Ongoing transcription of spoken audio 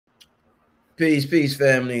Peace, peace,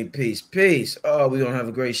 family. Peace, peace. Oh, we're gonna have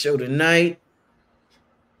a great show tonight.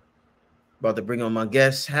 About to bring on my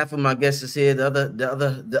guests. Half of my guests is here.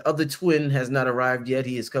 The other twin has not arrived yet.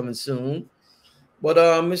 He is coming soon. But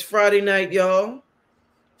it's Friday night, y'all.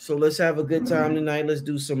 So let's have a good time tonight. Let's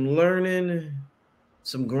do some learning,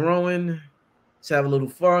 some growing. Let's have a little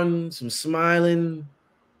fun, some smiling,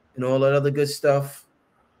 and all that other good stuff.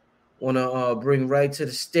 Want to bring right to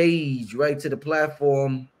the stage, right to the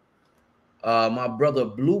platform. My brother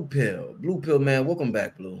Blue Pill. Blue Pill, man, welcome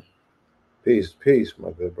back, Blue. Peace, peace, my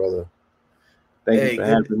good brother. Thank you Hey, for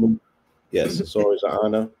good. having me. Yes, it's always an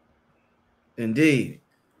honor. Indeed.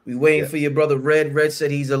 We waiting Yeah. for your brother Red. Red said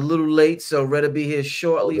he's a little late, so Red will be here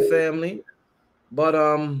shortly, Okay. family. But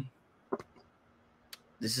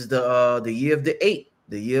this is the year of the 8,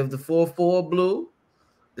 the year of the 4-4 Blue.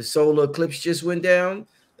 The solar eclipse just went down.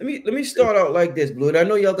 Let me start out like this, Blue. And I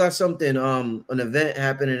know y'all got something an event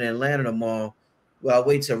happening in Atlanta tomorrow. Well, I'll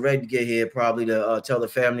wait till Red get here probably to tell the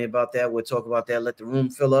family about that. We'll talk about that, let the room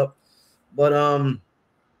fill up. But I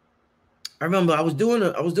remember I was doing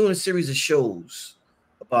a series of shows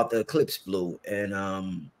about the eclipse, Blue, and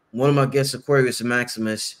one of my guests, Aquarius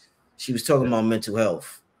Maximus, she was talking Yeah. about mental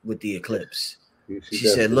health with the eclipse. She She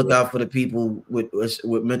said, definitely "Look was. out for the people with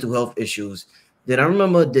mental health issues." Then I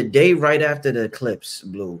remember the day right after the eclipse,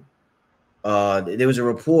 Blue. There was a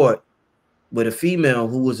report with a female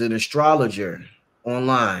who was an astrologer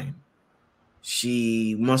online.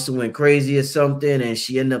 She must have went crazy or something, and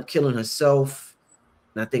she ended up killing herself.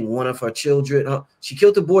 And I think one of her children. She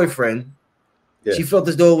killed her boyfriend. Yeah. She felt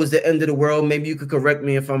as though it was the end of the world. Maybe you could correct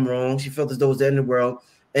me if I'm wrong. She felt as though it was the end of the world.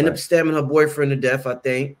 Ended up Right. stabbing her boyfriend to death, I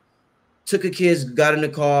think. Took her kids, got in the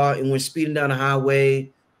car, and went speeding down the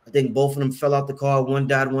highway. I think both of them fell out the car. One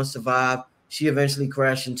died, one survived. She eventually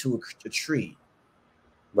crashed into a tree.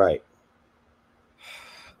 Right.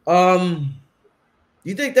 Um,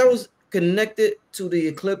 you think that was connected to the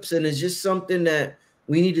eclipse, and is just something that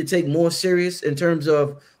we need to take more serious in terms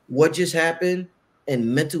of what just happened and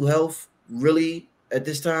mental health really at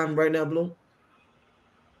this time right now, Blue?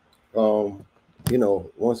 Um,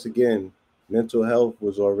 once again, mental health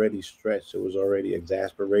was already stretched. It was already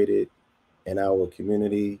exasperated in our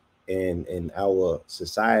community and in our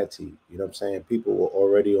society. You know what I'm saying? People were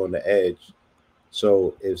already on the edge.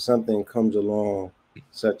 So if something comes along,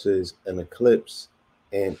 such as an eclipse,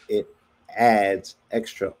 and it adds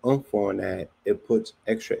extra oomph on that, it puts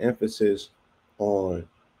extra emphasis on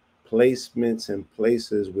placements and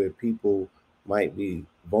places where people might be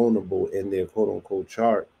vulnerable in their quote unquote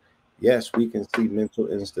chart. Yes, we can see mental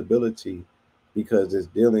instability because it's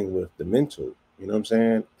dealing with the mental, you know what I'm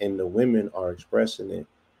saying? And the women are expressing it.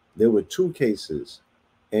 There were two cases,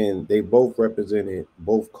 and they both represented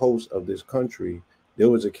both coasts of this country. There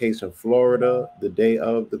was a case in Florida the day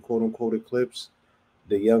of the quote unquote eclipse.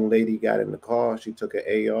 The young lady got in the car. She took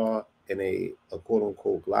an AR and a quote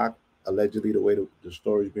unquote Glock, allegedly the way the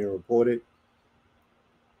story is being reported.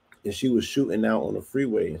 And she was shooting out on the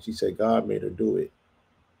freeway. And she said God made her do it.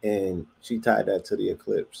 And she tied that to the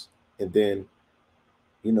eclipse. And then,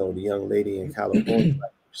 the young lady in California,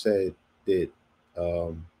 like you said, that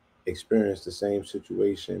um, experienced the same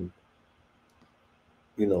situation,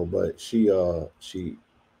 but she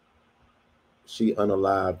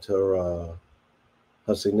unalived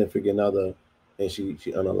her significant other, and she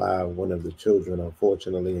unalived one of the children,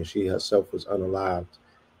 unfortunately, and she herself was unalived.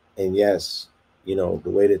 And yes, the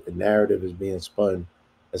way that the narrative is being spun,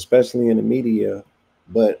 especially in the media,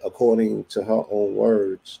 but according to her own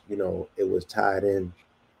words, it was tied in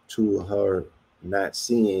to her not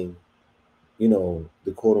seeing, the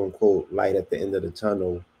quote unquote light at the end of the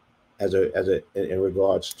tunnel in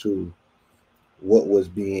regards to what was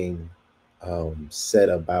being said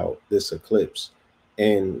about this eclipse.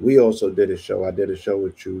 And we also did a show. I did a show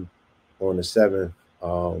with you on the 7th,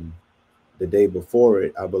 the day before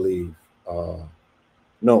it, I believe.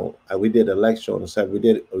 No, we did a lecture on the 7th.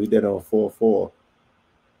 We did on 4/4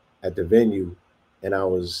 at the venue, and I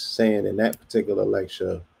was saying in that particular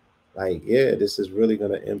lecture, like, yeah, this is really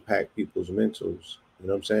going to impact people's mentals. You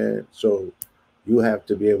know what I'm saying? So you have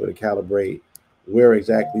to be able to calibrate where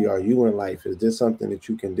exactly are you in life? Is this something that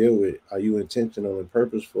you can deal with? Are you intentional and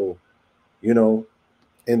purposeful? You know,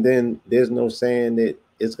 and then there's no saying that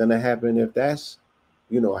it's going to happen if that's,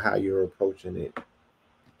 how you're approaching it.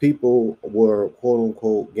 People were quote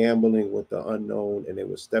unquote gambling with the unknown, and they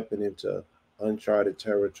were stepping into uncharted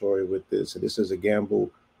territory with this. And this is a gamble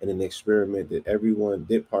and an experiment that everyone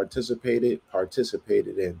that participated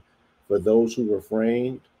in. For those who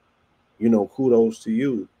refrained, kudos to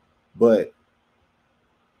you. But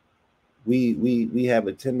we have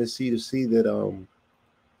a tendency to see that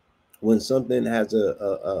when something has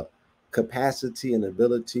a capacity and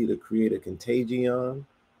ability to create a contagion,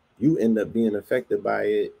 you end up being affected by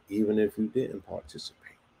it, even if you didn't participate.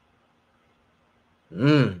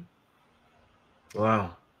 Mm.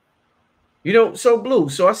 Wow. You know, so Blue,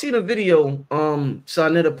 so I seen a video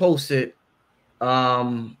Sonetta posted,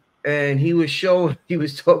 and he was showing he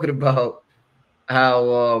was talking about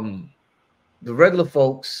how the regular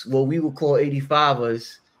folks, what we would call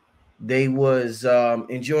 85ers, they was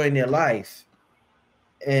enjoying their life,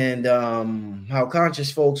 and how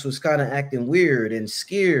conscious folks was kind of acting weird and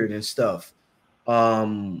scared and stuff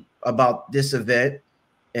about this event,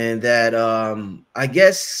 and that I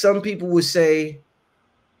guess some people would say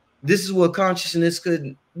this is what consciousness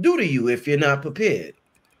could do to you if you're not prepared.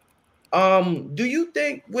 Do you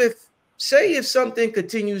think, with, say, if something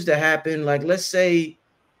continues to happen, like let's say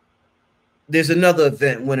there's another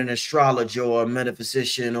event when an astrologer or a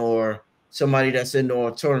metaphysician or somebody that's into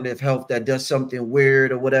alternative health that does something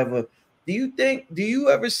weird or whatever, do you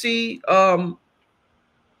ever see an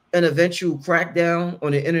eventual crackdown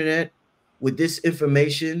on the internet with this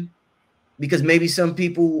information? Because maybe some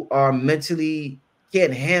people are mentally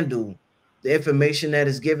can't handle the information that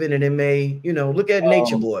is given, and it may, look at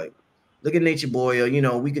Nature Um, Boy. Look at Nature Boy,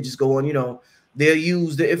 or we could just go on, they'll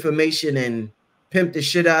use the information and pimp the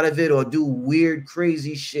shit out of it or do weird,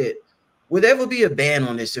 crazy shit. Would there ever be a ban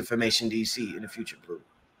on this information, do you see, in the future, Blue?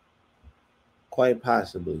 quite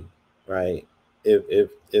possibly, right? If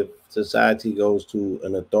society goes to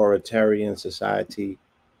an authoritarian society,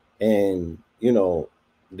 and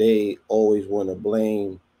they always want to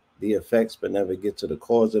blame the effects but never get to the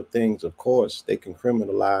cause of things, of course they can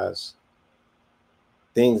criminalize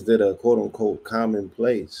things that are quote unquote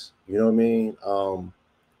commonplace. You know what I mean?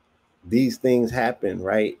 These things happen,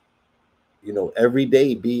 right? Every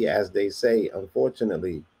day, be as they say.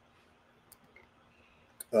 Unfortunately,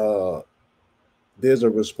 uh there's a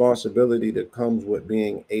responsibility that comes with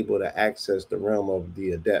being able to access the realm of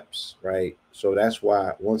the adepts, right? So that's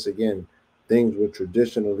why, once again, things were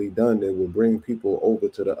traditionally done. They will bring people over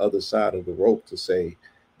to the other side of the rope to say,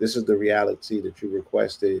 this is the reality that you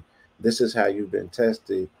requested. This is how you've been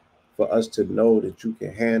tested, for us to know that you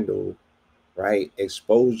can handle, right,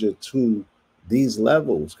 exposure to these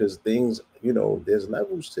levels. Because things, there's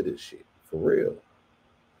levels to this shit, for real.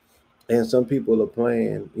 And some people are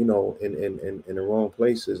playing, in the wrong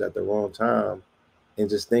places at the wrong time, and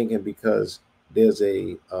just thinking because there's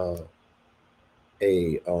a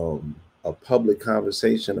public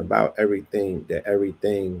conversation about everything, that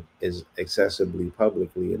everything is accessibly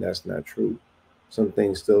publicly, and that's not true. Some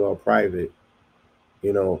things still are private,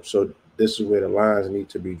 so this is where the lines need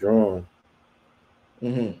to be drawn.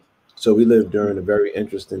 Mm-hmm. So we live during a very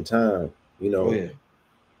interesting time. you Oh know yeah.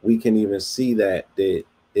 we can even see that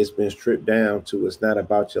it's been stripped down to, it's not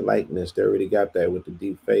about your likeness. They already got that with the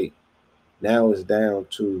deep fake. Now it's down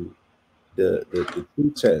to the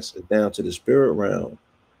true test. It's down to the spirit realm.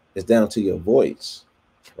 It's down to your voice,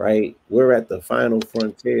 right? We're at the final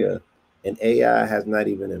frontier, and AI has not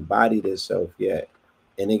even embodied itself yet,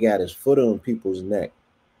 and it got its foot on people's neck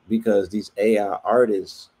because these AI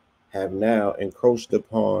artists have now encroached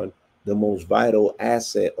upon the most vital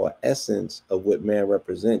asset or essence of what man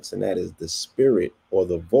represents, and that is the spirit or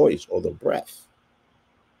the voice or the breath.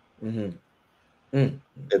 Mm-hmm. Mm.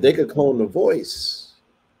 If they could clone the voice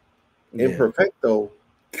Yeah. imperfecto,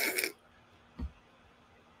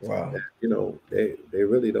 Wow. they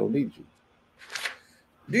really don't need you.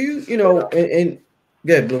 Do you, And, uh, and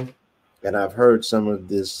good, Blue. and I've heard some of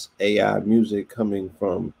this AI music coming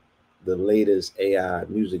from the latest AI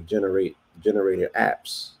music generator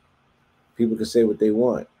apps. People can say what they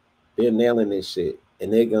want. They're nailing this shit,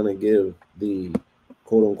 and they're gonna give the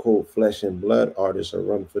quote unquote flesh and blood artists a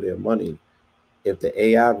run for their money. If the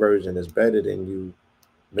AI version is better than you,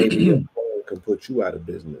 maybe your clone can put you out of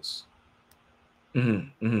business.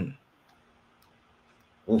 Mm-hmm. Mm-hmm.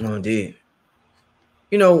 Mm. Oh, indeed.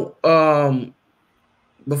 You know,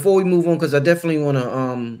 before we move on, because I definitely want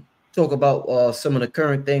to talk about some of the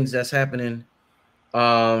current things that's happening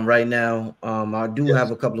right now. I do have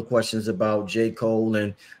Yes. a couple of questions about J. Cole,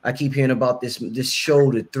 and I keep hearing about this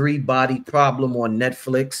show, The Three Body Problem, on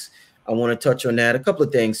Netflix. I want to touch on that. A couple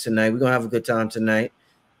of things tonight. We're gonna have a good time tonight.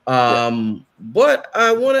 Yeah. But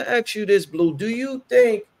I want to ask you this, Blue. Do you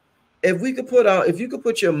think, if you could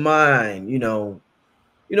put your mind,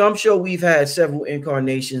 I'm sure we've had several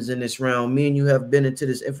incarnations in this realm. Me and you have been into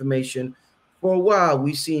this information for a while.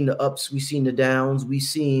 We've seen the ups, we've seen the downs, we've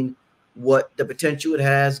seen what the potential it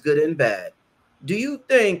has, good and bad. Do you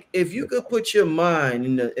think, if you could put your mind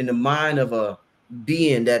in the mind of a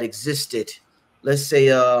being that existed, let's say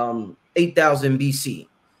 8,000 BC,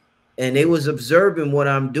 and they was observing what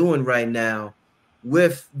I'm doing right now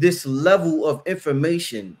with this level of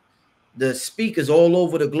information, the speakers all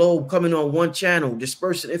over the globe coming on one channel,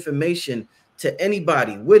 dispersing information to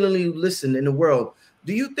anybody willingly listen in the world.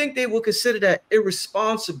 Do you think they will consider that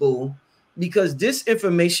irresponsible because this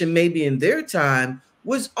information maybe in their time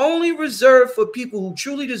was only reserved for people who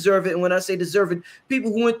truly deserve it? And when I say deserve it,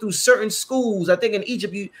 people who went through certain schools. I think in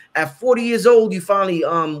Egypt, you at 40 years old, you finally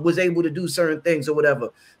was able to do certain things or whatever.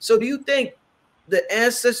 So do you think the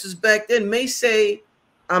ancestors back then may say,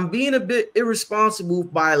 I'm being a bit irresponsible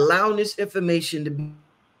by allowing this information to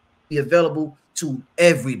be available to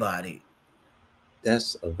everybody?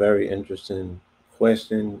 That's a very interesting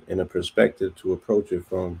question and a perspective to approach it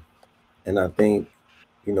from. And I think,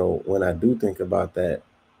 when I do think about that,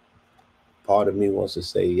 part of me wants to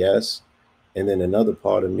say yes. And then another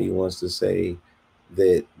part of me wants to say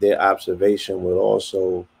that their observation would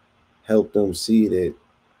also help them see that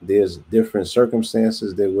there's different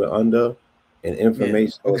circumstances that we're under, and Yeah.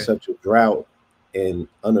 information in Okay. such a drought and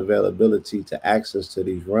unavailability to access to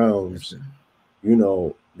these realms.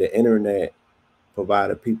 Listen. The internet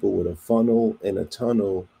provided people with a funnel and a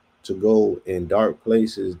tunnel to go in dark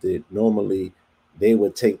places that normally they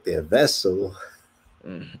would take their vessel.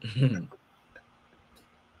 Mhm.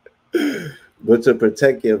 But to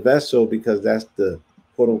protect your vessel, because that's the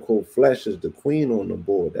quote unquote flesh is the queen on the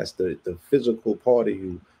board. That's the physical part of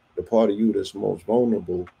you, the part of you that's most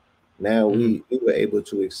vulnerable. Now Mhm. we were able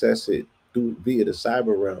to access it through via the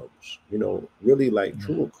cyber realms, really like Mhm.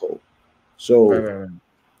 true occult. Right, So right, right.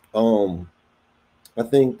 um I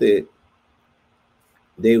think that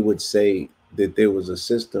they would say that there was a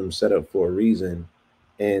system set up for a reason,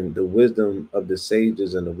 and the wisdom of the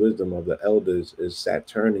sages and the wisdom of the elders is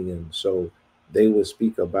Saturnian. So they would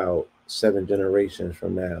speak about 7 generations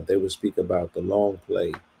from now. They would speak about the long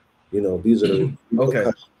play. These are the Okay.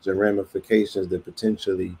 repercussions and ramifications that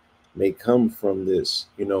potentially may come from this.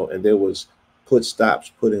 And there was put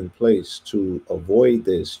stops put in place to avoid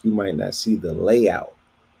this. You might not see the layout.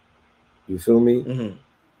 You feel me? Mhm.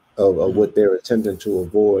 Of Mhm. what they're attempting to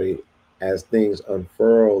avoid as things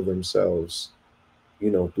unfurl themselves,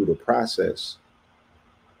 through the process.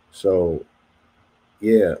 So,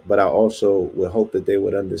 yeah, but I also would hope that they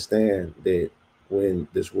would understand that when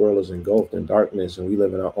this world is engulfed in darkness and we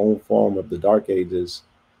live in our own form of the dark ages,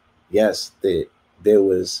 yes, that there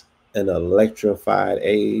was an electrified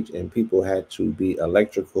age and people had to be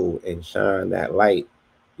electrical and shine that light,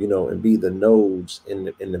 and be the nodes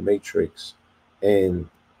in the matrix. And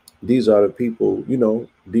these are the people,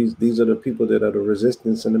 these are the people that are the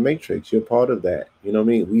resistance in the matrix. You're part of that. You know what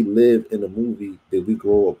I mean? We live in a movie that we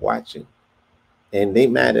grow up watching, and they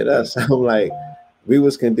mad at Mhm. us. I'm like, we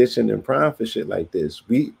was conditioned and primed for shit like this.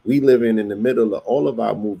 We living in the middle of all of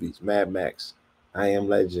our movies: Mad Max, I Am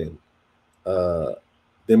Legend, uh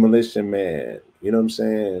Demolition Man, you know what I'm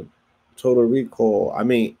saying? Total Recall. I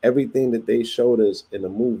mean, everything that they showed us in the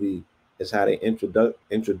movie is how they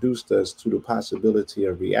introduced us to the possibility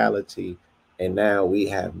of reality, and now we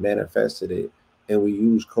have manifested it, and we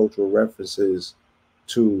use cultural references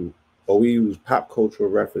to, or we use pop cultural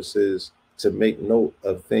references to make note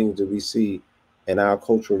of things that we see in our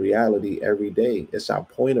cultural reality every day. It's our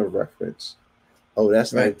point of reference. Oh,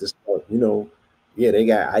 that's Right. like the stuff, yeah, they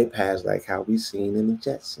got iPads like how we seen in the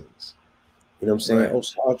Jetsons. You know what I'm saying? Right. Oh,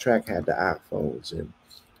 Star Trek had the iPhones. And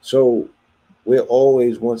so we're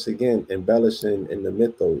always, once again, embellishing in the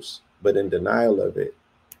mythos, but in denial of it.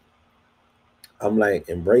 I'm like,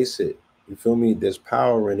 embrace it. You feel me? There's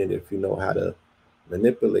power in it if you know how to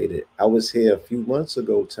manipulate it. I was here a few months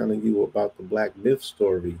ago telling you about the Black Myth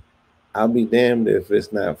story. I'll be damned if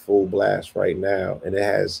it's not full blast right now. And it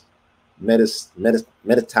has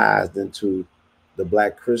meditized into the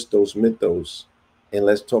Black Christos mythos. And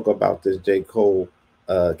let's talk about this J. Cole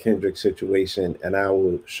Kendrick situation, and I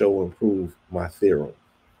will show and prove my theorem.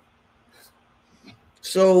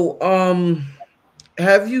 So,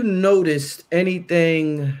 have you noticed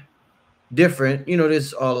anything different?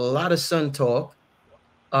 There's a lot of sun talk.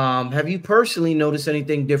 Have you personally noticed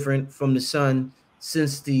anything different from the sun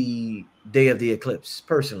since the day of the eclipse?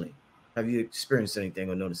 Personally, have you experienced anything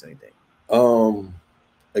or noticed anything? Um,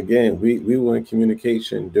 Again, we were in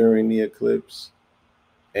communication during the eclipse,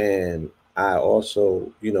 and I also,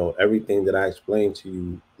 everything that I explained to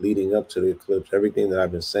you leading up to the eclipse, everything that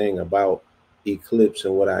I've been saying about eclipse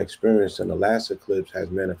and what I experienced in the last eclipse has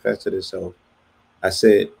manifested itself. I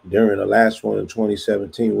said during the last one in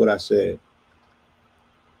 2017, what I said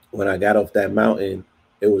when I got off that mountain,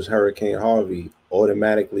 it was Hurricane Harvey.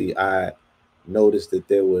 Automatically, I noticed that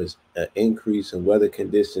there was an increase in weather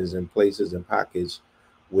conditions in places and pockets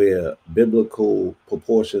where biblical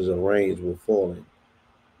proportions of rains were falling.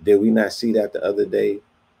 Did we not see that the other day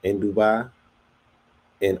in Dubai,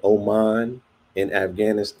 in Oman, in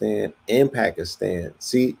Afghanistan, and Pakistan?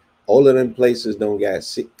 See, all of them places don't got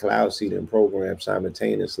cloud seeding programs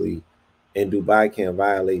simultaneously, and Dubai can't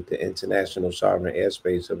violate the international sovereign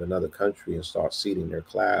airspace of another country and start seeding their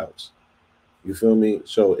clouds. You feel me?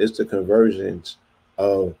 So it's the convergence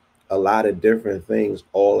of a lot of different things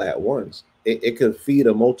all at once. It could feed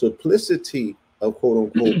a multiplicity of quote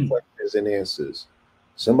unquote questions and answers.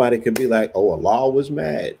 Somebody could be like, oh, Allah was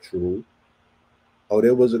mad. True. Oh,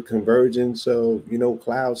 there was a convergence of,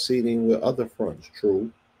 cloud seeding with other fronts.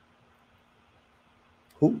 True.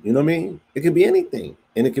 Who, you know what I mean? It could be anything.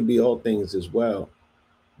 And it could be all things as well.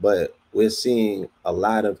 But we're seeing a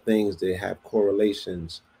lot of things that have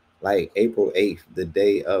correlations, like April 8th, the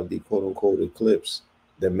day of the quote unquote eclipse.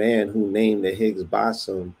 The man who named the Higgs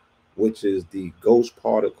boson, which is the ghost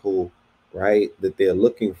particle, right, that they're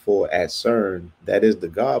looking for at CERN, that is the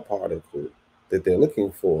God particle that they're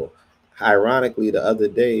looking for. Ironically, the other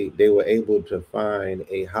day, they were able to find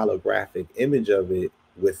a holographic image of it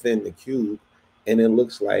within the cube, and it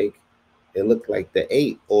looked like the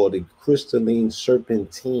eight or the crystalline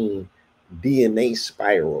serpentine DNA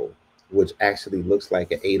spiral, which actually looks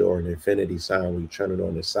like an eight or an infinity sign when you turn it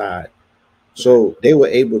on the side. So they were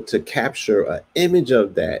able to capture an image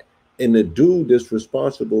of that. And the dude that's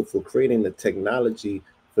responsible for creating the technology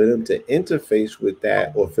for them to interface with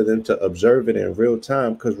that or for them to observe it in real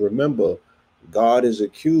time. Because remember, God is a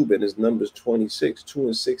cube and his number's 26. 2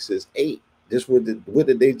 and 6 is 8. This what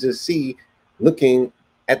did they just see looking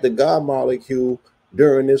at the God molecule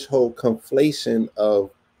during this whole conflation of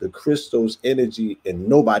the crystal's energy, and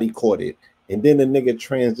nobody caught it. And then the nigga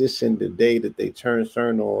transitioned the day that they turned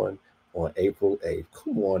CERN on April 8th.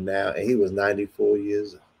 Come on now. And he was 94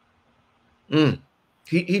 years Mm.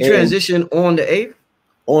 He old. And transitioned on the 8th.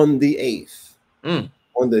 on the 8th, Mm.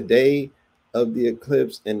 on the day of the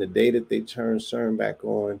eclipse and the day that they turned CERN back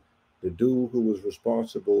on, the dude who was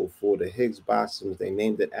responsible for the Higgs bosons, they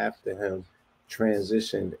named it after him,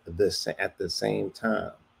 transitioned at the same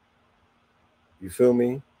time. You feel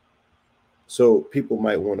me? So people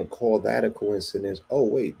might want to call that a coincidence. Oh,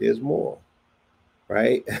 wait, there's more,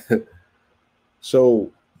 right?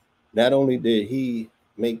 So not only did he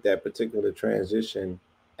make that particular transition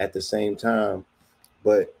at the same time,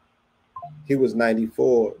 but he was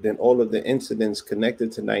 94. Then all of the incidents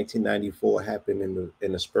connected to 1994 happened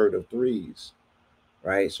in the spurt of threes,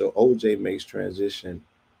 right? So OJ makes transition.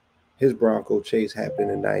 His Bronco chase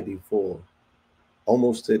happened in 94.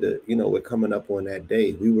 Almost to the, we're coming up on that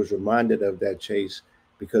day. We was reminded of that chase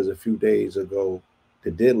because a few days ago,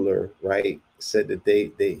 the diddler, right, said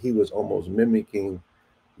that he was almost mimicking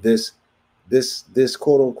this this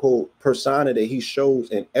quote unquote persona that he shows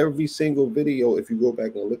in every single video. If you go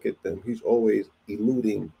back and look at them, he's always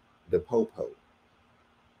eluding the popo,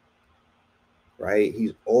 right?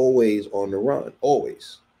 He's always on the run,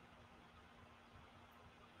 always.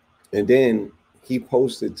 And then he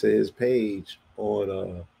posted to his page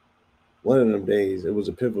on one of them days. It was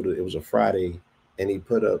a pivotal. It was a Friday, and he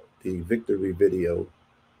put up the Victory video.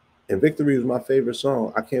 And Victory was my favorite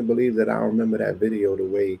song. I can't believe that I remember that video the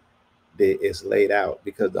way that it's laid out,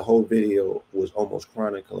 because the whole video was almost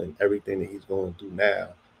chronicling everything that he's going through now,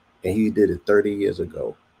 and he did it 30 years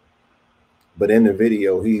ago. But in the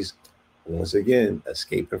video, he's once again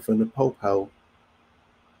escaping from the popo.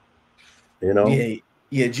 You know, Yeah,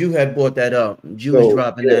 yeah. Jew had brought that up. Jew was so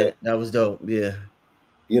dropping yeah, that. That was dope. Yeah,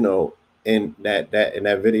 you know, in that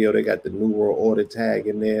video, they got the New World Order tag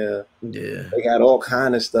in there. yeah. They got all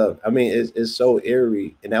kind of stuff. I mean, it's so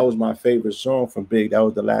eerie, and that was my favorite song from Big. That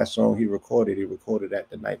was the last song he recorded. He recorded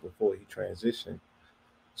that the night before he transitioned.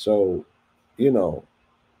 So, you know,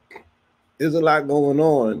 there's a lot going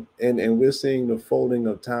on, and we're seeing the folding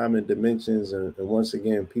of time and dimensions. And once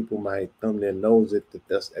again, people might thumb their nose at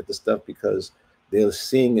the stuff because they're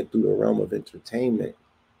seeing it through the realm of entertainment.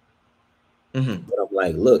 Mm-hmm. But I'm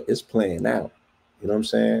like, look, it's playing out. You know what I'm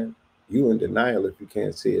saying? You in denial if you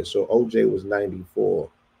can't see it. So OJ was 94,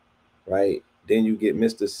 right? Then you get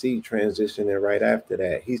Mr. C transitioning right after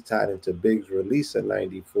that. He's tied into Big's release of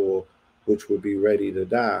 94, which would be Ready to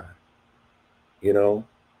Die, you know?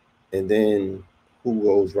 And then who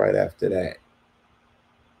goes right after that?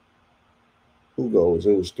 Who goes?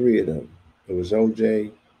 It was three of them. It was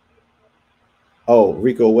OJ. Oh,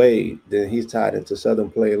 Rico Wade. Then he's tied into Southern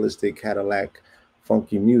Playalistic Cadillac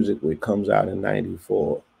Funky Music, which comes out in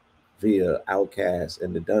 94 via Outkast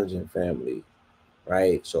and the Dungeon Family,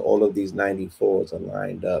 right? So all of these 94s are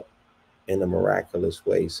lined up in a miraculous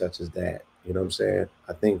way, such as that. You know what I'm saying?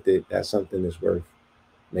 I think that that's something that's worth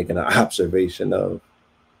making an observation of.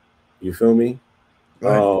 You feel me?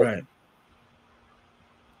 Right, Um, right.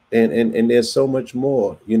 and there's so much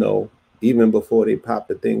more. You know, even before they popped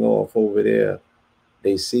the thing off over there,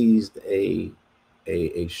 they seized a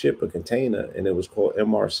ship, a container, and it was called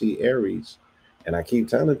MRC Aries. And I keep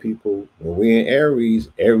telling people, when we're in Aries,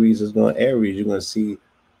 Aries is going to Aries. You're going to see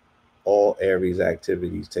all Aries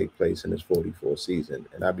activities take place in this 44th season.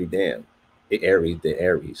 And I'd be damned. It Aries, the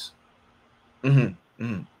Aries. Mm-hmm.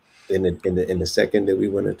 Mm-hmm. In the second that we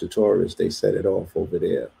went into Taurus, they set it off over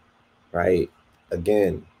there, right?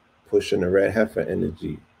 Again, pushing the red heifer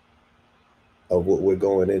energy of what we're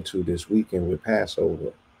going into this weekend with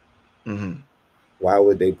Passover. Mm-hmm. Why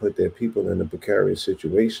would they put their people in a precarious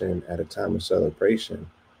situation at a time of celebration?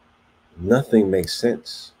 Nothing makes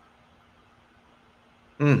sense.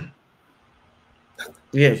 Mm.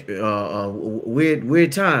 Yeah.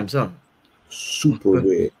 Weird times, huh? Super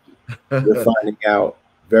weird. You're finding out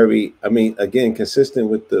very, I mean, again, consistent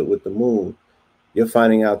with the moon. You're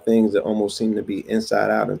finding out things that almost seem to be inside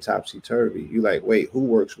out and topsy turvy. You like, wait, who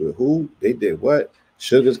works with who? They did what?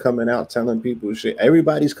 Sugar's coming out telling people shit.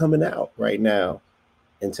 Everybody's coming out right now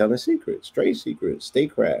and telling secrets, trade secrets,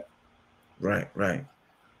 statecraft. Right, right.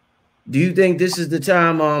 Do you think this is the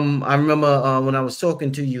time? I remember when I was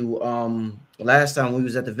talking to you last time we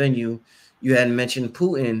was at the venue, you had mentioned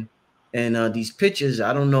Putin and these pictures.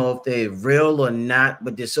 I don't know if they're real or not,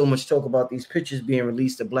 but there's so much talk about these pictures being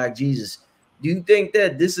released of Black Jesus. Do you think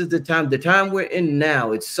that this is the time we're in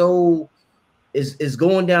now? It's so is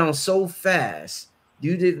going down so fast. Do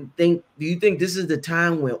you think this is the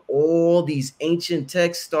time when all these ancient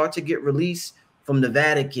texts start to get released from the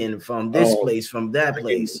Vatican, from this Oh, place, from that again,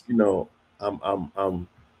 place? I'm I'm I'm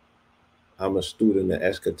I'm a student of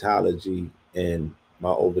eschatology, and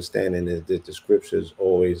my understanding is that the scriptures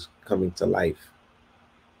always coming to life.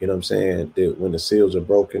 You know what I'm saying? That when the seals are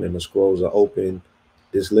broken and the scrolls are open,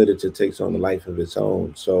 this literature takes on a life of its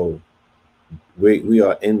own. So we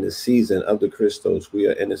are in the season of the Christos. We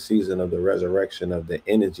are in the season of the resurrection of the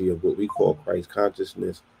energy of what we call Christ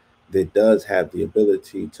consciousness that does have the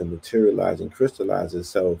ability to materialize and crystallize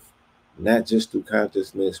itself, not just through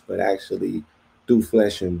consciousness, but actually through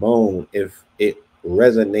flesh and bone if it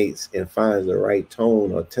resonates and finds the right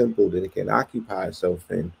tone or temple that it can occupy itself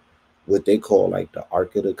in, what they call like the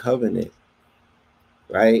Ark of the Covenant,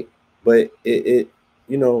 right? But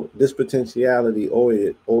this potentiality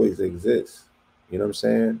always exists. You know what I'm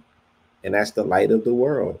saying? And that's the light of the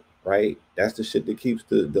world, right? That's the shit that keeps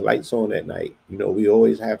the lights on at night. We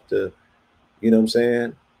always have to, you know what I'm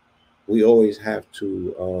saying? We always have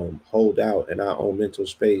to hold out in our own mental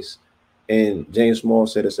space. And James Small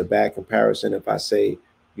said it's a bad comparison if I say,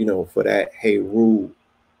 for that hey rule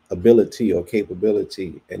ability or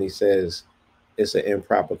capability. And he says it's an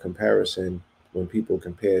improper comparison when people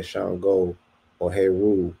compare Shango or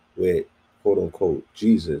Heru with quote unquote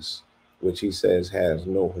Jesus, which he says has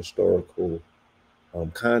no historical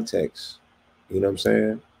context. You know what I'm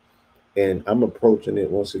saying? And I'm approaching it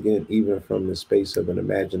once again, even from the space of an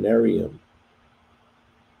imaginarium.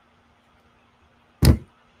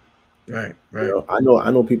 Right, right. I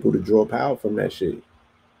know people to draw power from that shit.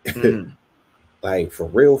 Mm-hmm. Like for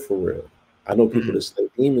real, for real. I know people Mm-hmm. that slay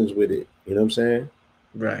demons with it. You know what I'm saying?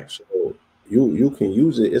 Right. So you can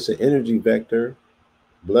use it. It's an energy vector.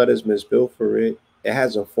 Blood is misbuilt for it. It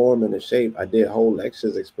has a form and a shape. I did whole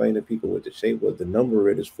lectures explaining to people what the shape was. The number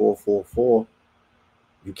of it is 444.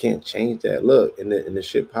 You can't change that. Look, and the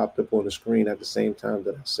shit popped up on the screen at the same time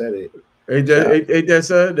that I said it. Shout out. Ain't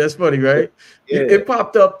that's funny, right? Yeah, It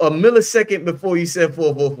popped up a millisecond before you said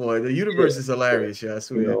 444. The yeah, universe is yeah. hilarious, yeah, I You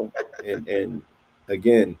swear. know, and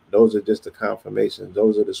again, those are just the confirmations.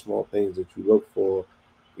 Those are the small things that you look for.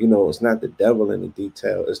 It's not the devil in the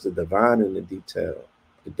detail, it's the divine in the detail.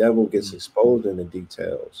 The devil gets Mm. exposed in the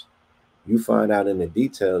details. You find out in the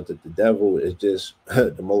details that the devil is just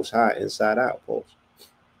the most high inside out, folks.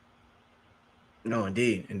 No,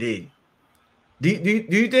 indeed, indeed. Do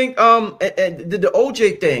you think the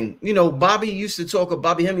OJ thing? Bobby Hemming used to talk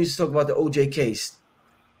about the OJ case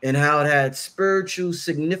and how it had spiritual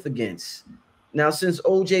significance. Now, since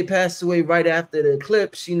OJ passed away right after the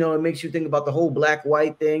eclipse, it makes you think about the whole black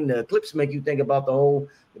white thing. The eclipse make you think about the whole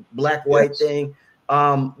black white Yes. thing.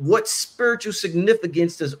 What spiritual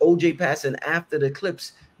significance does OJ passing after the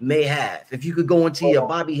eclipse may have? If you could go into your Well,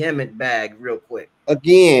 Bobby Hemmett bag real quick.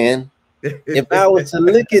 again, if I was to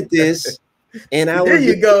look at this and I There would be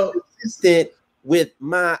you go. consistent with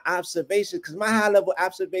my observations, because my high level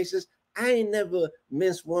observations, I ain't never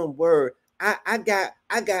missed one word. I got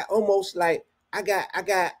almost like I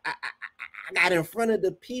got in front of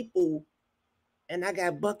the people And I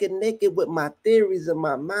got bucket naked with my theories in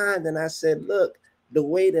my mind. And I said, look, the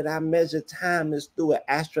way that I measure time is through an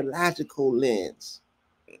astrological lens.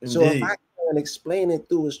 So if I Indeed. can't explain it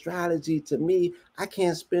through astrology, to me, I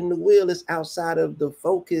can't spin the wheel. It's outside of the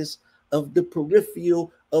focus of the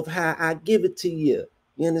peripheral of how I give it to you.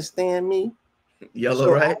 You understand me? Yellow,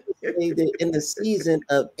 So I right? would say that in the season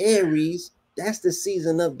of Aries, that's the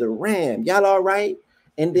season of the ram. Y'all all right?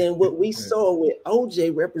 And then what we saw with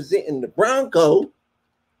OJ representing the Bronco,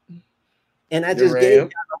 and I The just gave y'all ram.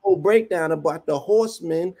 the whole breakdown about the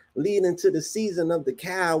horsemen leading to the season of the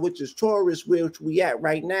cow, which is Taurus, which we at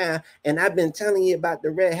right now. And I've been telling you about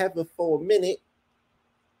the red heifer for a minute.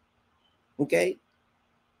 Okay.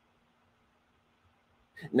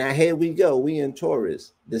 Now here we go. We in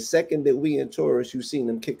Taurus. The second that we in Taurus, you seen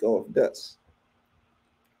them kick off dust.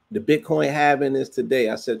 The Bitcoin halving is today.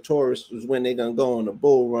 I said Taurus is when they're gonna go on a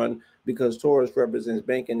bull run because Taurus represents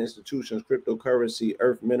banking institutions, cryptocurrency,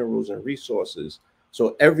 earth minerals, and resources.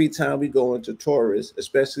 So every time we go into Taurus,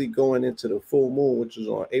 especially going into the full moon, which is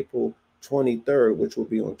on April 23rd, which will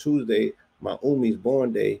be on Tuesday, my Umi's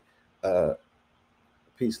born day.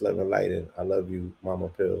 Peace, love, and light. And I love you, Mama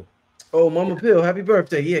Pill. Oh, Mama Pill, happy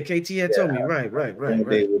birthday. Yeah, KT had told me. Yeah, Right, right, right, born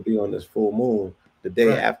day right, will be on this full moon, the day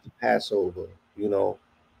right. after Passover. You know,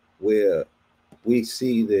 where we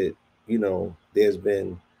see that there's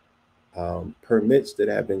been permits that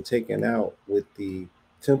have been taken out with the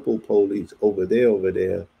temple police over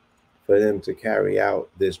there for them to carry out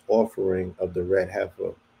this offering of the red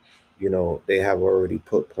heifer. They have already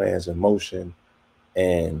put plans in motion,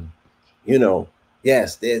 and you know,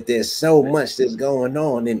 yes, there's so much that's going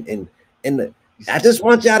on, and I just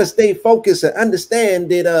want y'all to stay focused and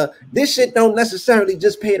understand that this shit don't necessarily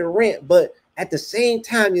just pay the rent, but at the same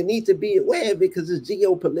time you need to be aware because it's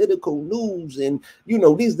geopolitical news, and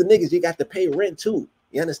these the niggas you got to pay rent to.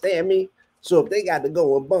 You understand me? So if they got to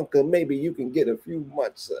go and bunker, maybe you can get a few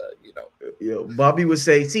months. Yo, Bobby would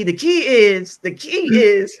say, "See, the key is, See, the key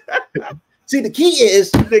is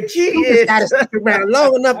the key you just is." gotta stick around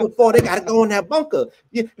long enough before they gotta go in that bunker.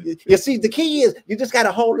 You see, the key is you just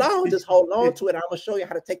gotta hold on, just hold on to it. I'm gonna show you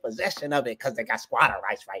how to take possession of it because they got squatter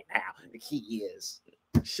rights right now. The key is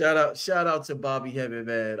Shout out to Bobby Hemmett,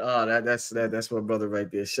 man. Oh, that's my brother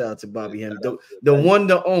right there. Shout out to Bobby Hemmett, the one,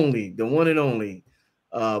 the one and only,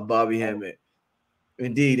 Bobby Hemmett.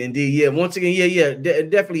 Indeed, indeed. Yeah, once again, yeah.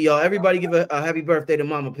 Definitely, y'all. Everybody give a happy birthday to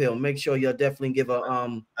Mama Pill. Make sure y'all definitely give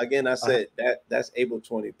a again. I said that's April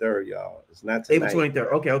 23rd, y'all. It's not April tonight.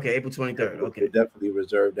 23rd. Okay, April 23rd. Okay. We'll definitely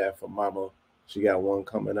reserve that for Mama. She got one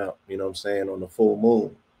coming up. You know what I'm saying, on the full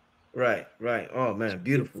moon. Right. Oh man,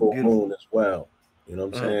 beautiful, Full beautiful. moon as well. You know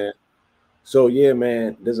what I'm saying. So yeah,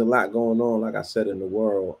 man, there's a lot going on. Like I said, in the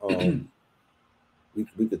world.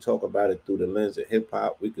 We could talk about it through the lens of hip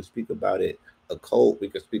hop. We could speak about it occult. We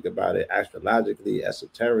could speak about it astrologically,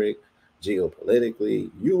 esoteric, geopolitically.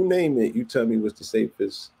 You name it. You tell me what's the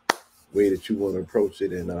safest way that you want to approach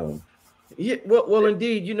it. And Yeah, well,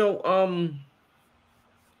 indeed.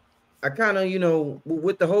 I kind of,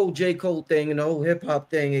 with the whole J. Cole thing and the whole hip hop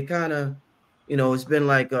thing, it kind of, it's been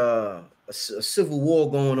like a civil war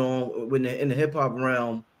going on in the hip hop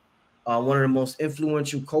realm. One of the most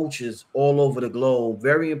influential coaches all over the globe.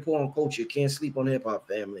 Very important culture. Can't sleep on hip hop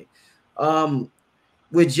family.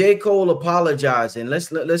 With J. Cole apologizing,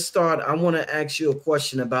 let's start. I want to ask you a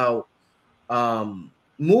question about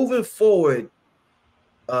moving forward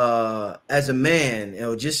as a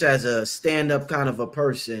man, just as a stand-up kind of a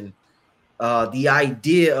person. The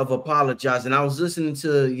idea of apologizing. I was listening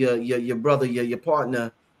to your brother, your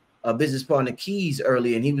partner, business partner Keys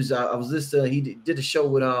earlier, and he was I was listening. He did a show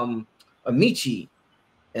with Amici,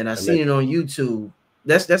 and I seen it on YouTube.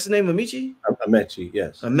 That's the name of Amici? Amici,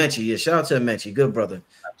 yes. Amici, yeah. Shout out to Amici, good brother.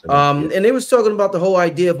 And they was talking about the whole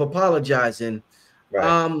idea of apologizing.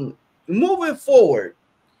 Right. Moving forward,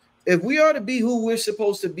 if we are to be who we're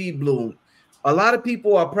supposed to be, Bloom, a lot of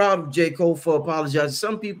people are proud of J. Cole for apologizing.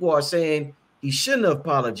 Some people are saying he shouldn't have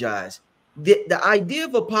apologized. The idea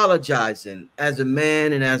of apologizing as a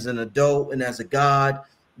man and as an adult and as a God,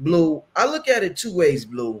 Blue, I look at it two ways,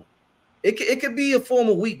 Blue. It could be a form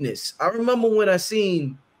of weakness. I remember when I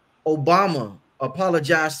seen Obama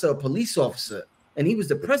apologize to a police officer, and he was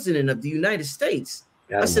the president of the United States.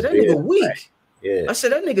 I said, that nigga weak. Right. Yeah. I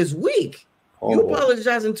said, that nigga's weak. You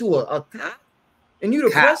apologizing to a cop, and you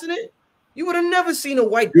the president? You would have never seen a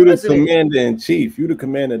white president. You the commander in chief. You the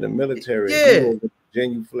commander of the military. Yeah. You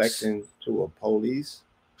genuflecting to a police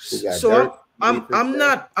who got so I'm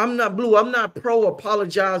not Blue. I'm not pro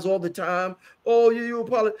apologize all the time. Oh, you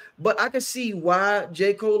apologize. But I can see why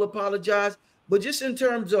J. Cole apologized. But just in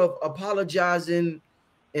terms of apologizing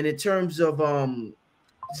and in terms of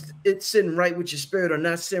it's sitting right with your spirit or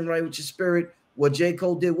not sitting right with your spirit, what J.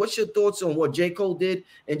 Cole did. What's your thoughts on what J. Cole did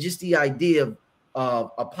and just the idea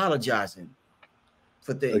of apologizing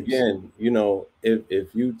for things? Again, you know,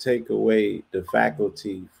 if you take away the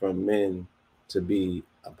faculty from men to be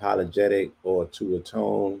apologetic or to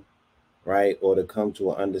atone, right, or to come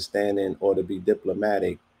to an understanding or to be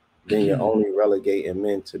diplomatic, then you're only relegating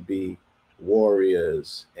men to be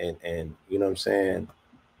warriors and you know what I'm saying,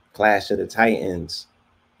 Clash of the Titans.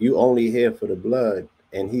 You only here for the blood.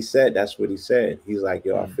 And he said that's what he said. He's like,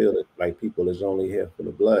 yo, I Mm, feel it like people is only here for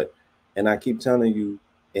the blood. And I keep telling you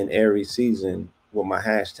in every season what my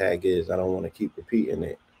hashtag is. I don't want to keep repeating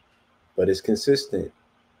it, but it's consistent.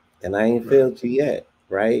 And I ain't right. failed you yet,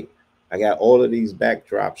 right? I got all of these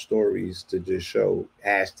backdrop stories to just show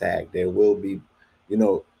hashtag there will be, you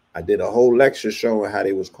know, I did a whole lecture showing how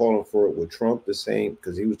they was calling for it with Trump the same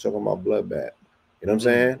because he was talking about bloodbath. You know what I'm Mm,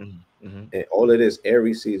 saying? mm, mm, And all of this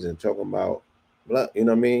every season talking about blood, you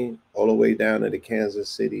know what I mean? All the way down to the Kansas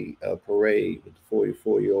City parade with the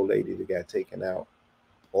 44-year-old lady that got taken out.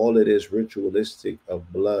 All of this ritualistic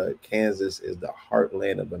of blood. Kansas is the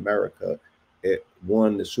heartland of America. It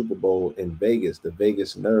won the Super Bowl in Vegas. The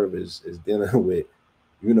Vegas nerve is dealing with,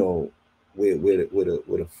 you know, with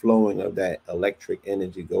a flowing of that electric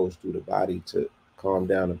energy goes through the body to calm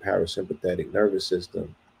down the parasympathetic nervous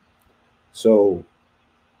system. So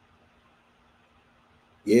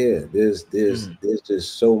yeah, mm, there's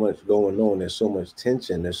just so much going on. There's so much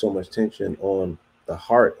tension. There's so much tension on the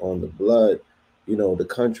heart, on the blood. You know, the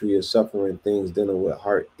country is suffering things dealing with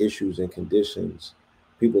heart issues and conditions.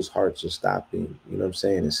 People's hearts are stopping, you know what I'm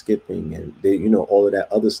saying, and skipping and they, you know, all of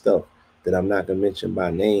that other stuff that I'm not gonna mention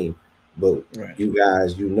by name, but right. you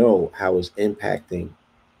guys, you know how it's impacting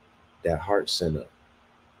that heart center.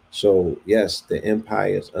 So yes, the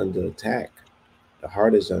empire is under attack. The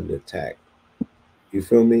heart is under attack. You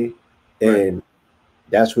feel me? Right. And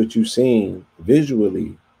that's what you seen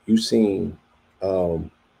visually. You seen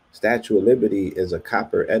um, Statue of Liberty is a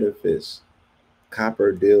copper edifice.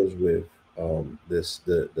 Copper deals with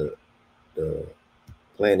the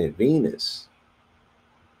planet Venus.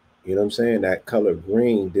 You know what I'm saying? That color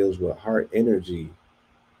green deals with heart energy,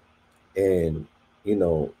 and you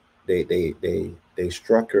know they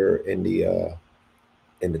struck her in the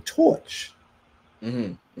torch.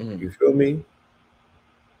 Mm, mm, You feel me?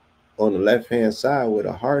 On the left hand side where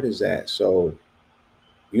the heart is at. So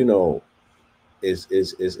you know is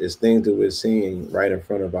things that we're seeing right in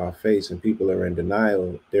front of our face, and people are in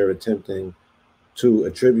denial. They're attempting to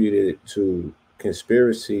attribute it to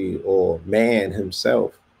conspiracy or man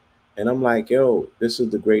himself. And I'm like, yo, this is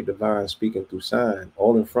the great divine speaking through sign,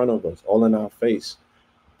 all in front of us, all in our face.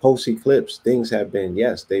 Post eclipse, things have been,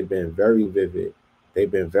 yes, they've been very vivid. They've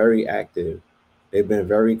been very active. They've been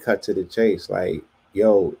very cut to the chase. Like,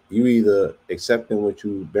 yo, you either accepting what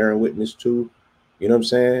you bearing witness to, you know what I'm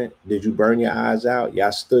saying? Did you burn your eyes out?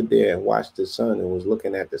 Y'all stood there and watched the sun and was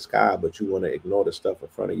looking at the sky, but you want to ignore the stuff in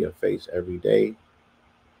front of your face every day.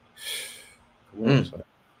 Come on, mm. son.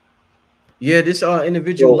 Yeah, this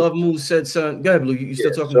individual So Love Moon said, "Son, go ahead, Blue. You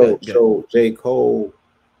still yeah, talking? Go so ahead, go ahead." so J. Cole,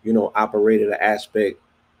 you know, operated an aspect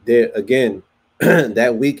there again.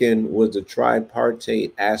 That weekend was the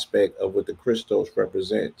tripartite aspect of what the Christos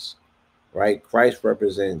represents, right? Christ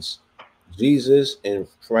represents Jesus, and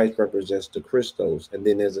Christ represents the Christos, and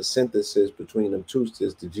then there's a synthesis between them two.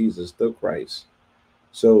 Is the Jesus, the Christ.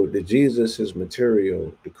 So the Jesus is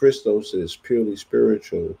material, the Christos is purely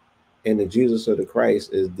spiritual, and the Jesus of the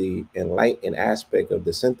Christ is the enlightened aspect of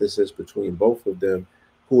the synthesis between both of them,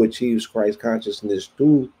 who achieves Christ consciousness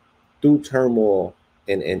through turmoil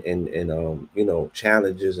and you know,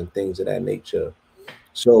 challenges and things of that nature.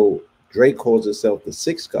 So Drake calls himself the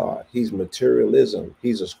sixth god. He's materialism.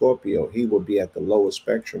 He's a Scorpio. He will be at the lowest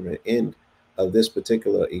spectrum and end of this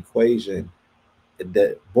particular equation,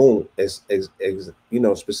 that boom you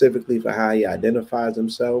know, specifically for how he identifies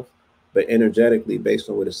himself, but energetically based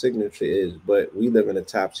on what his signature is. But we live in a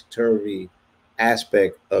topsy-turvy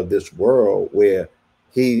aspect of this world where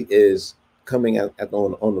he is coming on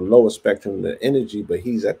the lower spectrum of the energy, but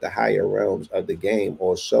he's at the higher realms of the game,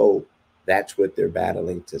 or so that's what they're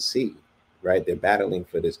battling to see, right? They're battling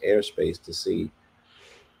for this airspace to see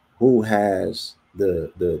who has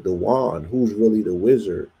the wand, who's really the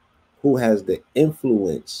wizard, who has the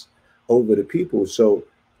influence over the people. So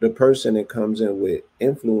the person that comes in with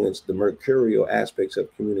influence, the mercurial aspects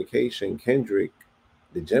of communication, Kendrick,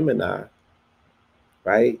 the Gemini,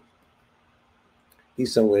 right?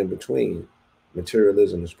 He's somewhere in between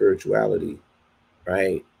materialism and spirituality,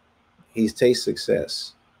 right? He's taste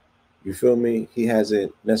success. You feel me? He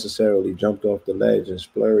hasn't necessarily jumped off the ledge and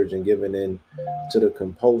splurged and given in to the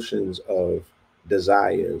compulsions of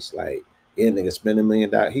desires. Like, yeah, nigga, spend $1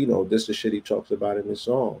 million. He know this is shit he talks about in his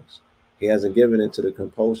songs. He hasn't given into the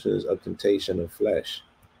compulsions of temptation of flesh.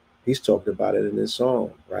 He's talked about it in his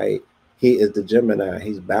song, right? He is the Gemini.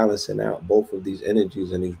 He's balancing out both of these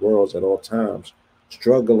energies and these worlds at all times,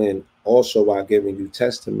 struggling also while giving you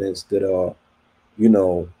testaments that are, you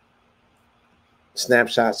know,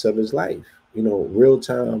 snapshots of his life, real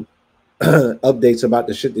time updates about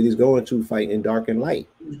the shit that he's going to fight in dark and light.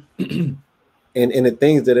 And the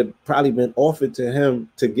things that have probably been offered to him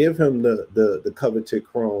to give him the coveted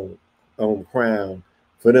crown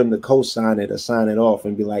for them to co-sign it or sign it off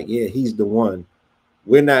and be like, yeah, he's the one.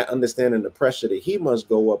 We're not understanding the pressure that he must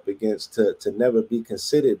go up against to never be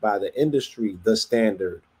considered by the industry the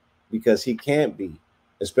standard, because he can't be,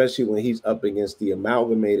 especially when he's up against the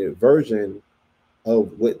amalgamated version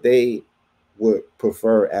of what they would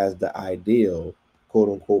prefer as the ideal, quote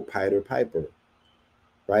unquote, Piper,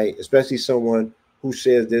 right? Especially someone who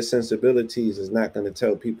shares their sensibilities is not going to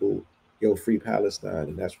tell people, yo, free Palestine,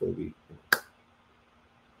 and that's what we.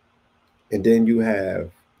 And then you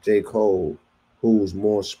have J. Cole, who's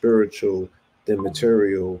more spiritual than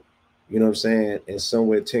material, you know what I'm saying? And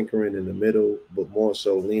somewhere tinkering in the middle, but more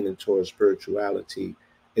so leaning towards spirituality.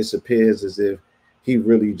 It appears as if he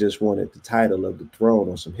really just wanted the title of the throne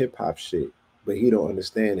on some hip hop shit, but he don't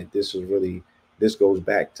understand that this goes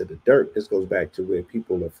back to the dirt. This goes back to where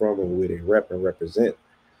people are from and where they rep and represent.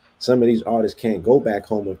 Some of these artists can't go back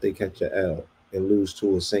home if they catch a L and lose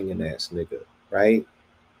to a singing ass nigga, right?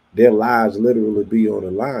 Their lives literally be on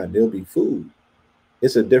the line. They'll be food.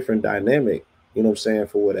 It's a different dynamic, you know what I'm saying,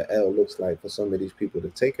 for what an L looks like for some of these people to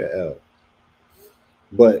take a L.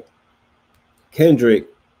 But Kendrick,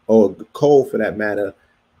 or Cole for that matter,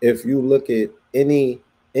 if you look at any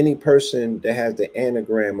person that has the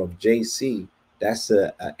anagram of JC, that's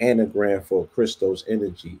a anagram for Christos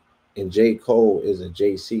energy. And J. Cole is a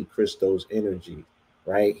JC Christos energy,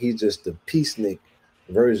 right? He's just the peacenik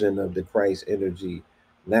version of the Christ energy,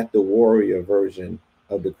 not the warrior version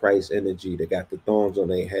of the Christ energy that got the thorns on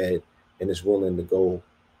their head and is willing to go,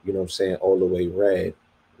 you know what I'm saying, all the way red,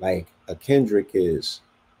 like a Kendrick is,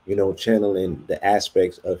 channeling the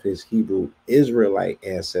aspects of his Hebrew Israelite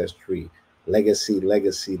ancestry, legacy,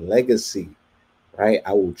 right?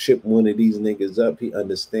 I will chip one of these niggas up. He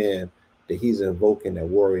understand that he's invoking that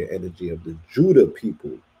warrior energy of the Judah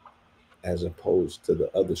people as opposed to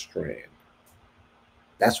the other strand.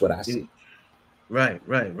 That's what I see. Right.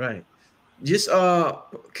 Just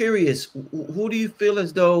curious, who do you feel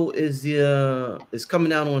as though is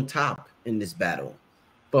coming out on top in this battle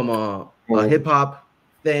from a hip hop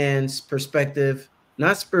fan's perspective,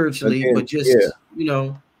 not spiritually, Again, but just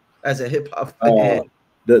yeah. as a hip hop Uh, fan?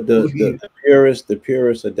 the, the the the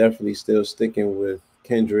purists are definitely still sticking with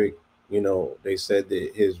Kendrick. They said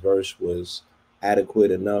that his verse was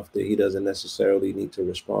adequate enough that he doesn't necessarily need to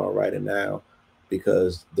respond right now,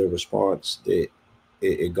 because the response that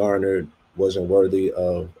it garnered wasn't worthy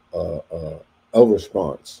of a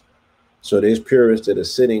response. So there's purists that are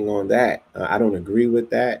sitting on that. I don't agree with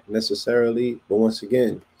that necessarily, but once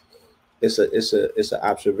again, it's an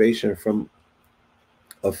observation from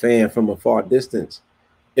a fan from a far distance.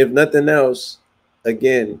 If nothing else,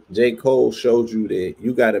 again, J. Cole showed you that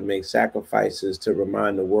you got to make sacrifices to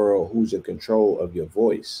remind the world who's in control of your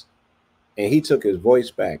voice. And he took his voice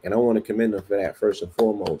back. And I want to commend him for that first and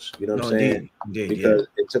foremost. You know what No, I'm saying? indeed, yeah. Because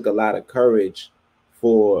it took a lot of courage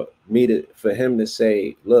for him to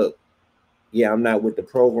say, look, yeah, I'm not with the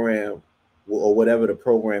program or whatever the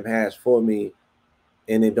program has for me,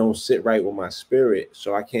 and it don't sit right with my spirit,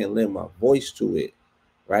 so I can't lend my voice to it,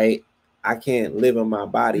 right? I can't live in my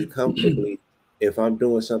body comfortably if I'm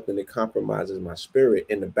doing something that compromises my spirit.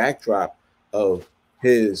 In the backdrop of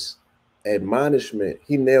his admonishment,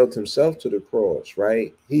 he nailed himself to the cross,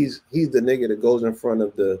 right? He's the nigga that goes in front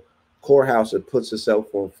of the courthouse and puts himself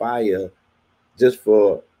on fire just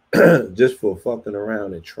for just for fucking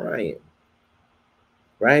around and trying,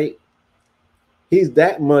 right? He's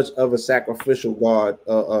that much of a sacrificial god,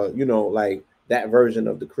 like that version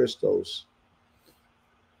of the Christos.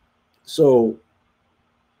 So,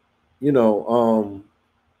 you know, um,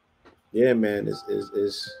 yeah, man,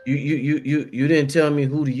 You didn't tell me,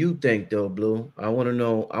 who do you think though, Blue? I want to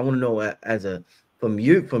know as a from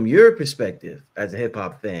your perspective as a hip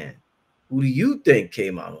hop fan, who do you think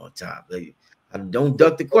came out on top? Like, don't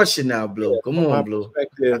duck the question now, Blue. yeah, Come from my on, Blue.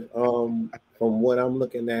 perspective, from what I'm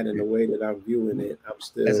looking at and the way that I'm viewing it, I'm As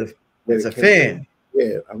still a with Kendrick. fan,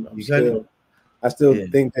 Yeah, I'm you got still. I still yeah.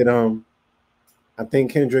 think that I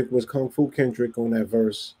think Kendrick was Kung Fu Kendrick on that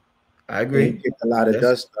verse. I and he agree. kicked a lot of That's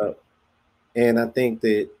dust up. And I think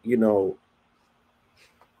that,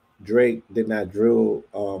 Drake did not drill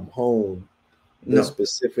home the no.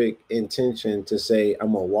 specific intention to say,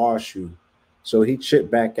 I'm gonna wash you. So he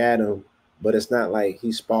chipped back at him, but it's not like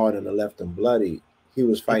he sparred and left him bloody. He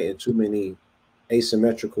was fighting too many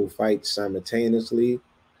asymmetrical fights simultaneously,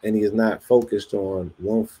 and he is not focused on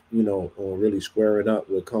one, on really squaring up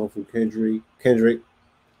with Kung Fu Kendrick.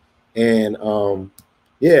 And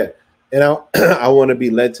yeah, and I I want to be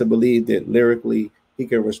led to believe that lyrically he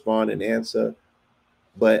can respond and answer,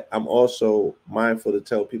 but I'm also mindful to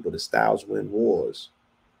tell people the styles win wars.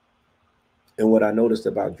 And what I noticed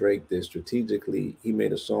about Drake that strategically he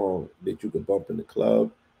made a song that you could bump in the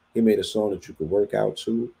club, he made a song that you could work out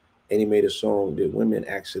to, and he made a song that women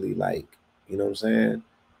actually like. You know what I'm saying?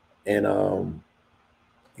 And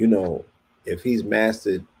you know, if he's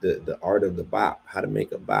mastered the art of the bop, how to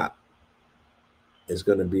make a bop, it's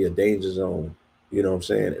gonna be a danger zone. You know what I'm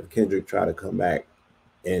saying? If Kendrick try to come back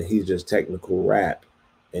and he's just technical rap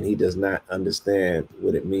and he does not understand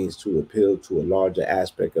what it means to appeal to a larger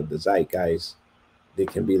aspect of the zeitgeist, they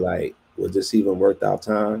can be like, was this even worth our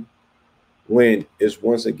time? When it's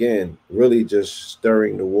once again really just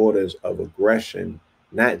stirring the waters of aggression,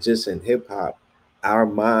 not just in hip hop. Our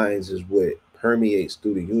minds is what permeates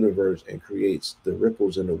through the universe and creates the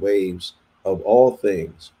ripples and the waves of all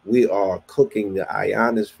things. We are cooking the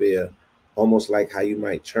ionosphere, almost like how you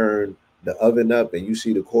might turn the oven up and you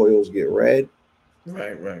see the coils get red.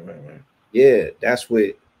 Right, right, right, right. Yeah, that's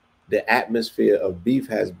what the atmosphere of beef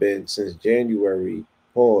has been since January,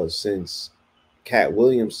 pause, since Cat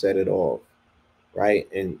Williams set it off, right?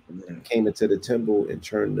 And Yeah. came into the temple and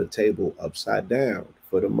turned the table upside down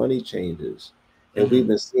for the money changes. And we've Mm-hmm.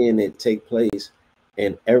 been seeing it take place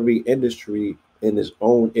in every industry in its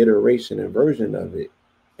own iteration and version of it.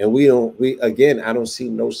 And we again, I don't see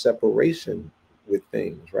no separation with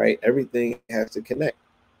things, right? Everything has to connect.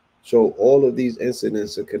 So all of these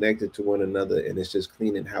incidents are connected to one another, and it's just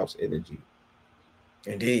cleaning house energy.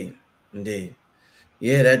 Indeed, indeed.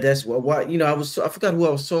 Yeah, that's what I forgot who I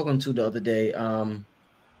was talking to the other day.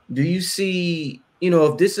 Do you see,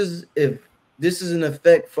 if this is an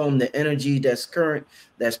effect from the energy that's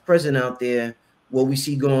present out there, what we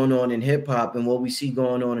see going on in hip hop and what we see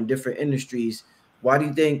going on in different industries? Why do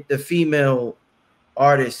you think the female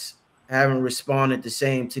artists haven't responded the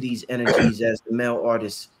same to these energies as the male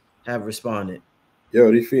artists have responded?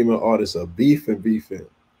 Yo, these female artists are beefing.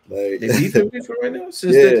 Like, They beefing right now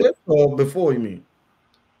since the yeah, clip or before, you mean?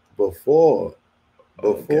 before, Oh,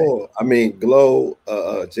 okay. I mean, Glow,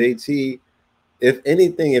 JT. If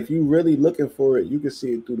anything, if you really looking for it, you can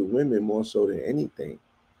see it through the women more so than anything,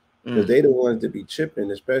 because Mm, they the ones that be chipping,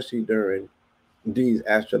 especially during these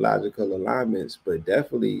astrological alignments. But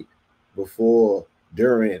definitely before,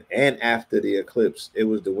 during, and after the eclipse, it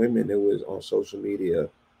was the women that was on social media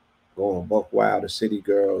going buck wild. The city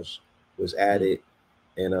girls was at mm, it,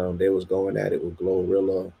 and they was going at it with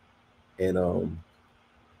Glorilla, and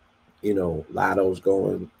Lotto's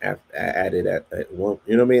going at it at one.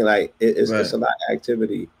 You know what I mean? Like it's right. a lot of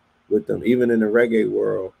activity with them. Even in the reggae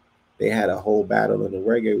world, they had a whole battle in the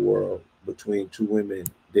reggae world between two women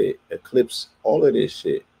that eclipsed all of this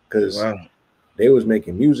shit because Wow. they was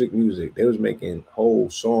making music. They was making whole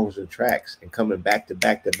songs and tracks and coming back to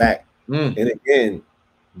back to back. Mm, And again,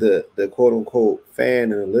 the quote unquote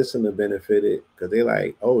fan and the listener benefited because they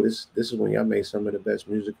like, oh, this is when y'all made some of the best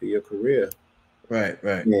music of your career, right,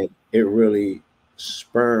 right. and it really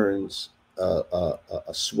spurns a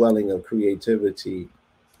swelling of creativity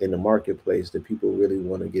in the marketplace that people really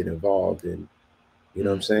want to get involved in. You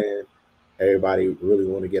know what I'm Mm, saying? Everybody really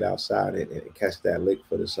want to get outside and catch that lick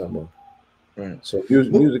for the summer. right. So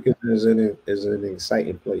What music is an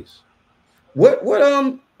exciting place.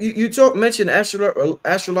 you mentioned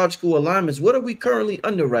astrological alignments. What are we currently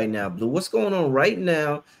under right now, Blue? What's going on right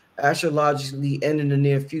now astrologically and in the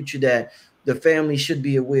near future that the family should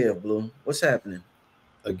be aware of, Blue? What's happening?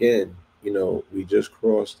 Again, we just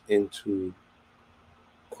crossed into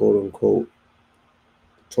quote unquote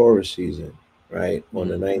Taurus season, right? On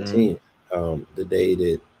the Mm-hmm. 19th, the day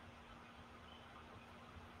that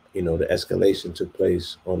the escalation took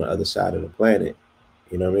place on the other side of the planet.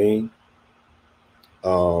 You know what I mean?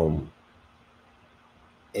 Um,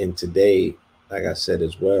 and today, like I said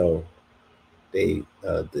as well, the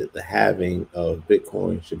halving of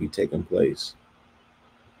Bitcoin should be taking place,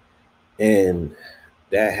 and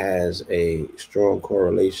that has a strong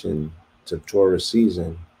correlation to Taurus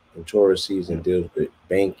season. And Taurus season deals with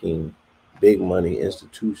banking, big money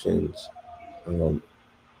institutions, um,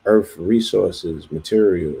 earth resources,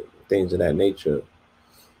 material, things of that nature.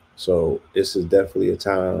 So this is definitely a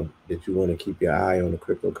time that you want to keep your eye on the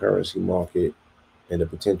cryptocurrency market and the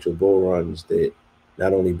potential bull runs that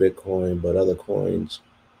not only Bitcoin but other coins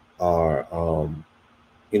are.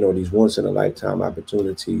 These once in a lifetime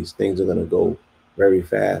opportunities. Things are going to go very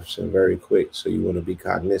fast and very quick. So you want to be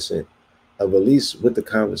cognizant of, at least what the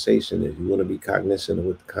conversation is. You want to be cognizant of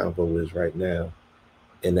what the convo is right now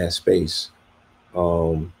in that space.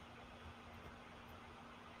 Um,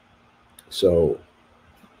 so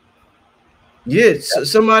Yeah, so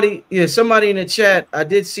somebody in the chat. I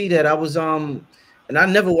did see that. I was and I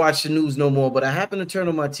never watched the news no more, but I happened to turn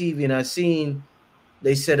on my TV and I seen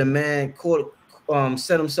they said a man caught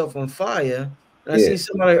set himself on fire. And I yeah, seen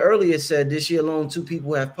somebody earlier said this year alone, 2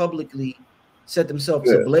 people have publicly set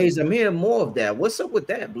themselves yeah. ablaze. I'm hearing more of that. What's up with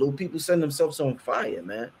that, Blue? People setting themselves on fire,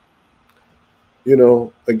 man.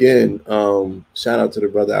 Again, shout out to the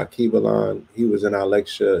brother Akibalon. He was in our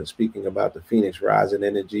lecture speaking about the Phoenix rising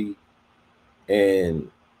energy, and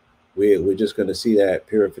we're just going to see that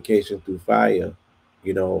purification through fire.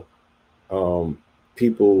 You know, um,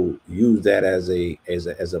 People use that as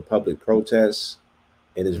a public protest,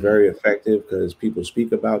 and it's Mm, very effective because people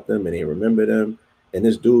speak about them and they remember them. And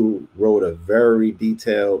this dude wrote a very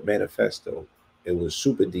detailed manifesto. It was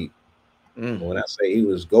super deep. mm, When I say he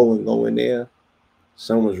was going there,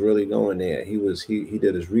 someone's really going there. He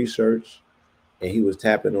did his research and he was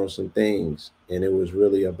tapping on some things, and it was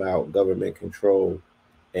really about government control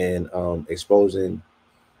and exposing,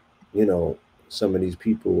 you know, some of these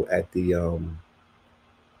people at the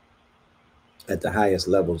highest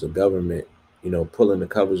levels of government, pulling the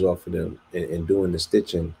covers off of them and doing the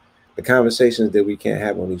stitching. The conversations that we can't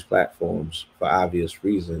have on these platforms for obvious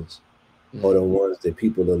reasons are the mm, ones that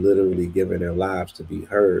people are literally giving their lives to be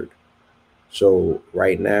heard. So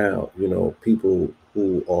right now, people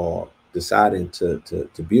who are deciding to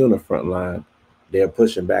be on the front line, they're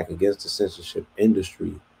pushing back against the censorship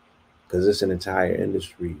industry because it's an entire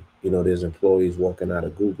industry. There's employees walking out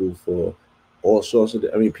of Google for all sorts of.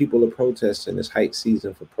 I mean, people are protesting. It's height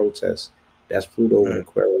season for protests. That's Pluto and right.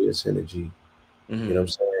 Aquarius energy. You know Mm, what I'm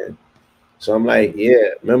saying? So I'm like, yeah.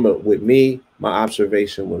 Remember, with me, my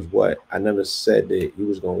observation was what I never said that you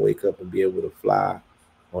was gonna wake up and be able to fly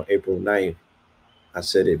on April 9th. I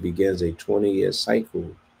said it begins a 20-year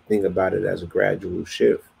cycle. Think about it as a gradual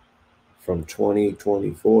shift from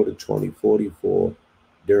 2024 to 2044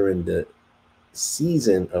 during the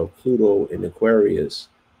season of Pluto in Aquarius.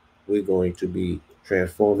 We're going to be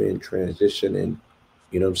transforming, transitioning,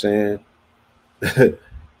 you know what I'm saying?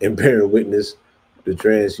 And bearing witness to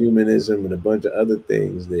transhumanism and a bunch of other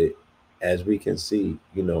things that, as we can see,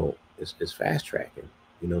 it's fast tracking.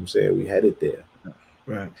 You know what I'm saying? We headed there.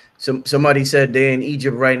 right. Somebody said they're in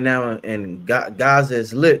Egypt right now and Gaza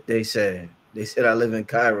is lit. They said I live in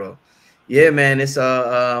Cairo. Yeah, man. It's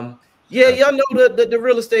yeah, y'all know the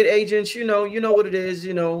real estate agents. You know what it is.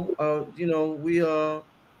 We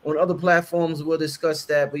on other platforms we'll discuss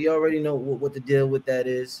that, but you already know what the deal with that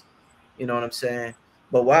is. You know what I'm saying?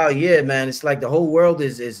 But wow, yeah, man, it's like the whole world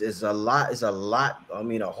is a lot, is a lot. I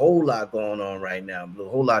mean, a whole lot going on right now, Blue. A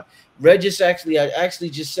whole lot. I actually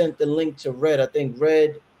just sent the link to Red. I think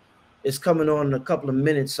Red is coming on in a couple of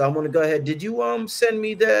minutes. So I want to go ahead. Did you send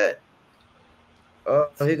me that?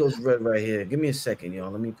 Here goes Red right here. Give me a second,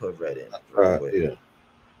 y'all. Let me put Red in real quick. Yeah.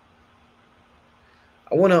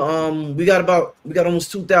 I want to we got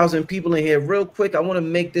almost 2,000 people in here. Real quick, I want to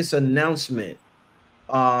make this announcement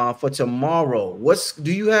for tomorrow.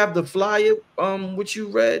 Do you have the flyer which you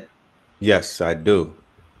read? Yes, I do.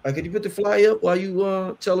 Could you put the flyer up while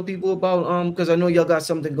you tell the people about because I know y'all got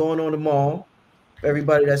something going on tomorrow for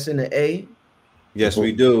everybody that's in the A. Yes,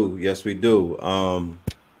 we do. Yes, we do.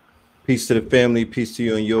 Peace to the family, peace to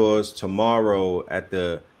you and yours. Tomorrow at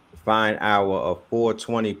the fine hour of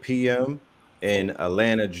 4:20 p.m. in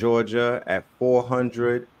Atlanta, Georgia, at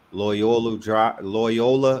 400 Loyola Drive,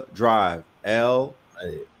 Loyola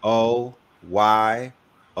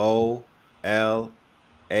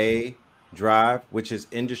Drive, which is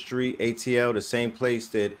Industry ATL, the same place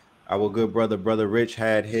that our good brother Rich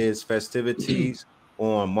had his festivities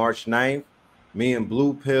on March 9th. Me and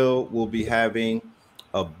Blue Pill will be having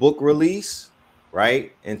a book release,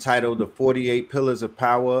 right? Entitled The 48 Pillars of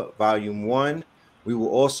Power, Volume 1. We will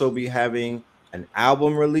also be having an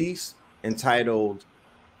album release entitled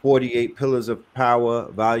 48 Pillars of Power,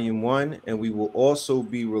 Volume 1. And we will also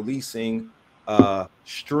be releasing a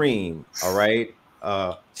stream, all right?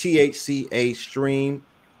 THCA stream,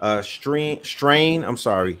 strain, I'm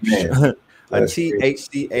sorry, Man, a that's great.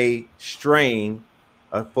 THCA strain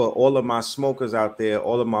for all of my smokers out there,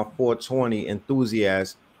 all of my 420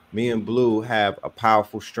 enthusiasts. Me and Blue have a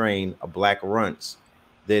powerful strain of Black Runts.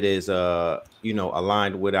 that is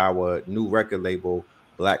aligned with our new record label,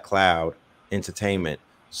 Black Cloud Entertainment.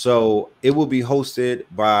 So it will be hosted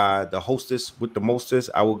by the hostess with the mostest,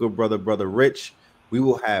 our good brother Rich. We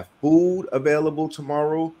will have food available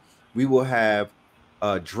tomorrow. We will have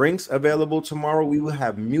drinks available tomorrow. We will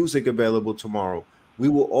have music available tomorrow. We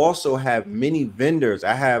will also have many vendors.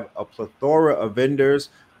 I have a plethora of vendors,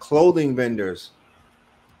 clothing vendors,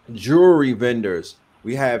 jewelry vendors.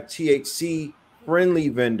 We have THC friendly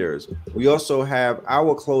vendors. We also have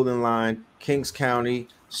our clothing line, Kings County,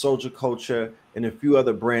 Soldier Culture, and a few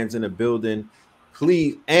other brands in the building.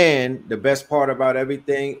 Please, and the best part about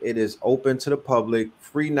everything, it is open to the public,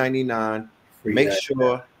 free 99. Free Make 99.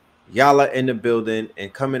 sure y'all are in the building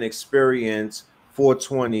and come and experience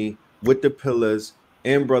 420 with the Pillars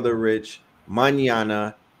and Brother Rich.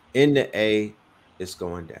 Mañana in the A. It's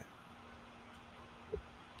going down.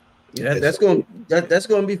 Yeah, that's gonna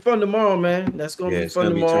be fun tomorrow, man. That's gonna be It's fun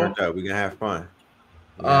gonna be tomorrow. turned up. We're gonna have fun.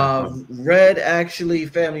 Fun. Red actually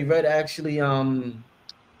sent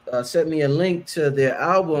me a link to their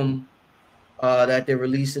album that they're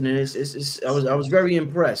releasing, and I was very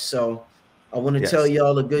impressed. So I want to tell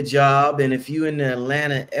y'all a good job. And if you in the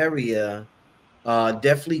Atlanta area,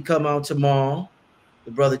 definitely come out tomorrow.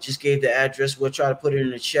 The brother just gave the address. We'll try to put it in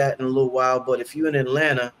the chat in a little while. But if you're in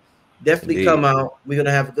Atlanta, definitely come out. We're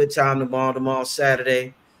gonna have a good time tomorrow. Tomorrow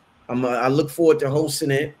Saturday. I look forward to hosting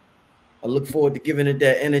it. I look forward to giving it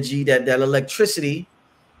that energy, that electricity.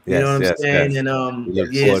 You know what I'm saying? Yes. And we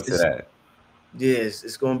look forward to that. Yes,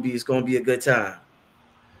 it's gonna be a good time.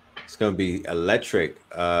 It's gonna be electric.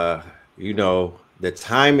 The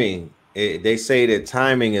timing. They say that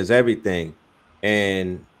timing is everything,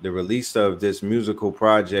 and the release of this musical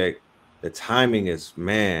project, the timing is,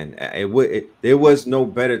 man. There was no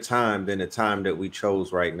better time than the time that we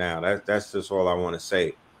chose right now. That's just all I want to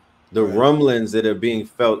say. The rumblings that are being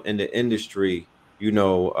felt in the industry,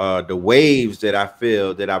 the waves that I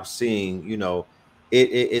feel that I'm seeing,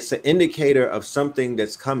 it's an indicator of something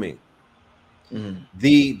that's coming.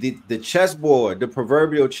 The chessboard, the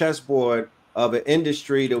proverbial chessboard of an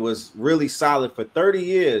industry that was really solid for 30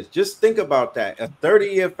 years. Just think about that. A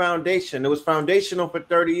 30-year foundation. It was foundational for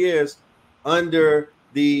 30 years under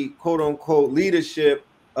the quote unquote leadership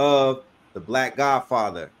of the Black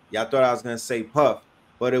Godfather. Y'all thought I was going to say Puff,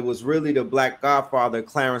 but it was really the Black Godfather,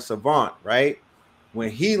 Clarence Avant, right? When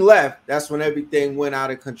he left, that's when everything went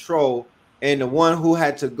out of control. And the one who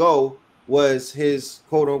had to go was his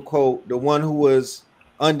quote unquote, the one who was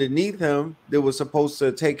underneath him that was supposed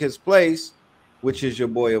to take his place, which is your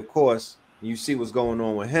boy, of course. You see what's going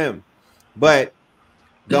on with him. But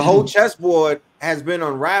the whole chessboard has been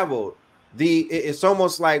unraveled. It's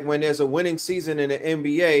almost like when there's a winning season in the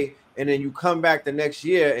NBA and then you come back the next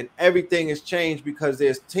year and everything has changed because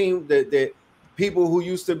there's the people who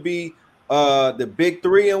used to be the big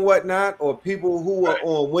three and whatnot, or people who are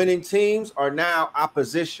on winning teams are now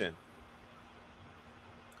opposition.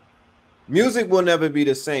 Music will never be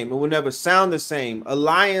the same. It will never sound the same.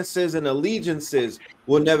 Alliances and allegiances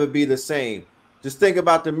will never be the same. Just think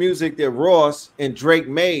about the music that Ross and Drake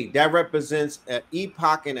made. That represents an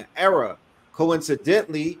epoch and an era.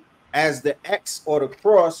 Coincidentally, as the X or the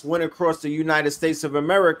cross went across the United States of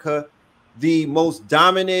America, the most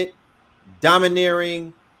domineering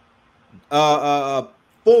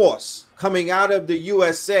force coming out of the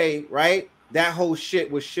USA, right? That whole shit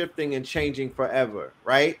was shifting and changing forever,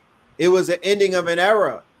 right? It was an ending of an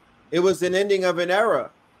era. It was an ending of an era.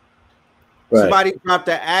 Right. Somebody dropped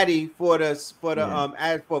the Addy for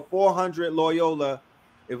 400 Loyola.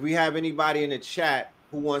 If we have anybody in the chat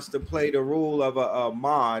who wants to play the rule of a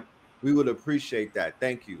mod, we would appreciate that.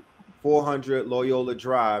 Thank you. 400 Loyola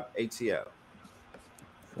Drive, ATL.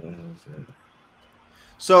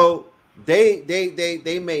 So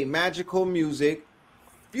they made magical music.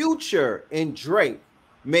 Future and Drake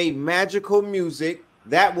made magical music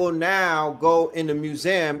that will now go in the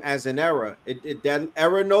museum as an era. That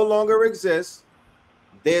era no longer exists.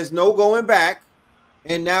 There's no going back.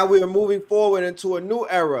 And now we are moving forward into a new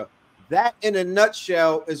era. That in a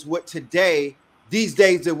nutshell is what these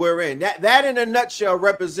days that we're in. That in a nutshell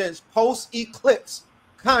represents post-eclipse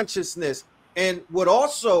consciousness. And what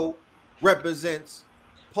also represents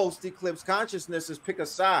post-eclipse consciousness is pick a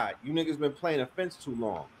side. You niggas been playing a fence too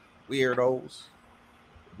long. Weirdos.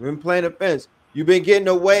 You've been playing a fence. You've been getting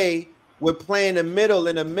away with playing the middle.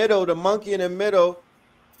 In the middle, the monkey in the middle,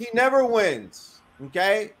 he never wins.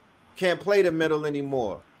 Okay? Can't play the middle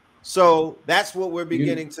anymore. So that's what we're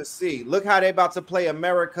beginning to see. Look how they're about to play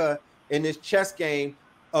America in this chess game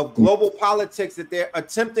of global politics that they're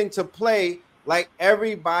attempting to play Like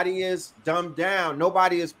everybody is dumbed down.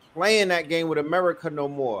 Nobody is playing that game with America no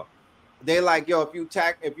more. They like, yo, if you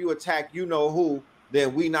attack, you know who,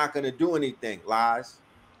 then we not gonna do anything. Lies.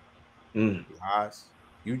 Lies.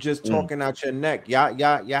 You just talking out your neck. Y'all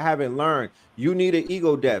haven't learned. You need an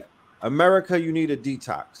ego death. America, you need a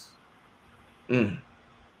detox.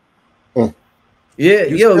 Yeah,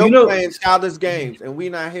 you yo, still you know, playing childish games, and we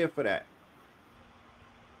not here for that.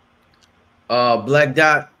 Black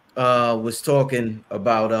Dot was talking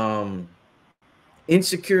about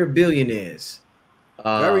insecure billionaires.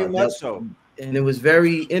 Very much so. And it was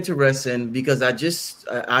very interesting because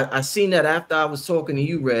I seen that after I was talking to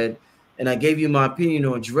you, Red, and I gave you my opinion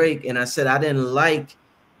on Drake, and I said I didn't like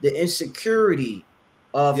the insecurity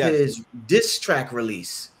of his diss track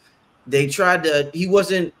release. They tried to, he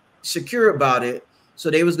wasn't secure about it, so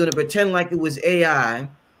they was going to pretend like it was AI.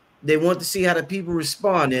 They want to see how the people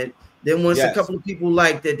responded. Then once a couple of people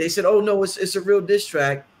liked it, they said, "Oh no, it's a real diss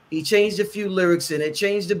track." He changed a few lyrics in it,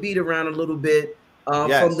 changed the beat around a little bit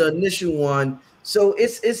from the initial one. So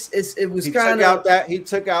it was kind of he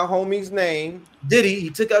took out homie's name. Diddy. He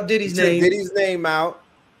took out Diddy's name. Diddy's name out.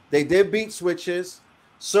 They did beat switches.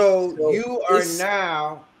 So you are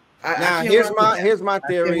now. Here's my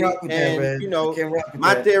theory, and you know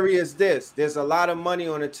my theory is this: there's a lot of money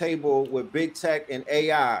on the table with big tech and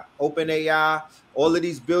AI, open AI, all of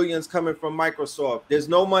these billions coming from Microsoft. There's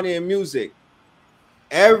no money in music.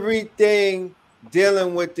 Everything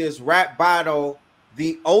dealing with this rap battle,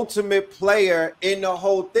 the ultimate player in the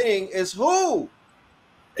whole thing is who?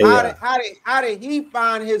 How did he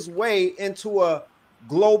find his way into a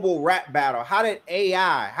global rap battle? How did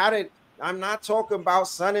AI? I'm not talking about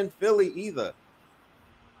Son in Philly either.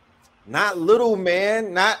 Not Little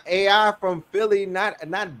Man, not AI from Philly, not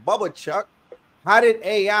Bubba Chuck. How did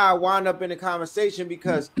AI wind up in the conversation?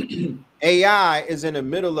 Because AI is in the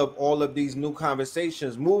middle of all of these new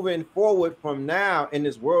conversations moving forward from now in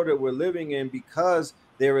this world that we're living in, because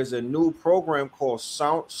there is a new program called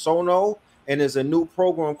Sono and there's a new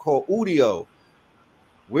program called Udio.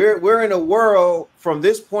 We're in a world from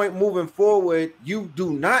this point moving forward, you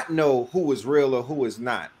do not know who is real or who is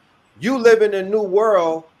not. You live in a new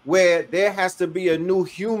world where there has to be a new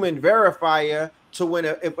human verifier to when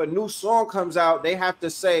if a new song comes out, they have to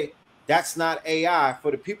say that's not AI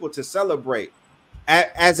for the people to celebrate.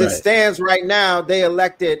 As it stands right now, they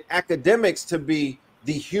elected academics to be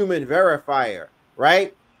the human verifier,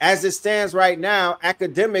 right? As it stands right now,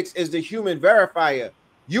 academics is the human verifier.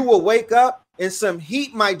 You will wake up and some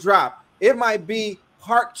heat might drop. It might be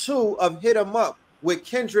part 2 of Hit 'Em Up with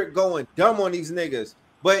Kendrick going dumb on these niggas.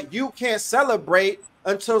 But you can't celebrate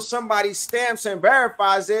until somebody stamps and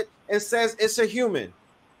verifies it and says it's a human.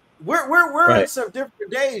 We're in some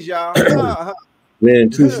different days, y'all.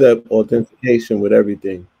 Man, 2-step authentication with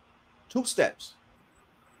everything. 2 steps.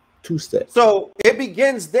 2 steps. So it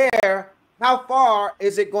begins there. How far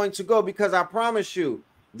is it going to go? Because I promise you,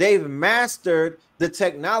 they've mastered the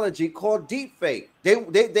technology called deepfake.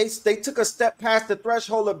 They took a step past the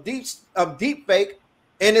threshold of deepfake,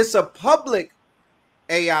 and it's a public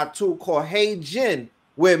AI tool called Hey Jin,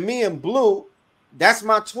 where me and Blue, that's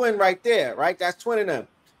my twin right there, right? That's twinning them.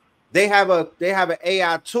 They have an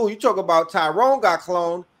AI tool. You talk about Tyrone got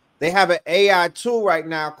cloned. They have an AI tool right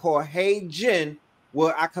now called Hey Jin,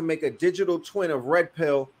 where I can make a digital twin of Red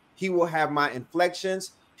Pill. He will have my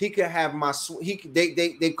inflections. He could have my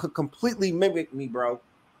they could completely mimic me, bro.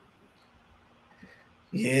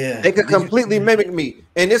 Yeah, they could completely mimic me,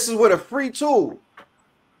 and this is with a free tool.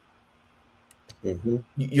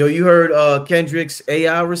 Yo, you heard Kendrick's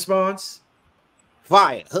AI response?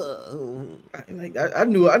 Fire. I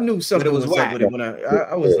knew something was up with it when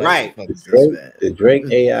I was like, the Drake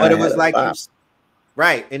AI, but it was like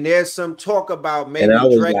right, and there's some talk about maybe and I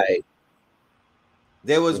was Drake. Like,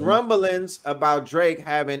 there was rumblings about Drake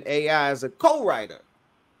having AI as a co-writer.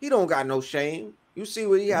 He don't got no shame. You see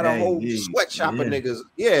what he had a whole sweatshop of niggas.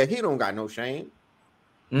 Yeah, he don't got no shame.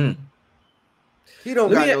 He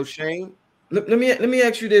don't got no shame. Let me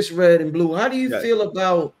ask you this, Red and Blue. How do you feel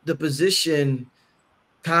about the position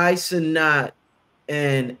Kai Cenat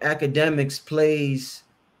and academics plays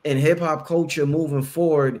in hip hop culture moving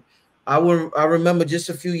forward? I remember just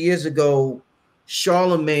a few years ago,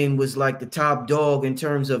 Charlemagne was like the top dog in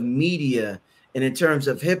terms of media and in terms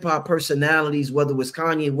of hip hop personalities, whether it was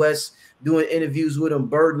Kanye West doing interviews with him,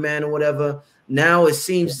 Birdman or whatever. Now it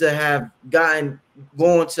seems to have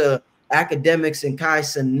going to academics and Kai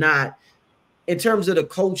Cenat in terms of the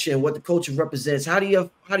culture and what the culture represents. How do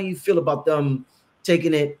you feel about them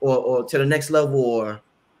taking it or to the next level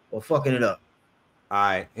or fucking it up? All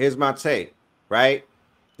right, here's my take, right?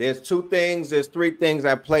 There's two things, there's three things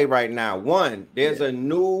at play right now. One, there's a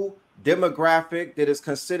new demographic that is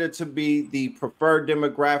considered to be the preferred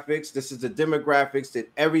demographics. This is the demographics that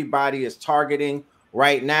everybody is targeting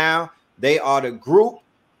right now. They are the group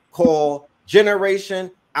called Generation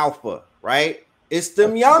Alpha, right? It's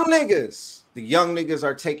them young niggas. The young niggas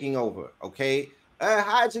are taking over, okay?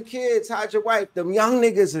 Hide your kids, hide your wife. Them young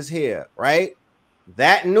niggas is here, right?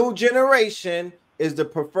 That new generation is the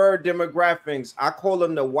preferred demographics. I call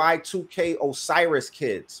them the Y2K Osiris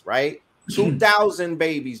kids, right? 2000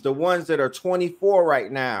 babies, the ones that are 24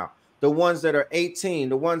 right now, the ones that are 18,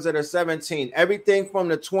 the ones that are 17, everything from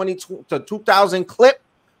the 20 to 2000 clip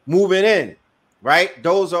moving in, right?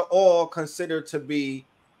 Those are all considered to be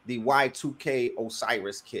the Y2K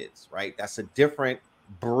Osiris kids, right? That's a different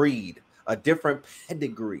breed, a different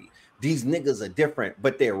pedigree. These niggas are different,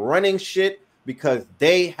 but they're running shit because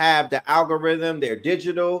they have the algorithm. They're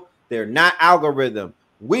digital. They're not algorithm.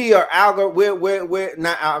 We are we're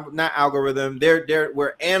not algorithm.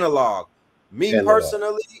 We're analog. Me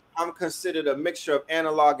personally, I'm considered a mixture of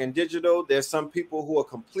analog and digital. There's some people who are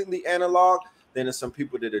completely analog. Then there's some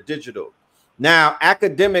people that are digital. Now,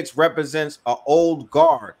 Academics represents an old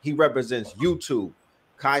guard. He represents YouTube.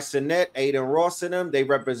 Kai Cenat, Aiden Ross and them, they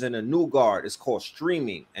represent a new guard. It's called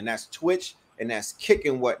streaming, and that's Twitch, and that's Kick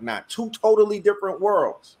and whatnot. Two totally different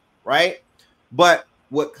worlds, right? But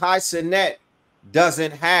what Kai Cenat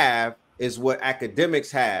doesn't have is what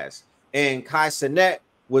Academics has. And Kai Cenat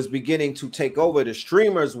was beginning to take over. The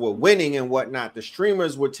streamers were winning and whatnot. The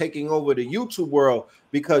streamers were taking over the YouTube world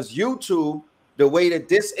because YouTube, the way that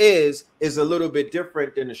this is a little bit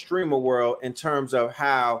different than the streamer world in terms of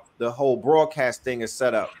how the whole broadcast thing is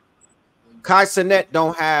set up. Kai Cenat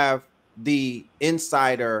don't have the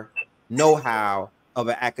insider know-how of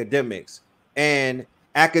an Academics, and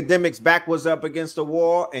Academics' back was up against the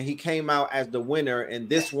wall, and he came out as the winner in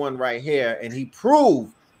this one right here. And he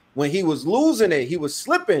proved when he was losing it, he was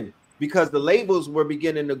slipping because the labels were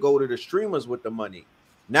beginning to go to the streamers with the money.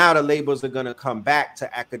 Now the labels are going to come back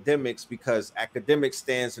to Academics because Academics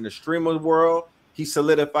stands in the streamer world. He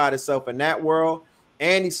solidified himself in that world,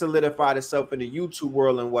 and he solidified himself in the YouTube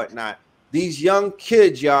world and whatnot. These young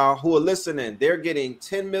kids, y'all, who are listening, they're getting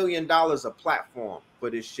 $10 million a platform for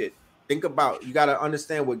this shit. Think about, you got to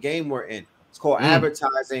understand what game we're in. It's called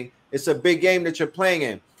advertising. It's a big game that you're playing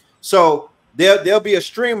in. So there'll be a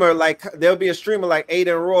streamer like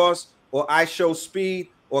Aiden Ross or I Show Speed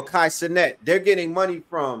or Kai Cenat. They're getting money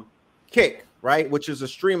from Kick, right? Which is a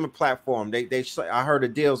streamer platform. I heard the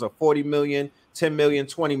deals are 40 million, 10 million,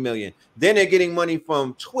 20 million. Then they're getting money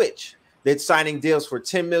from Twitch. They're signing deals for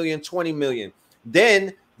 10 million, 20 million.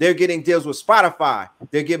 Then they're getting deals with Spotify.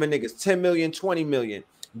 They're giving niggas 10 million, 20 million.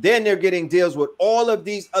 Then they're getting deals with all of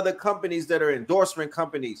these other companies that are endorsement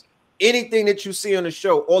companies. Anything that you see on the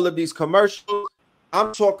show, all of these commercials,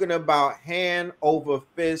 I'm talking about hand over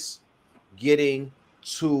fist getting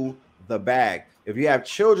to the bag. If you have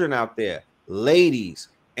children out there, ladies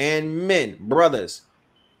and men, brothers,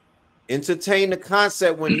 entertain the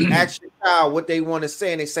concept when you ask your child what they want to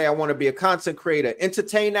say and they say, I want to be a content creator.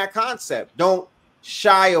 Entertain that concept. Don't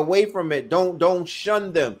shy away from it. Don't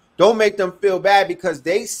shun them. Don't make them feel bad because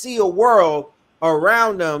they see a world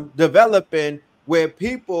around them developing where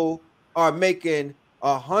people are making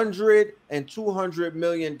 $100 and $200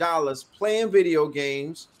 million playing video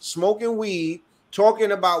games, smoking weed,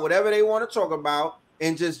 talking about whatever they want to talk about,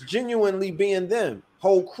 and just genuinely being them.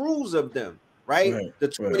 Whole crews of them, right? The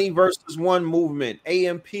 20 versus 1 movement,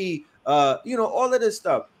 AMP, all of this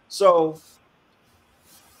stuff. So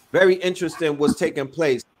very interesting what's taking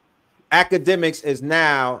place. Academics is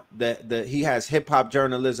now he has hip hop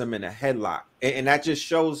journalism in a headlock, and that just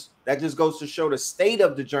goes to show the state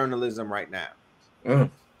of the journalism right now.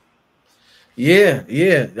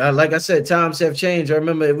 Yeah. Like I said, times have changed. I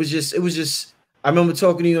remember it was just. I remember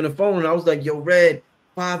talking to you on the phone, and I was like, "Yo, Red,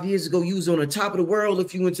 5 years ago, you was on the top of the world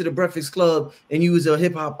if you went to the Breakfast Club and you was a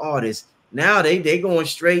hip hop artist. Now they going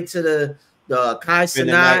straight to the Kai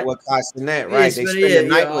Cenat. With Kai Cenat, right? They spend the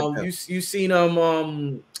night with them. You seen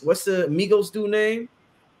what's the Migos dude name?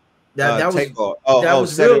 That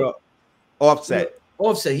was real. Offset.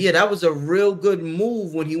 Offset. Yeah, that was a real good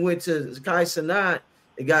move when he went to Kai Cenat.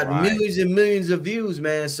 It got millions and millions of views,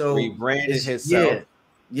 man. So rebranded himself.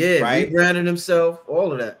 Yeah, rebranded himself,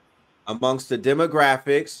 all of that. Amongst the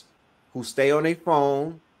demographics who stay on their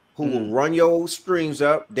phone, who will run your streams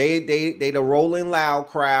up. They the Rolling Loud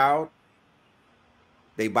crowd.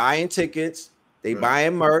 They buying tickets, they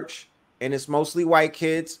buying merch, and it's mostly white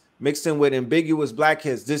kids mixed in with ambiguous black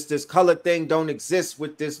kids. This color thing don't exist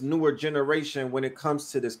with this newer generation when it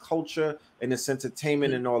comes to this culture and this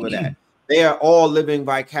entertainment and all of that. They are all living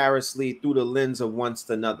vicariously through the lens of one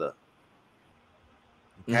to another.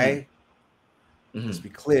 Okay, let's be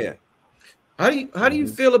clear. How do you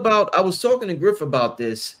feel about? I was talking to Griff about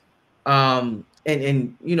this, and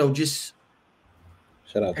you know, just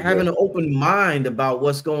Shout out to having Griff. an open mind about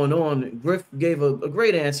what's going on. Griff gave a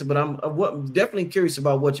great answer, but I'm definitely curious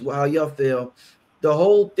about how y'all feel. The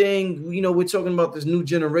whole thing, you know, we're talking about this new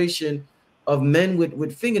generation of men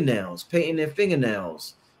with fingernails, painting their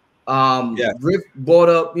fingernails. Yeah. Griff brought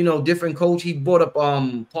up, you know, different coach. He brought up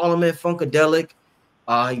Parliament Funkadelic.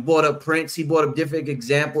 He brought up Prince. He brought up different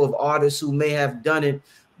example of artists who may have done it.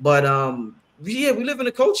 But yeah, we live in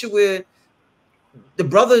a culture where the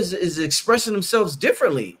brothers is expressing themselves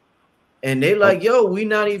differently. And they like, yo, we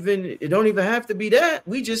not even, it don't even have to be that.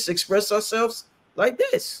 We just express ourselves like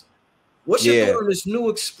this. What's your thought on this new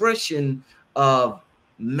expression of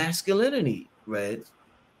masculinity, Red?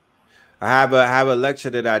 I have a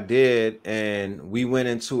lecture that I did, and we went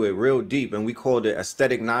into it real deep, and we called it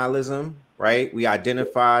aesthetic nihilism, right? We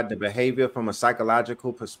identified the behavior from a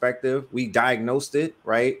psychological perspective. We diagnosed it,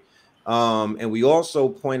 right? And we also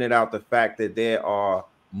pointed out the fact that there are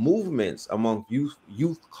movements among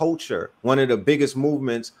youth culture. One of the biggest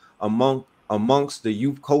movements amongst the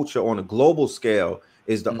youth culture on a global scale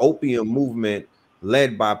is the opium movement,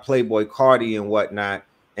 led by Playboy Cardi and whatnot.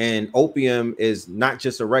 And opium is not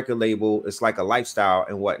just a record label, it's like a lifestyle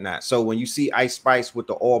and whatnot. So when you see Ice Spice with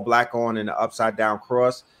the all black on and the upside down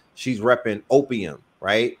cross, she's repping opium,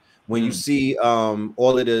 right? When you see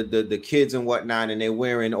all of the kids and whatnot, and they're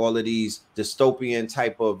wearing all of these dystopian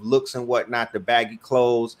type of looks and whatnot, the baggy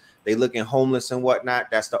clothes, they looking homeless and whatnot,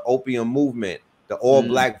 that's the opium movement. The all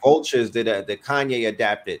black vultures that Kanye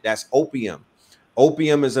adapted, that's opium.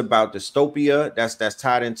 Opium is about dystopia. That's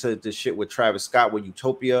tied into the shit with Travis Scott with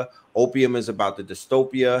Utopia. Opium is about the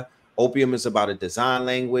dystopia. Opium is about a design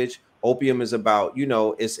language. Opium is about, you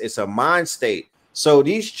know, it's a mind state. So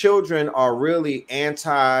these children are really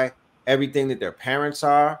anti everything that their parents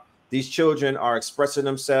are. These children are expressing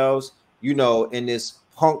themselves, you know, in this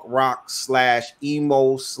punk rock /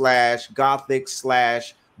 emo / gothic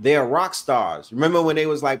 / they're rock stars. Remember when they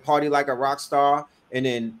was like party like a rock star, and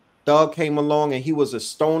then Thug came along and he was a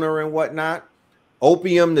stoner and whatnot?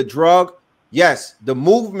 Opium, the drug. Yes, the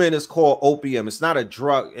movement is called opium. It's not a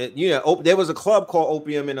drug. There was a club called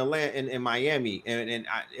Opium in Atlanta, in Miami, and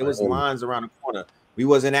it was lines around the corner. We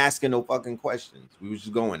wasn't asking no fucking questions. We was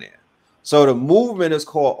just going there. So the movement is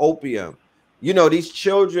called opium. You know, these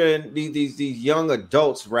children, these young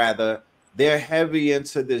adults rather, they're heavy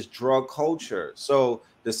into this drug culture. So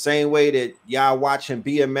the same way that y'all watching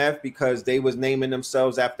BMF because they was naming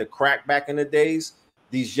themselves after crack back in the days,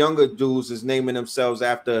 these younger dudes is naming themselves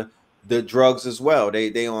after the drugs as well.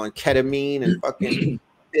 They on ketamine and fucking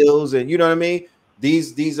pills, and you know what I mean?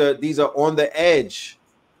 These are on the edge.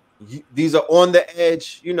 These are on the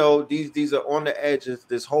edge, you know, these are on the edge of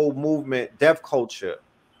this whole movement, deaf culture,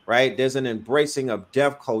 right? There's an embracing of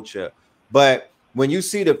deaf culture. But when you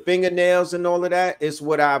see the fingernails and all of that, it's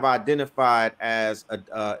what I've identified as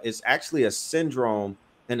it's actually a syndrome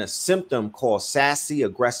and a symptom called sassy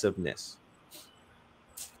aggressiveness.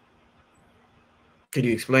 Could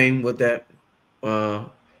you explain what that?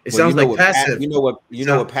 It sounds like passive. You know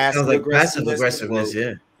what passive like aggressiveness passive aggressiveness.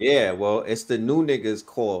 is? Yeah. Well, it's the new niggas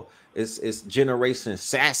called. It's generation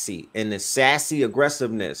sassy, and the sassy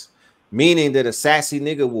aggressiveness, meaning that a sassy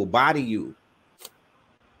nigga will body you.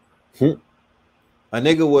 A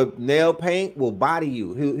nigga with nail paint will body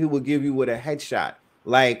you. He will give you with a headshot.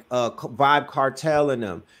 Like Vibe Cartel and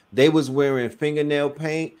them. They was wearing fingernail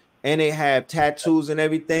paint and they have tattoos and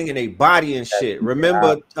everything and they body and shit.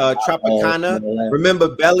 Remember Tropicana?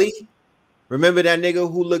 Remember Belly? Remember that nigga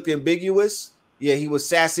who looked ambiguous? Yeah, he was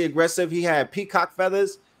sassy aggressive. He had peacock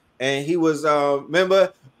feathers and he was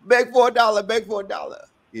remember, beg for $1, beg for $1.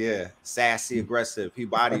 Yeah, sassy aggressive. He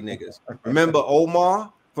body niggas. Remember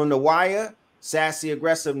Omar from The Wire? Sassy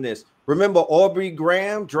aggressiveness. Remember Aubrey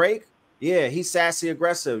Graham, Drake? Yeah, he's sassy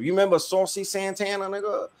aggressive. You remember Saucy Santana,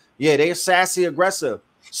 nigga? Yeah, they're sassy aggressive.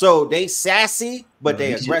 So they sassy, but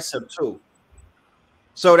they aggressive too.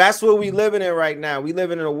 So that's what we living in right now. We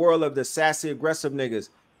living in a world of the sassy aggressive niggas.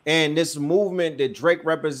 And this movement that Drake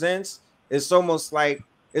represents, it's almost like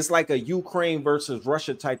it's like a Ukraine versus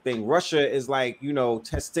Russia type thing. Russia is like, you know,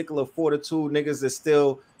 testicular fortitude niggas is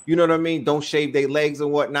still, you know what I mean? Don't shave their legs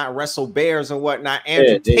and whatnot, wrestle bears and whatnot.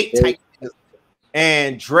 Andrew Tate type.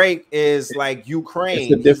 And Drake is like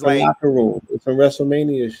Ukraine. It's a different locker room. It's some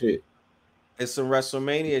WrestleMania shit. It's some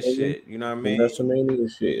WrestleMania shit. You know what I mean? WrestleMania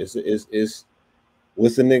shit. It's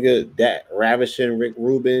what's the nigga that ravishing Rick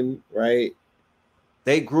Rubin, right?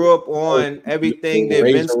 They grew up on everything that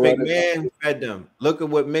Vince Razor McMahon fed them. Look at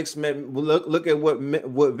what look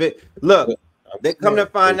at look. They come to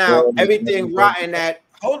find out everything rotten at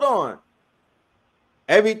hold on.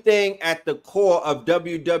 Everything at the core of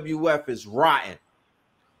WWF is rotten.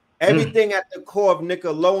 Everything at the core of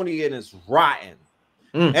Nickelodeon is rotten.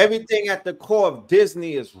 Everything at the core of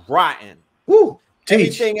Disney is rotten. Woo.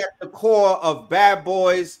 Everything at the core of Bad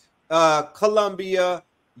Boys, Columbia,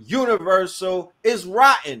 Universal is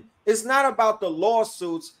rotten. It's not about the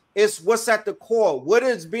lawsuits. It's what's at the core. What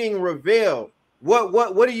is being revealed?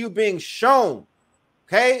 What are you being shown?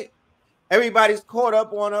 Okay, everybody's caught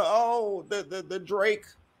up on the Drake,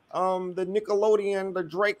 the Nickelodeon, the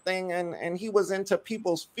Drake thing, and he was into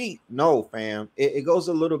people's feet. No, fam, it goes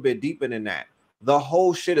a little bit deeper than that. The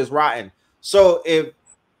whole shit is rotten. So if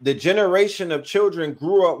the generation of children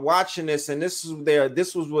grew up watching this, and this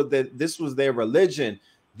was their religion.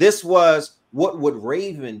 This was what would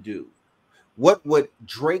Raven do? What would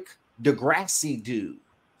Drake Degrassi do?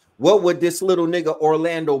 What would this little nigga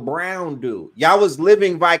Orlando Brown do? Y'all was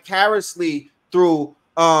living vicariously through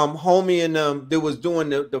homie and them that was doing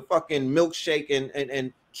the fucking milkshake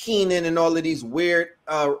and Keenan and all of these weird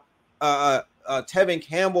Tevin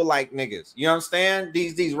Campbell like niggas. You understand?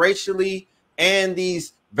 These racially and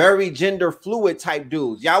these very gender fluid type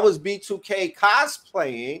dudes. Y'all was B2K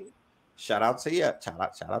cosplaying. Shout out to you.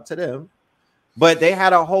 Shout out to them. But they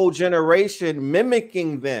had a whole generation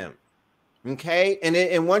mimicking them. Okay.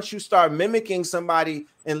 And once you start mimicking somebody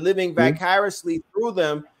and living vicariously through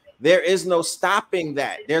them, there is no stopping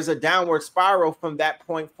that. There's a downward spiral from that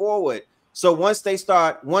point forward. So once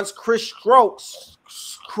Chris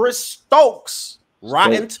Stokes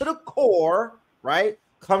rotten to the core, right?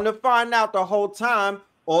 Come to find out the whole time,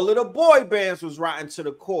 all of the boy bands was rotten to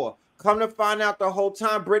the core. Come to find out the whole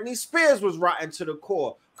time, Britney Spears was rotten to the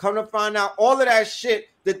core. Come to find out all of that shit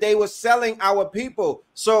that they were selling our people.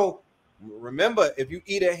 So remember, if you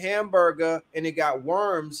eat a hamburger and it got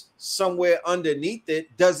worms somewhere underneath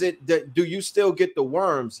it, do you still get the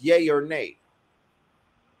worms? Yay or nay?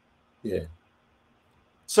 Yeah.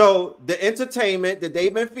 So the entertainment that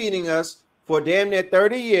they've been feeding us for damn near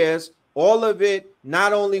 30 years, all of it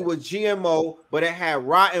not only was GMO, but it had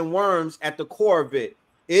rotten worms at the core of it.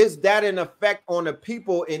 Is that an effect on the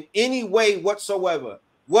people in any way whatsoever?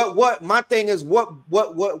 What my thing is, what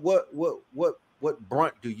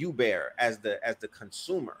brunt do you bear as the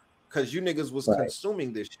consumer? Because you niggas was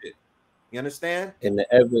consuming this shit. You understand? And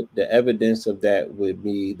the evidence of that would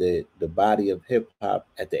be that the body of hip hop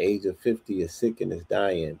at the age of 50 is sick and is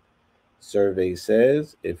dying. Survey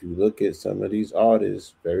says if you look at some of these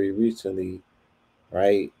artists very recently,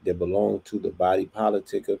 right, that belong to the body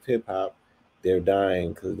politic of hip hop, they're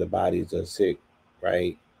dying because the bodies are sick,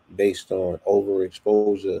 right? Based on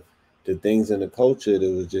overexposure to things in the culture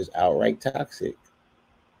that was just outright toxic.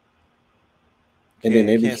 And then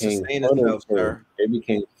they became fulcrums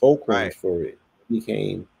for it. They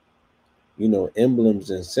became,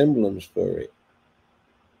 emblems and symbols for it.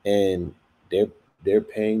 And they're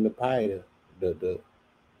paying the piper.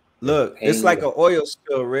 Look, it's like an oil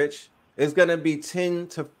spill, Rich. It's gonna be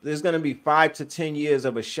 5 to 10 years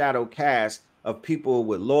of a shadow cast of people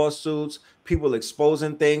with lawsuits, people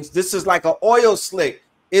exposing things. This is like an oil slick.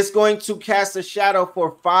 It's going to cast a shadow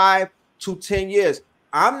for 5 to 10 years.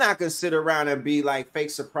 I'm not gonna sit around and be like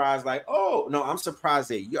fake surprised, like, oh no, I'm surprised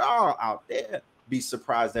that y'all out there be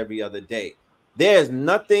surprised every other day. There's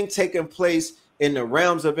nothing taking place in the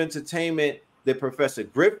realms of entertainment that Professor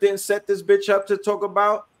Griff didn't set this bitch up to talk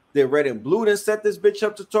about, that Red and Blue didn't set this bitch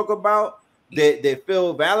up to talk about, that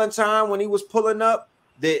Phil Valentine when he was pulling up,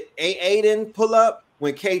 that AA didn't pull up,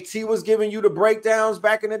 when KT was giving you the breakdowns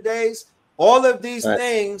back in the days. All of these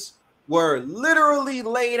things were literally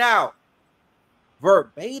laid out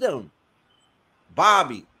verbatim.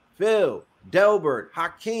 Bobby, Phil, Delbert,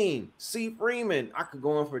 Hakeem, C. Freeman. I could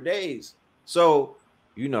go on for days. So,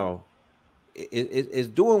 it's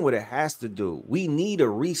doing what it has to do. We need a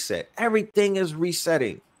reset. Everything is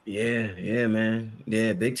resetting. Yeah, man.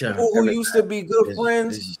 Yeah, big time. People who used to be good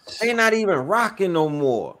friends, they not even rocking no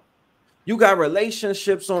more. You got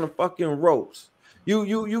relationships on the fucking ropes.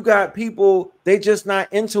 You got people, they just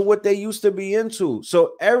not into what they used to be into.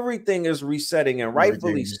 So everything is resetting, and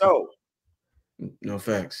rightfully so. No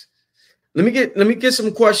facts. Let me get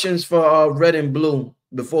some questions for Red and Blue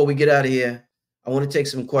before we get out of here. I want to take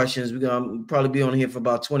some questions. We're gonna probably be on here for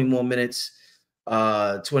about 20 more minutes,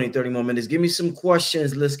 20, 30 more minutes. Give me some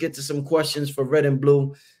questions. Let's get to some questions for Red and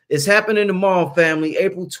Blue. It's happening tomorrow, family,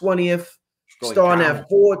 April 20th, starting at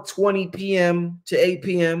 4:20 p.m. to 8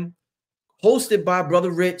 p.m. Hosted by Brother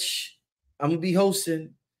Rich. I'm gonna be hosting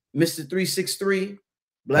Mr. 363.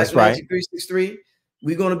 Black That's right. Magic 363.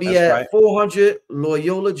 We're going to be That's at right. 400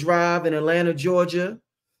 Loyola Drive in Atlanta, Georgia.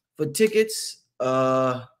 For tickets,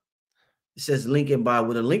 it says link in bio.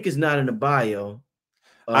 Well, the link is not in the bio.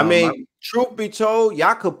 I mean, truth be told,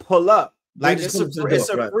 y'all could pull up. They Like just it's come a to the it's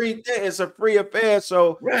door, a right? free thing. It's a free affair.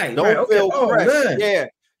 So Right. don't Okay. feel Oh pressed. man. Yeah,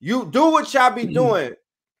 you do what y'all be doing.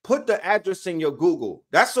 Put the address in your Google.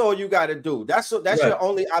 That's all you got to do. That's Right. your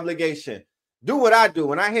only obligation. Do what I do.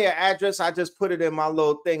 When I hear address, I just put it in my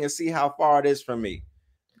little thing and see how far it is from me.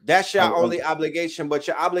 That's your only obligation. But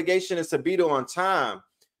your obligation is to be there on time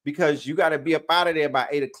because you got to be up out of there by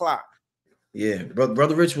 8 o'clock. Yeah,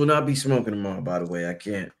 brother Rich will not be smoking tomorrow. By the way, I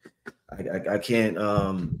can't. I can't.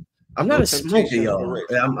 I'm not a smoker, y'all.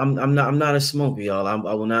 I'm not a smoker, y'all.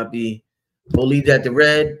 I will not be. We'll leave that to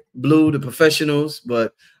red, blue, the professionals.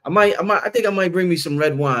 But I think I might bring me some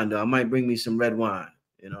red wine, though. I might bring me some red wine.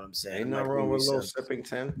 You know what I'm saying? Ain't no wrong with a little sipping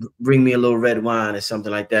 10. Bring me a little red wine or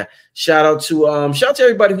something like that. Shout out to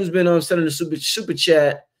everybody who's been sending the super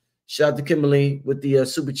chat. Shout out to Kimberly with the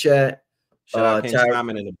super chat. Shout out King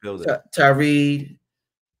Simon in the building. Tyreed,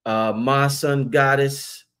 my son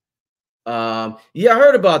Goddess. Yeah, I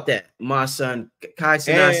heard about that. My son Kai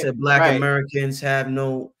Sinai said Black Americans have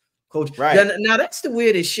no culture. Right. Now that's the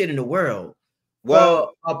weirdest shit in the world.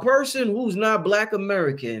 Well, for a person who's not Black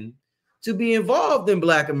American to be involved in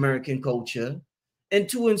Black American culture and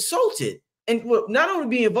to insult it, and not only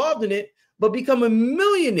be involved in it, but become a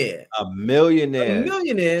millionaire. A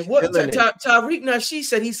millionaire. What Tariq Nasheed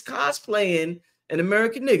said he's cosplaying an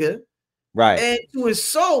American nigga. Right. And to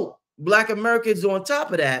insult Black Americans on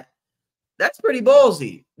top of that, that's pretty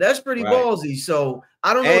ballsy. That's pretty ballsy. So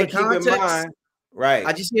I don't know the context. Right.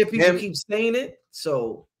 I just hear people keep saying it.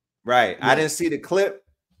 So yeah. I didn't see the clip.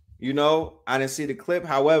 I didn't see the clip.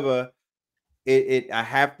 However, I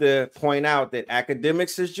have to point out that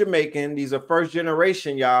Academics is Jamaican. These are first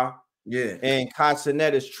generation, y'all. Yeah. And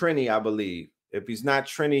Casanet is Trini, I believe. If he's not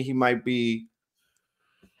Trini, he might be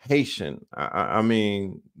Haitian. I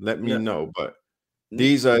mean, let me know. But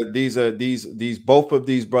these both of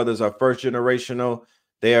these brothers are first generational.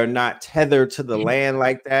 They are not tethered to the land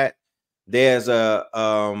like that. There's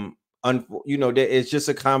it's just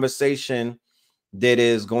a conversation that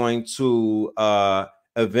is going to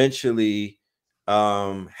eventually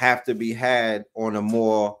have to be had on a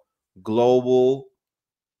more global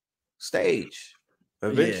stage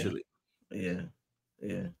eventually. Yeah.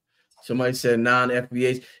 Somebody said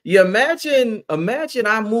non-FBAs. Yeah, imagine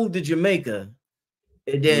I moved to Jamaica,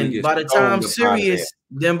 and then by the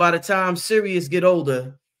time Sirius get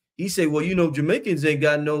older, he say, well, Jamaicans ain't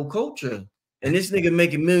got no culture, and this nigga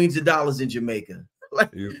making millions of dollars in Jamaica. Like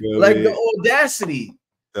the audacity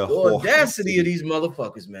of these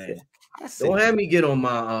motherfuckers, man. Don't have me get on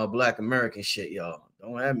my Black American shit, y'all.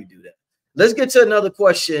 Don't have me do that. Let's get to another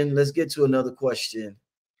question. Let's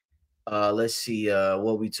see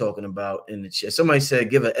what we talking about in the chat. Somebody said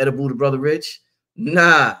give an edible to Brother Rich.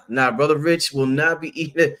 Nah, Brother Rich will not be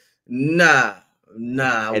eating. Nah,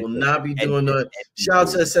 I will not be doing that. Shout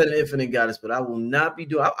out to Seven Infinite Goddess, but I will not be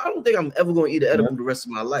doing. I don't think I'm ever going to eat an edible the rest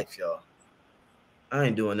of my life, y'all. I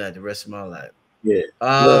ain't doing that the rest of my life. Yeah.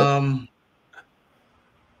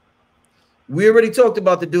 We already talked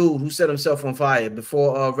about the dude who set himself on fire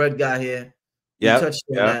before Red got here. We touched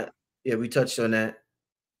on that. Yeah, we touched on that.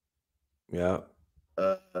 Yeah.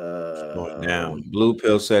 Going down. Blue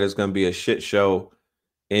Pill said it's gonna be a shit show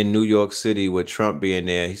in New York City with Trump being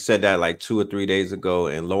there. He said that like 2 or 3 days ago,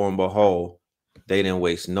 and lo and behold, they didn't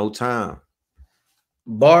waste no time.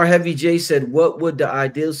 Bar Heavy J said, what would the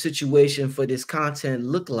ideal situation for this content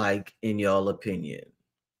look like in y'all opinion?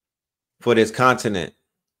 For this continent?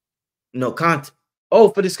 No, content. Oh,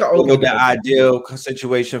 for this what would the ideal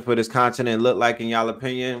situation for this continent look like in y'all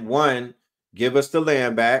opinion? One, give us the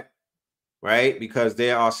land back, right? Because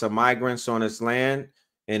there are some migrants on this land.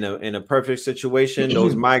 In a perfect situation,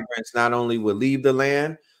 those migrants not only would leave the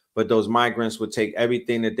land, but those migrants would take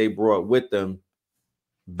everything that they brought with them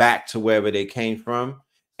back to wherever they came from.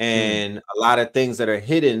 And a lot of things that are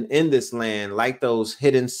hidden in this land, like those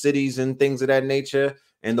hidden cities and things of that nature,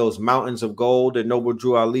 and those mountains of gold that Noble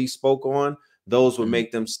Drew Ali spoke on, those would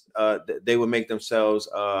make them they would make themselves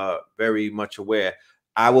very much aware.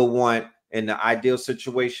 I would want, in the ideal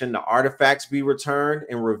situation, the artifacts be returned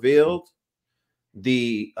and revealed,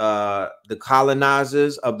 the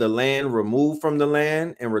colonizers of the land removed from the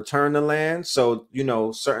land and return the land, so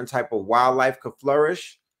certain type of wildlife could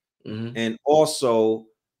flourish, and also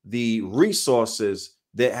the resources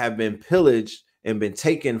that have been pillaged and been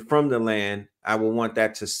taken from the land. I would want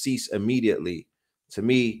that to cease immediately. To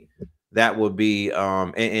me, that would be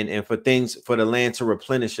and for things for the land to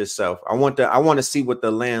replenish itself. I want to see what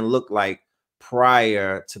the land looked like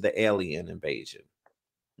prior to the alien invasion.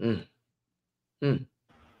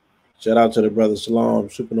 Shout out to the brother Salam,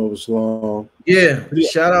 Supernova Salam. Yeah,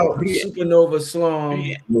 shout out Supernova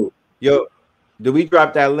Salam. Yo, did we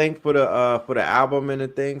drop that link for the album and the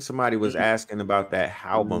thing? Somebody was asking about that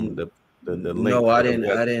album. The link. No, I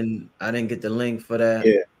didn't get the link for that.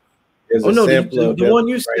 Yeah. Oh no, the one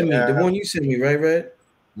you sent me, the one you sent me, right, Red?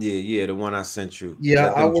 Yeah, the one I sent you. Yeah,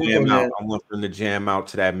 I work on that. I want them to jam out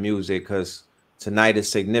to that music because tonight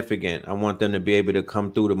is significant. I want them to be able to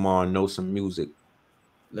come through tomorrow and know some music.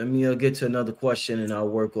 Let me get to another question and I'll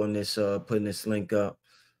work on this, putting this link up.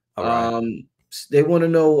 All right. They want to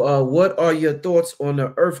know what are your thoughts on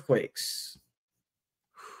the earthquakes?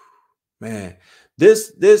 Man,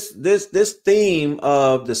 this theme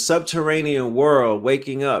of the subterranean world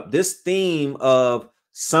waking up, this theme of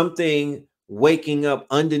something waking up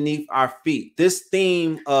underneath our feet, this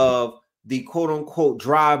theme of the quote unquote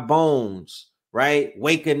dry bones, right?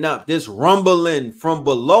 Waking up, this rumbling from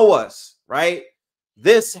below us, right?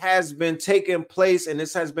 This has been taking place and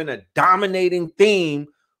this has been a dominating theme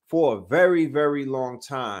for a very, very long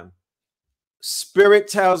time. Spirit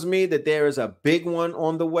tells me that there is a big one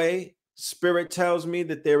on the way. Spirit tells me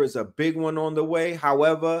that there is a big one on the way.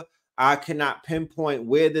 However, I cannot pinpoint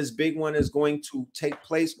where this big one is going to take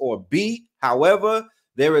place or be. However,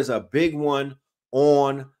 there is a big one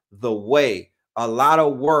on the way. A lot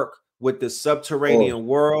of work with the subterranean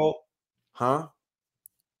world. Huh?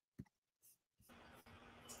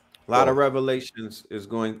 A lot of revelations is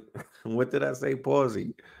going. What did I say?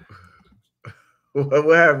 Pausey.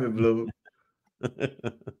 What happened, Blue?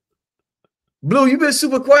 Blue, you've been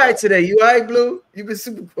super quiet today. You all right, Blue? You've been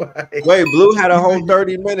super quiet. Wait, Blue had a whole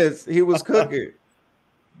 30 minutes. He was cooking.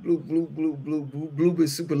 Blue been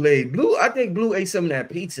super late. Blue, I think Blue ate some of that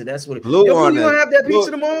pizza. That's what it is. Blue Yo, on you gonna have that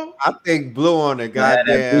pizza tomorrow? I think Blue on the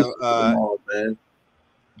goddamn man.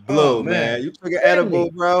 Blue, man. You took an edible,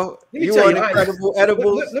 bro. You want incredible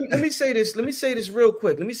edibles? Let me say this. Let me say this real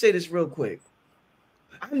quick. I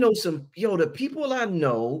know the people I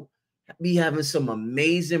know be having some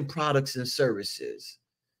amazing products and services.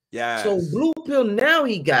 Yeah. So Blue Pill now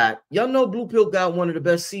y'all know Blue Pill got one of the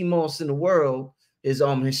best sea moss in the world. His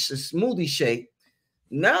smoothie shake.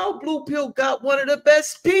 Now Blue Pill got one of the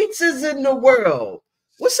best pizzas in the world.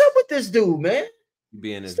 What's up with this dude, man?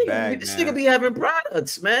 Be in his bag, this nigga be having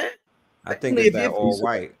products, man. I think it's that all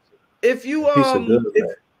white. If you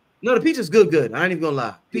no, the pizza's good. I ain't even gonna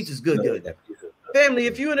lie. Pizza's good. Family,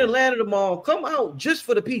 if you're in Atlanta tomorrow, come out just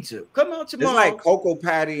for the pizza. Come out tomorrow. It's like cocoa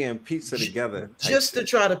patty and pizza together. Just to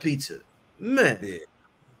try the pizza. Man. Yeah.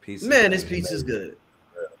 This pizza's good.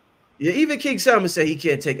 Yeah, even King Simon said he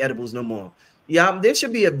can't take edibles no more. Yeah, there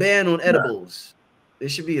should be a ban on edibles. There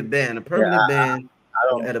should be a permanent ban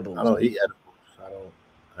on edibles. I don't eat edibles.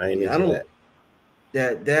 I ain't into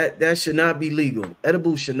that. That should not be legal.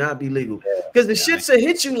 Edibles should not be legal. Because the shits will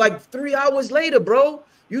hit you like 3 hours later, bro.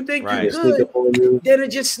 You think you're good, then it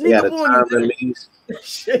just sneak up on you.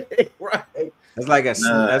 Right. That's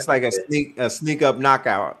like a sneak up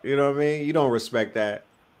knockout. You know what I mean? You don't respect that.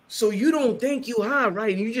 So you don't think you high,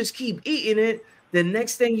 right? You just keep eating it. The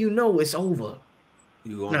next thing you know, it's over.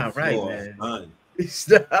 You not right, man. Fun. It's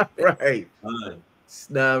not right. Fun. It's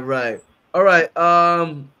not right. All right.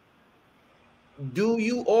 Do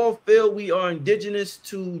you all feel we are indigenous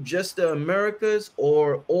to just the Americas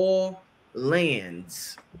or all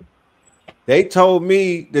lands? They told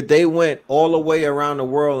me that they went all the way around the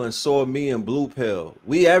world and saw me and Blue Pill.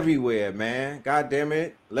 We everywhere, man. God damn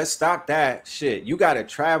it. Let's stop that shit. You got to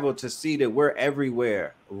travel to see that we're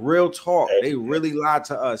everywhere. Real talk. They really lied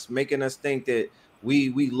to us, making us think that we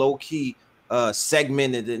low-key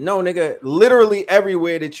segmented it. No, nigga, literally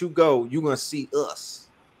everywhere that you go, you're going to see us.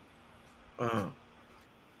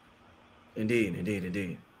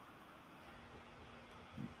 Indeed.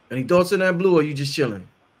 Any thoughts on that, Blue, or are you just chilling?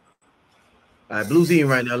 All right, Blue's eating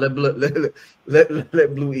right now. Let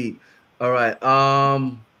Blue eat. All right.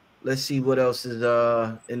 Let's see what else is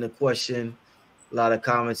in the question. A lot of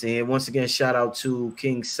comments in here. Once again, shout out to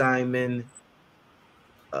King Simon.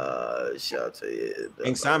 Shout out to you.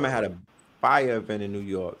 King Simon had a fire event in New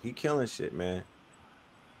York. He killing shit, man.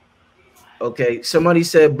 Okay, somebody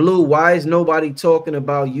said, Blue, why is nobody talking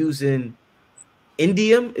about using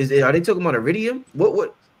indium? Are they talking about iridium?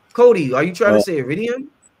 What Cody, are you trying to say iridium?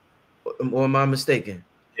 Or am I mistaken?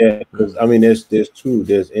 Yeah, because I mean there's two.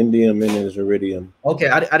 There's indium and there's iridium. Okay,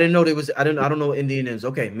 I didn't know there was. I don't know what indium is.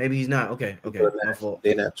 Okay, maybe he's not. Okay.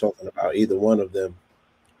 They're not talking about either one of them.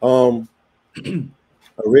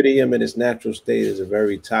 iridium in its natural state is a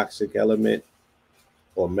very toxic element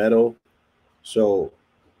or metal. So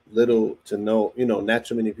little to no, not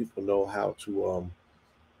too many people know how to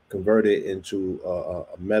convert it into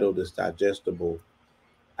a metal that's digestible.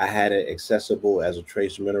 I had it accessible as a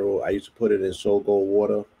trace mineral. I used to put it in Soul Gold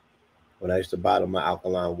water when I used to bottle my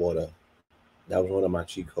alkaline water. That was one of my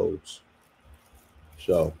cheat codes.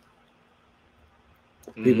 So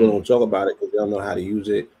people don't talk about it because they don't know how to use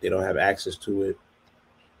it. They don't have access to it.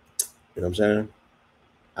 You know what I'm saying?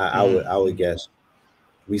 I would guess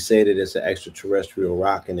we say that it's an extraterrestrial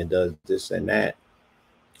rock and it does this and that.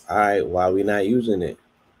 All right, why are we not using it?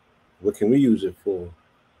 What can we use it for?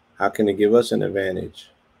 How can it give us an advantage?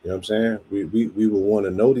 You know what I'm saying? We would want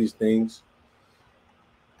to know these things.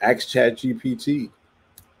 Ask Chat GPT. You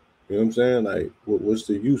know what I'm saying? Like, what's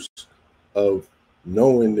the use of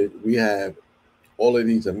knowing that we have all of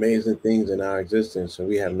these amazing things in our existence and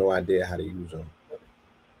we have no idea how to use them?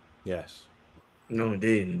 Yes. No,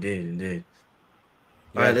 indeed.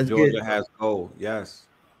 All right, Yes, let's get. Georgia has gold. Yes.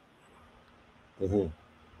 Mm-hmm.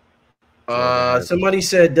 Georgia has. Somebody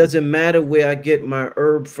said, doesn't matter where I get my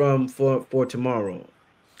herb from for tomorrow.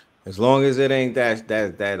 As long as it ain't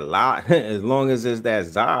that lot, as long as it's that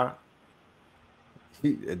za,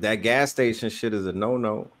 that gas station shit is a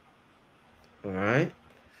no. All right.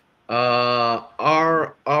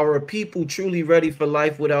 Are our people truly ready for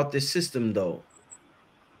life without this system, though?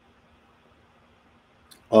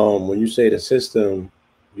 When you say the system,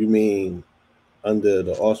 you mean under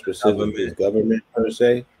the auspices of this Government. government per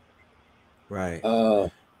se? Right.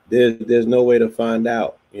 There's no way to find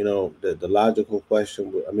out. The logical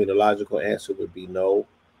question. The logical answer would be no,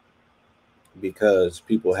 because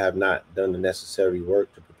people have not done the necessary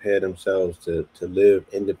work to prepare themselves to live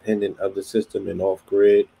independent of the system and off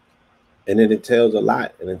grid. And it entails a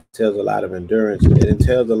lot. It entails a lot of endurance. It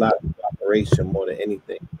entails a lot of operation more than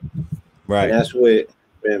anything. And Right. that's what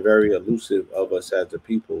been very elusive of us as a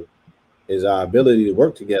people is our ability to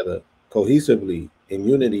work together cohesively in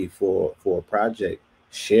unity for a project,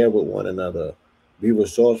 share with one another, be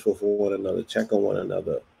resourceful for one another, check on one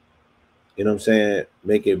another. You know what I'm saying?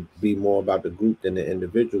 Make it be more about the group than the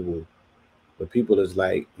individual. But people is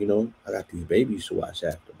like, I got these babies to watch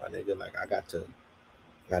after, my nigga. Like I got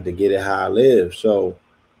to get it how I live. So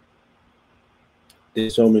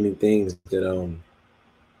there's so many things that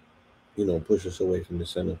push us away from the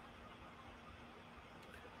center.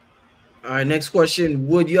 All right, next question.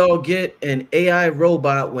 Would y'all get an AI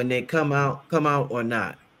robot when they come out or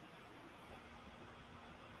not?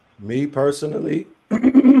 Me personally,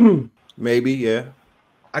 maybe, yeah.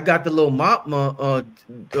 I got the little mop You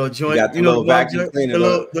joint, got the little mop vacuum joint, cleaner, the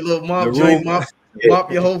little the mop joint, room.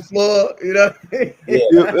 mop your whole floor, Yeah,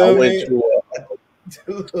 You I feel went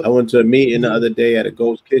me? to a meeting the other day at a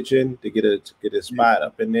ghost kitchen to get a spot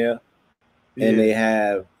up in there, and they Yeah.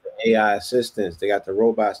 have AI assistants. They got the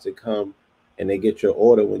robots that come and they get your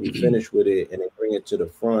order when you finish with it, and they bring it to the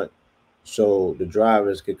front so the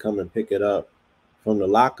drivers could come and pick it up from the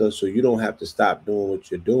locker, so you don't have to stop doing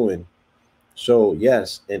what you're doing. So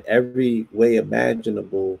yes, in every way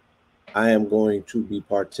imaginable, I am going to be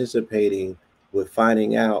participating with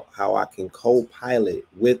finding out how I can co-pilot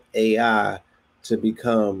with AI to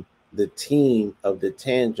become the team of the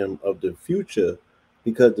tandem of the future,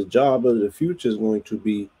 because the job of the future is going to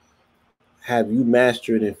be have you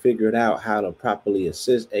mastered and figured out how to properly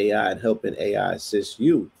assist AI and helping AI assist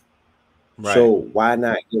you. So Right. why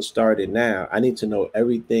not get started now? I need to know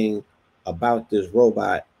everything about this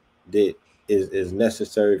robot that is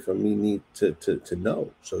necessary for me need to know.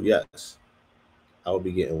 So yes, I will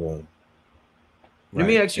be getting one. Let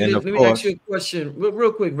me Right. ask you And this. of Let me ask you course, a question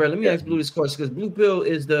real quick, bro. Let me Yeah. ask Blue this question because Blue Pill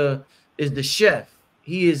is the chef.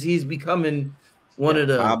 He's becoming one yeah, of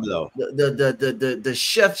the Pablo. the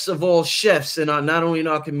chefs of all chefs in our not only in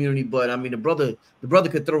our community, but I mean the brother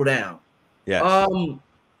could throw down. Yes. All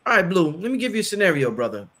right, Blue. Let me give you a scenario,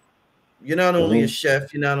 brother. You're not only a Hmm.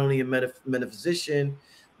 chef, you're not only a metaphysician,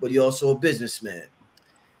 but you're also a businessman.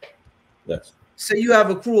 Yes. Say you have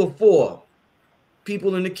a crew of 4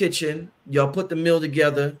 people in the kitchen. Y'all put the meal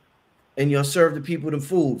together and y'all serve the people the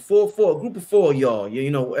food. A group of 4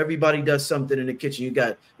 y'all. Everybody does something in the kitchen. You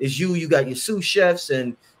got your sous chefs,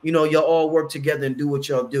 and y'all all work together and do what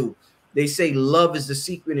y'all do. They say love is the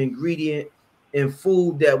secret ingredient in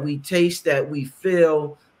food that we taste, that we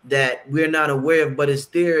feel, that we're not aware of, but it's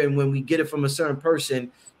there. And when we get it from a certain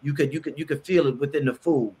person, you could feel it within the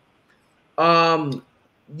food. Um,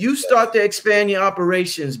 you start to expand your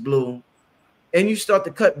operations, Blue, and you start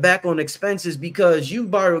to cut back on expenses because you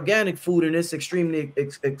buy organic food and it's extremely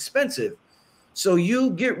expensive. So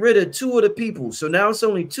you get rid of 2 of the people. So now it's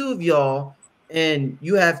only 2 of y'all, and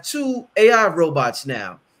you have two AI robots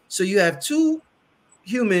now. So you have two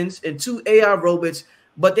humans and two AI robots,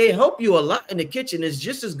 but they help you a lot in the kitchen. It's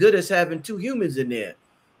just as good as having two humans in there.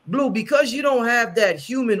 Blue, because you don't have that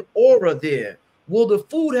human aura there, will the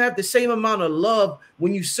food have the same amount of love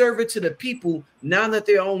when you serve it to the people now that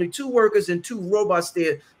there are only two workers and two robots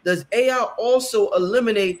there? Does AI also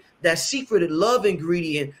eliminate that secret love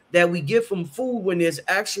ingredient that we get from food when there's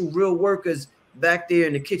actual real workers back there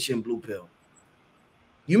in the kitchen, Blue Pill?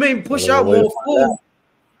 You may push Only one out way to more find food. out.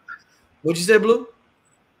 What you say, Blue?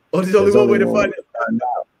 Oh, there's only There's one only way to one way find to it. find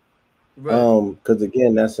out. Right. Because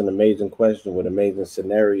again, that's an amazing question with amazing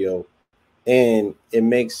scenario, and it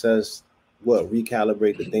makes us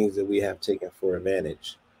recalibrate the things that we have taken for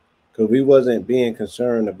advantage. Because we wasn't being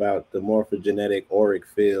concerned about the morphogenetic auric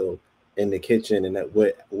field in the kitchen and that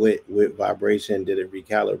what vibration did it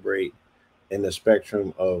recalibrate in the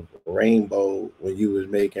spectrum of rainbow when you was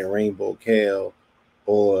making rainbow kale,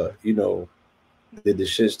 or did the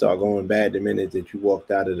shit start going bad the minute that you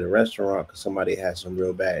walked out of the restaurant because somebody had some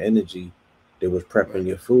real bad energy that was Right. prepping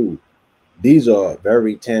your food? These are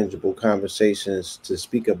very tangible conversations to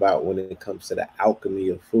speak about when it comes to the alchemy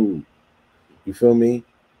of food. You feel me?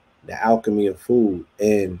 The alchemy of food.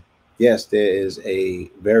 And yes, there is a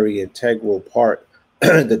very integral part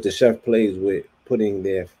that the chef plays with putting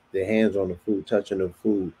their hands on the food, touching the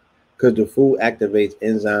food. Because the food activates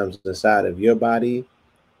enzymes inside of your body.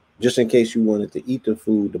 Just in case you wanted to eat the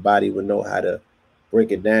food, the body would know how to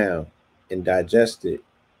break it down and digest it.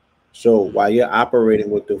 So while Mm-hmm. you're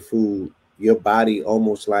operating with the food, your body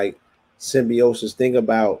almost like symbiosis. Think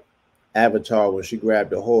about Avatar when she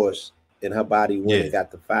grabbed the horse and her body went and Yeah.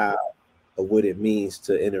 got the file of what it means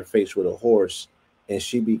to interface with a horse, and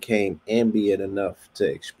she became ambient enough to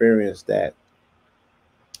experience that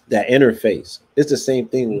interface. It's the same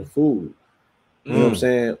thing with food. You know what I'm Mm.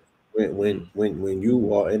 saying? When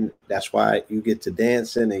you are in, that's why you get to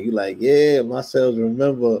dancing and you like, yeah, my cells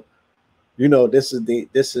remember. This is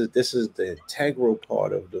the integral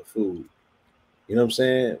part of the food. You know what I'm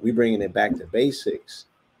saying? We bringing it back to basics.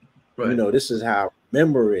 Right. This is how I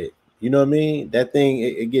remember it. You know what I mean? That thing,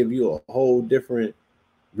 it give you a whole different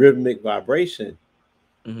rhythmic vibration.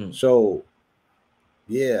 Mm-hmm. So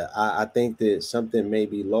yeah, I think that something may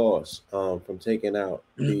be lost from taking out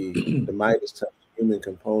the Midas touch human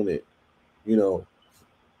component. You know,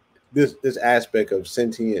 this aspect of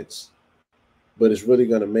sentience, but it's really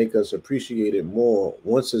going to make us appreciate it more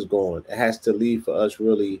once it's gone. It has to leave for us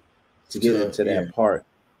really to get So into yeah. that part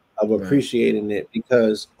of Right. appreciating it,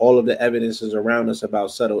 because all of the evidence is around us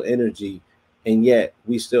about subtle energy, and yet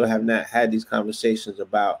we still have not had these conversations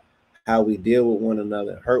about how we deal with one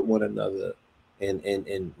another, hurt one another, and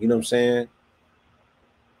you know what I'm saying?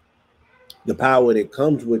 The power that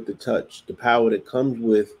comes with the touch, the power that comes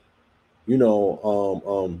with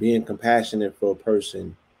being compassionate for a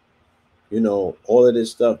person, all of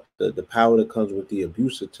this stuff, the power that comes with the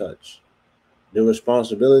abuse of touch, the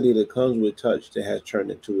responsibility that comes with touch that has turned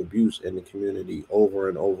into abuse in the community over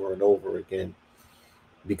and over and over again,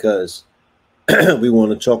 because we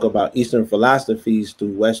want to talk about Eastern philosophies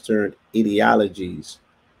through Western ideologies.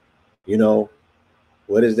 You know,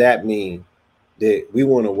 what does that mean? That we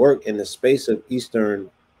want to work in the space of Eastern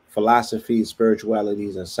philosophies,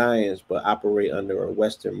 spiritualities, and science, but operate under a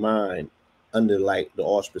Western mind, under like the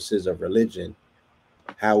auspices of religion,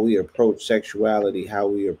 how we approach sexuality, how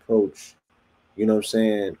we approach, what I'm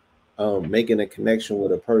saying, making a connection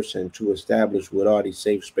with a person to establish what are these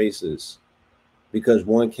safe spaces. Because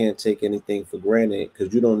one can't take anything for granted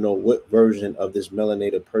because you don't know what version of this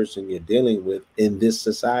melanated person you're dealing with in this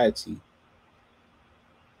society.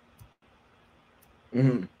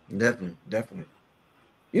 Mm-hmm. Definitely. Definitely.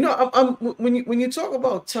 When you talk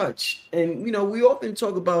about touch, and we often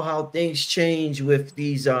talk about how things change with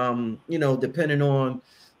these, depending on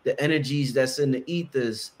the energies that's in the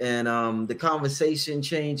ethers, and the conversation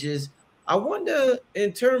changes. I wonder,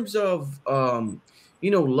 in terms of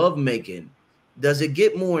love making, does it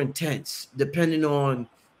get more intense depending on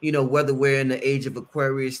whether we're in the age of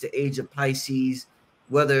Aquarius, the age of Pisces,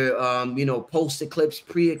 whether post eclipse,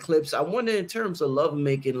 pre eclipse? I wonder, in terms of love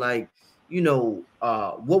making, like,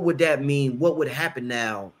 what would that mean? What would happen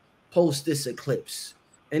now post this eclipse?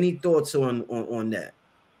 Any thoughts on that?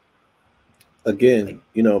 Again,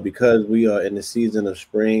 Like, because we are in the season of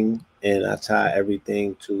spring, and I tie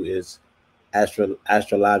everything to its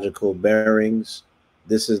astrological bearings.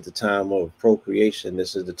 This is the time of procreation.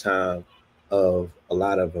 This is the time of a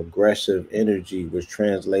lot of aggressive energy, which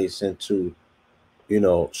translates into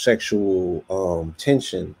sexual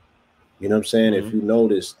tension. You know what I'm saying? If mhm, you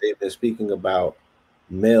notice, they've been speaking about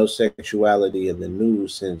male sexuality in the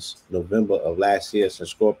news since November of last year,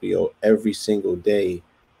 since Scorpio, every single day,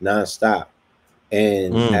 nonstop.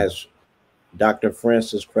 And Mm. as Dr.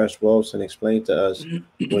 Francis Cress Wilson explained to us,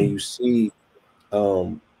 when you see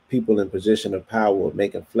people in position of power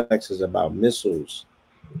making flexes about missiles,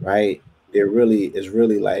 right? There really is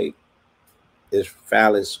really like is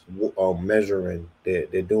phallus measuring.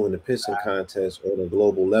 They're doing the pissing contest on a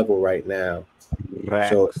global level right now.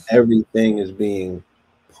 So Facts. everything is being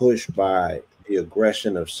pushed by the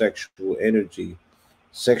aggression of sexual energy.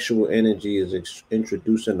 Sexual energy is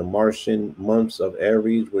introduced in the Martian months of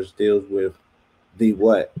Aries, which deals with the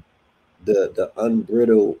what? The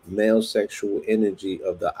unbridled male sexual energy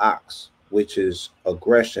of the ox, which is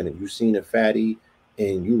aggression. If you seen a fatty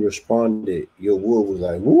and you responded, your wood was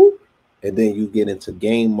like whoop, and then you get into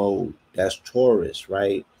game mode. That's Taurus,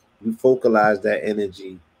 right? You focalize that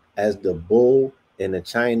energy as the bull in the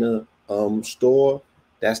China store.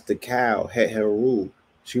 That's the cow, Het Heru.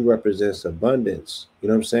 She represents abundance. You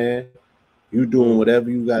know what I'm saying? You doing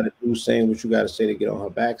whatever you got to do, saying what you got to say to get on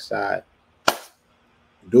her backside.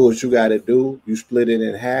 Do what you got to do. You split it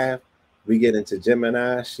in half. We get into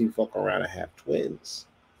Gemini. She fuck around and have twins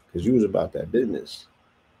because you was about that business.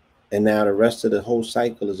 And now the rest of the whole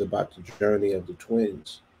cycle is about the journey of the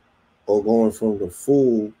twins or going from the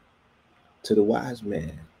fool to the wise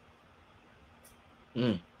man.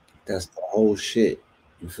 Mm. That's the whole shit.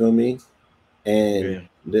 You feel me? And Yeah.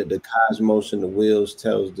 the cosmos and the wheels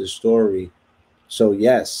tells this story. So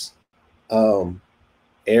yes, um,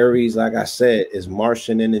 Aries, like I said, is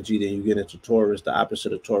Martian energy. Then you get into Taurus. The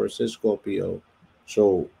opposite of Taurus is Scorpio.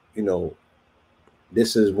 So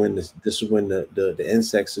this is when the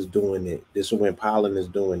insects is doing it. This is when pollen is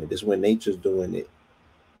doing it. This is when nature's doing it.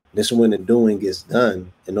 This is when the doing gets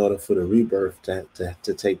done in order for the rebirth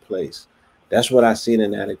to take place. That's what I seen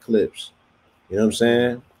in that eclipse. You know what I'm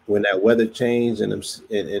saying? When that weather changed and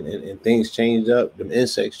and things changed up, them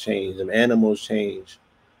insects change, them animals change.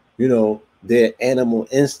 Their animal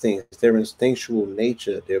instincts, their instinctual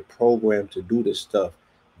nature, they're programmed to do this stuff.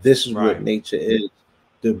 This is what Right. nature is.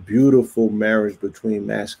 The beautiful marriage between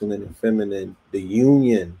masculine and feminine, the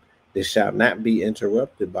union that shall not be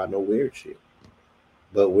interrupted by no weird shit.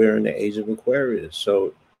 But we're in the age of Aquarius,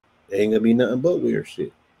 so there ain't gonna be nothing but weird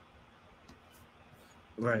shit.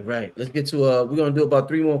 Right, right. Let's get to we're gonna do about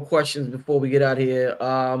 3 more questions before we get out here.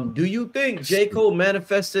 Do you think J. Cole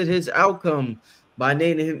manifested his outcome by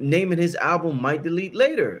naming his album Might Delete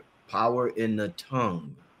Later? Power in the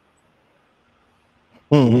Tongue.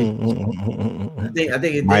 I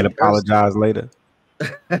think it Might did. apologize later.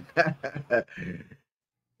 And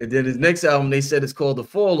then his next album, they said it's called The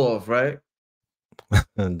Fall Off, right?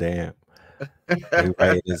 Damn. They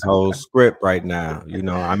write his whole script right now.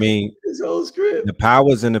 I mean, His whole script. the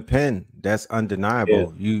power's in the pen. That's Yeah,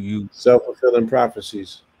 undeniable. You self-fulfilling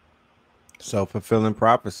prophecies. self-fulfilling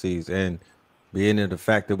prophecies, and being in the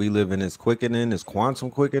fact that we live in this quickening, this quantum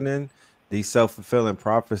quickening, these self-fulfilling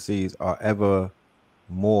prophecies are ever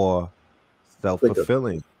more Quicker.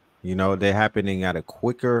 self-fulfilling. They're happening at a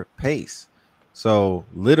quicker pace. So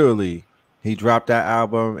literally, he dropped that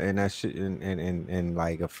album, and that shit, and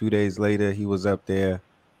like a few days later, he was up there,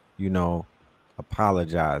 you know,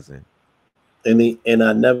 apologizing. And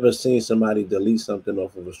I never seen somebody delete something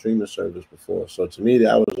off of a streaming service before. So to me,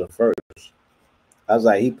 that was the first. I was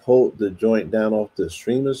like, he pulled the joint down off the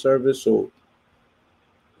streaming service. So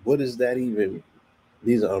what is that even?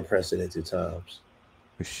 These are unprecedented times.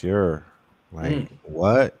 For sure. Like Mm.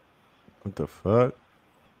 what? What the fuck?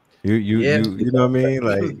 Yeah. You know what I mean?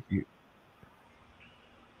 Like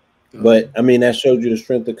But I mean, that showed you the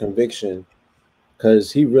strength of conviction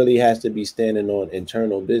because he really has to be standing on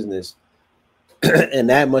internal business. And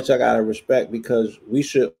that much I gotta respect because we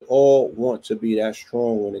should all want to be that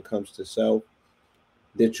strong when it comes to self,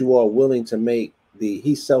 that you are willing to make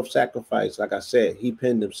he self-sacrificed. Like I said, he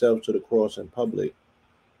pinned himself to the cross in public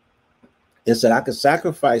and said, I could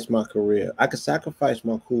sacrifice my career, I could sacrifice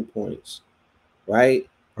my cool points, right?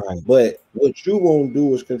 right. But what you won't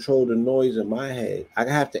do is control the noise in my head. I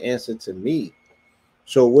have to answer to me.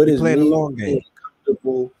 So what He is playing the me long being game.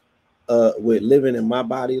 comfortable with living in my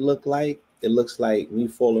body look like? It looks like me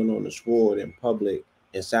falling on the sword in public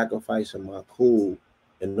and sacrificing my cool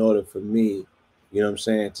in order for me, you know what I'm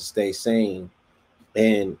saying, to stay sane.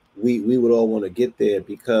 And we would all want to get there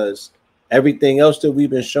because everything else that we've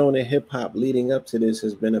been shown in hip hop leading up to this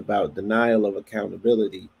has been about denial of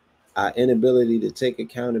accountability. Our inability to take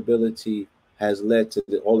accountability has led to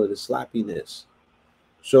all of the sloppiness.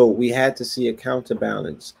 So we had to see a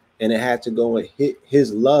counterbalance, and it had to go and hit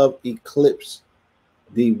his love eclipse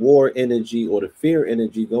the war energy or the fear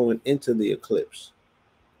energy going into the eclipse.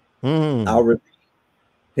 I'll repeat,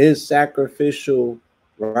 his sacrificial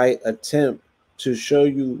attempt to show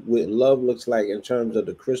you what love looks like in terms of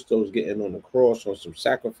the crystals getting on the cross on some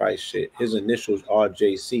sacrifice shit. His initials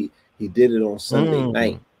RJC. He did it on Sunday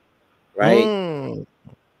night, right?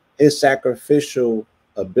 His sacrificial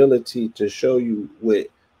ability to show you with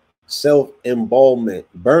self-embalmment,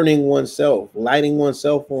 burning oneself, lighting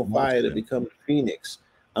oneself on fire to become a phoenix.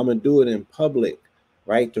 I'm gonna do it in public,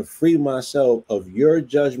 right? To free myself of your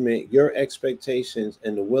judgment, your expectations,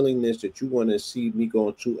 and the willingness that you want to see me go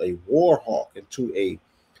into a war hawk, into a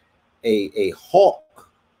hawk,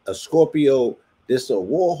 a Scorpio. This is a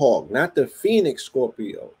war hawk, not the phoenix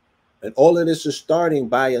Scorpio. And all of this is starting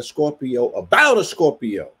by a Scorpio about a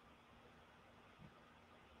Scorpio.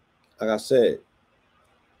 Like I said,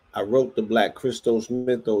 I wrote the Black Christos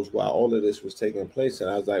Mythos while all of this was taking place. And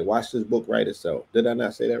I was like, watch this book write itself. Did I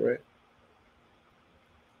not say that right?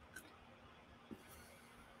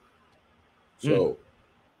 So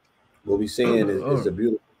what we're seeing is a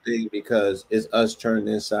beautiful thing, because it's us turned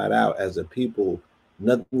inside out as a people.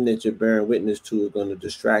 Nothing that you're bearing witness to is going to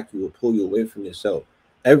distract you or pull you away from yourself.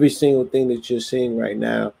 Every single thing that you're seeing right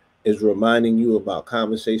now is reminding you about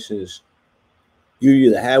conversations you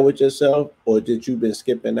either had with yourself or that you've been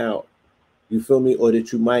skipping out. You feel me? Or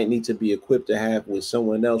that you might need to be equipped to have with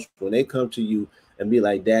someone else when they come to you and be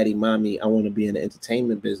like, daddy, mommy, I want to be in the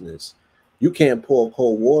entertainment business. You can't pour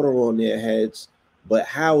cold water on their heads, but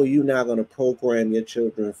how are you now going to program your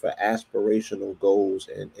children for aspirational goals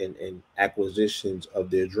and acquisitions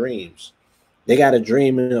of their dreams? They got to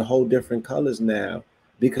dream in a whole different colors now,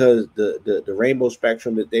 because the rainbow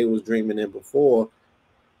spectrum that they was dreaming in before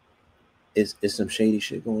is some shady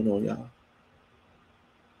shit going on,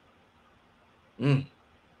 y'all.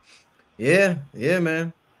 Yeah,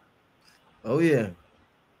 man. Oh yeah.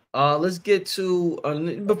 Let's get to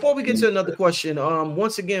before we get to another question.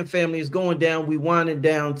 Once again, family, is going down. We winding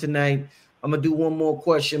down tonight. I'm gonna do one more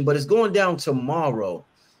question, but it's going down tomorrow.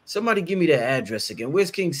 Somebody give me the address again. Where's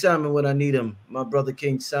King Simon when I need him? My brother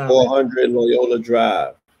King Simon. 400 Loyola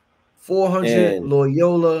Drive. 400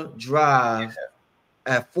 Loyola Drive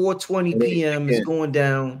at 4:20 p.m. is going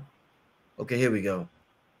down. Okay, here we go.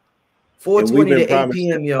 4:20 to 8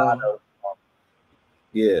 p.m. y'all.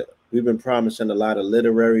 Yeah, we've been promising a lot of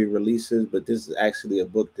literary releases, but this is actually a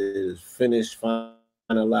book that is finished,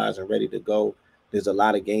 finalized, and ready to go. There's a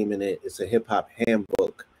lot of game in it. It's a hip-hop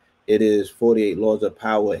handbook. It is 48 Laws of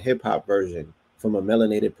Power hip-hop version from a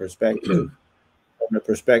melanated perspective, from the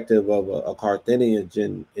perspective of a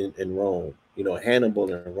Carthaginian in Rome, you know,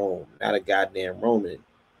 Hannibal in Rome, not a goddamn Roman.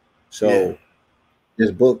 So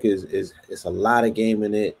this book is it's a lot of game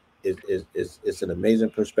in it. It's an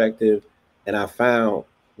amazing perspective. And I found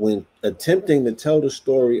when attempting to tell the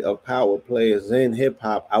story of power players in hip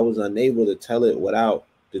hop, I was unable to tell it without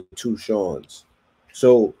the two Seans.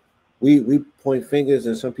 So we point fingers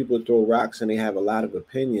and some people throw rocks and they have a lot of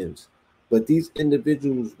opinions. But these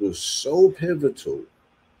individuals were so pivotal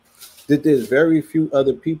that there's very few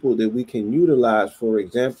other people that we can utilize for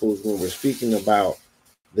examples when we're speaking about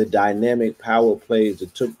the dynamic power plays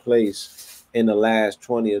that took place in the last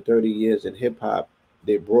 20 or 30 years in hip hop.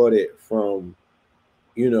 They brought it from,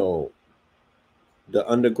 you know, the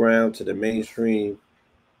underground to the mainstream,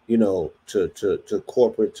 you know, to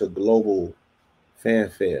corporate, to global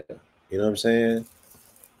fanfare. You know what I'm saying?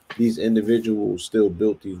 These individuals still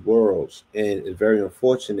built these worlds, and it's very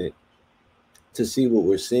unfortunate to see what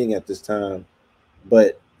we're seeing at this time.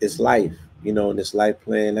 But it's life, you know, and it's life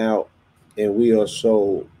playing out, and we are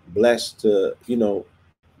so blessed to, you know,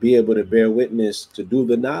 be able to bear witness, to do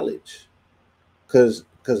the knowledge, because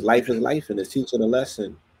life is life and it's teaching a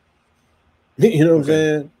lesson. You know what I'm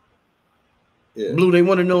saying? Yeah. Blue, they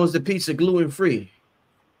want to know, is the pizza gluten free?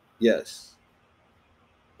 Yes.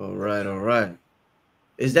 All right.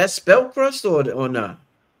 Is that spelt crust or not?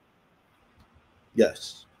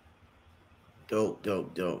 Yes. Dope.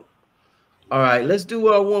 All right, let's do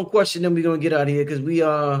one question, then we're gonna get out of here, because we're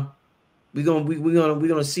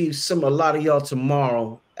gonna see a lot of y'all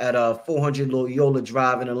tomorrow at 400 Loyola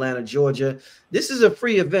Drive in Atlanta, Georgia. This is a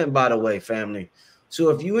free event, by the way, family. So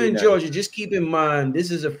if you're in Georgia, just keep in mind this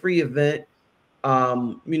is a free event.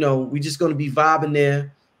 You know, we're just gonna be vibing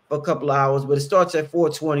there for a couple of hours, but it starts at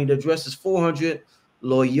 4:20. The address is 400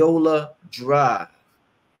 Loyola Drive.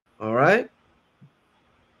 All right.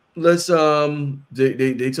 Let's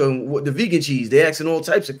they talking what the vegan cheese. They asking all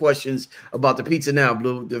types of questions about the pizza now,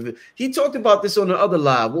 Blue. He talked about this on the other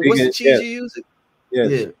live. What's the cheese you use?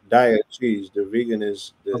 Yes, diet cheese. The vegan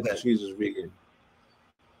is the cheese is vegan.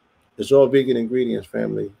 It's all vegan ingredients,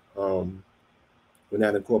 family. We're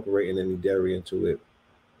not incorporating any dairy into it.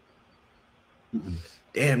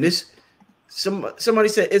 Damn, somebody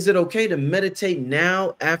said, is it okay to meditate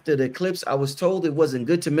now after the eclipse? I was told it wasn't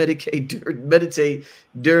good to meditate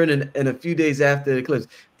during and a few days after the eclipse.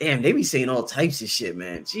 Damn, they be saying all types of shit,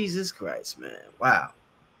 man. Jesus Christ, man. Wow.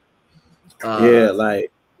 Yeah,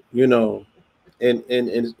 like, you know, and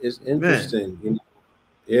it's interesting. You know,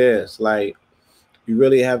 yeah, it's like you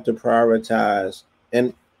really have to prioritize.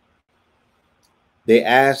 And they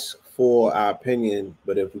ask for our opinion,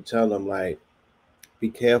 but if we tell them, like, be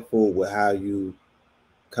careful with how you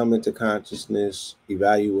come into consciousness,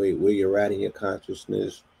 evaluate where you're at in your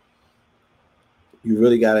consciousness. You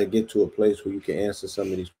really got to get to a place where you can answer some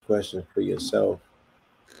of these questions for yourself.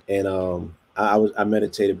 And I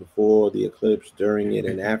meditated before the eclipse, during it,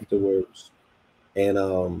 and afterwards.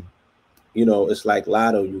 And you know, it's like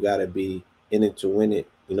lotto. You got to be in it to win it.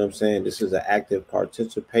 You know what I'm saying? This is an active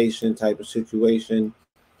participation type of situation,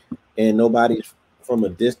 and nobody's from a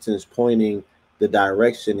distance pointing the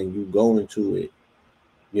direction and you going to it.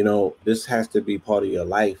 You know, this has to be part of your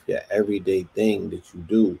life, your everyday thing that you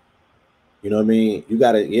do. You know what I mean? You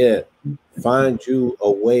gotta, yeah, find you a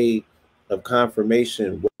way of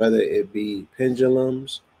confirmation, whether it be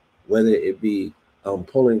pendulums, whether it be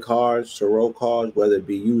pulling cards, tarot cards, whether it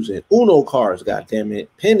be using Uno cards, goddamn it,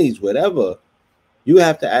 pennies, whatever. You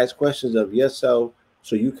have to ask questions of yourself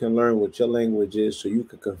so you can learn what your language is, so you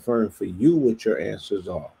can confirm for you what your answers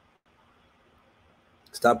are.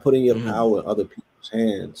 Stop putting your power in other people's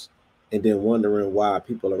hands and then wondering why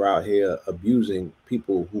people are out here abusing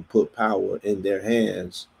people who put power in their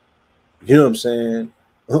hands. You know what I'm saying?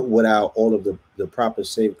 Without all of the proper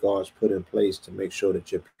safeguards put in place to make sure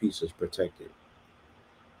that your peace is protected.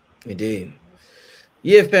 Indeed.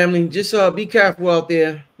 Yeah, family, just be careful out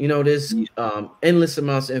there. You know, there's endless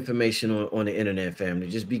amounts of information on the internet, family.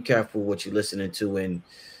 Just be careful what you're listening to and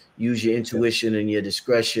use your intuition and your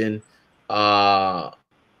discretion.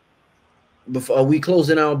 Before we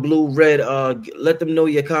closing out, Blue, Red, let them know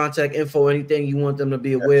your contact info, anything you want them to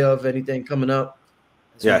be aware of, anything coming up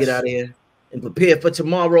as we get out of here and prepare for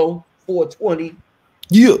tomorrow, 420.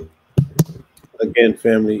 Yeah. Again,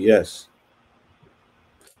 family, yes.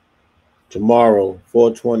 Tomorrow,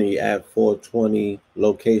 420 at 420.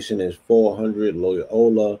 Location is 400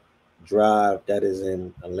 Loyola Drive. That is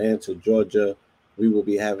in Atlanta, Georgia. We will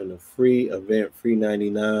be having a free event, free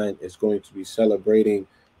 99. It's going to be celebrating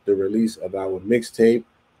the release of our mixtape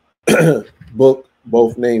book,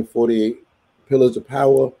 both named 48 Pillars of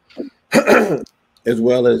Power, as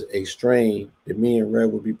well as a strain that me and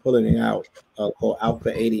Red will be pulling out called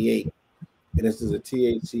Alpha 88. And this is a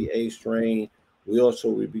THCA strain. We also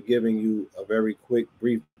will be giving you a very quick,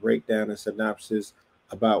 brief breakdown and synopsis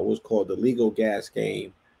about what's called the legal gas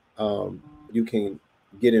game. You can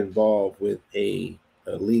get involved with a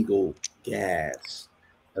legal gas,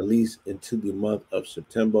 at least into the month of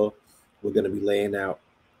September. We're going to be laying out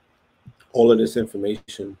all of this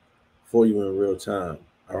information for you in real time.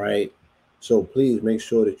 All right. So please make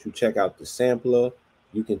sure that you check out the sampler.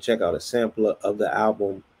 You can check out a sampler of the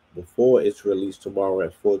album before it's released tomorrow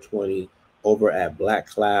at 420 over at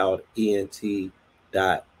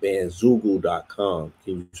blackcloudent.bandzoogle.com.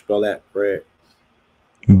 Can you spell that, Fred?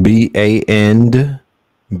 BANDZOOGLE,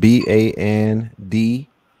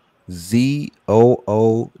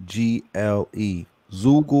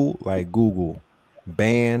 Zoogle like Google,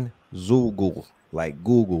 Band Zoogle like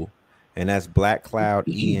Google, and that's Black Cloud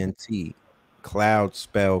ENT. Cloud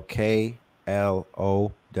spell KLOWD.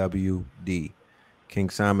 King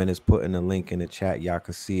Simon is putting a link in the chat. Y'all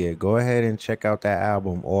can see it. Go ahead and check out that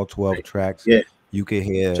album, all 12 tracks. Yeah, you can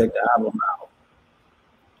hear. Check the album out.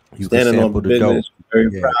 You Standing can on sample business. The dope.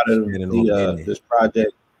 Very proud of this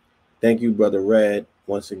project. Thank you, Brother Red,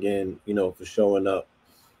 once again, you know, for showing up,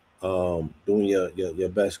 doing your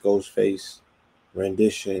best Ghostface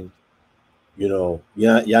rendition. You know,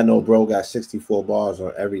 y'all know bro got 64 bars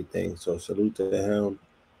on everything. So salute to him.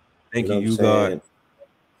 Thank you, you got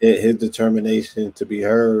his determination to be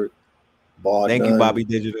heard. Thank you, Bobby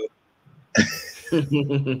Digital.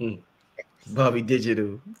 Bobby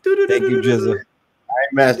Digital. Thank you, Jizza.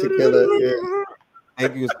 Master Killer. Yeah.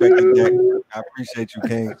 Thank you, Inspector Jack. I appreciate you,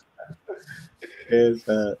 King. Yes,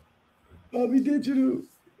 Bobby Digital.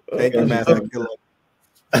 Thank you, Master Killer.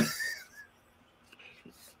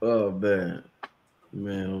 Oh man,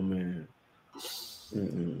 oh man.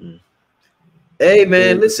 Hey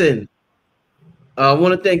man, listen. I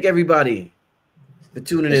want to thank everybody for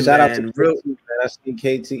tuning in. Shout man. out to KT, man. I see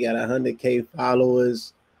KT got 100K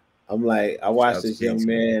followers. I'm like, I watched this young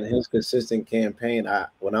man, his consistent campaign.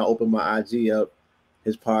 When I open my IG up,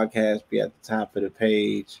 his podcast be at the top of the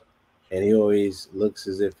page, and he always looks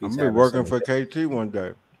as if he's I'm working for KT one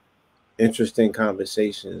day. interesting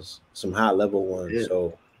conversations, some high level ones. Yeah,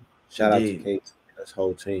 So shout out to indeed. Kate and this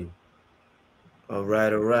whole team. All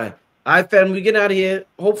right, all right. All right, family, we get out of here.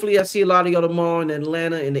 Hopefully, I see a lot of y'all tomorrow in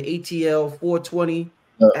Atlanta in the ATL 420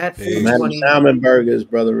 at I'm having 420. salmon burgers,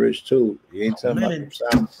 brother Rich, too. You ain't Oh, talking about them man.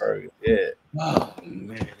 salmon burgers. Yeah. Oh,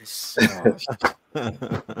 man.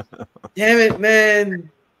 Damn it,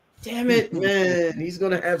 man. Damn it, man. He's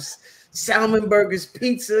going to have salmon burgers,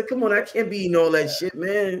 pizza. Come on, I can't be eating all that shit,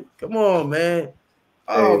 man. Come on, man.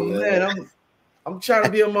 Oh, Hey, man. I'm trying to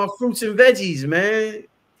be on my fruits and veggies, man.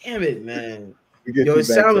 Damn it, man. we get Yo, you his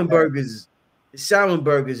back to salmon that. burgers. His salmon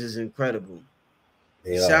burgers is incredible.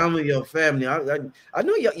 They are. Salmon, your family. I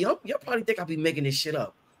know y'all probably think I'll be making this shit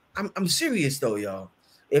up. I'm serious though, y'all.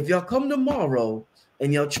 If y'all come tomorrow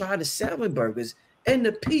and y'all try the salmon burgers and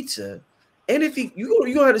the pizza, and if you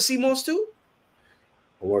gonna have to see Moss too.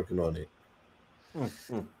 I'm working on it.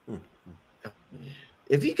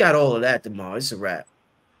 If you got all of that tomorrow, it's a wrap.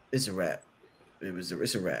 It's a wrap.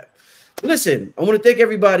 It's a wrap. Listen, I want to thank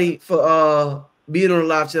everybody for being on the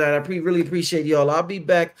live tonight. I really appreciate y'all. I'll be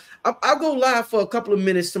back. I'll go live for a couple of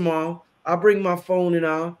minutes tomorrow. I'll bring my phone and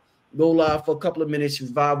I'll go live for a couple of minutes,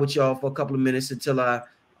 vibe with y'all for a couple of minutes until I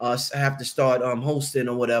have to start hosting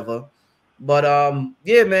or whatever. But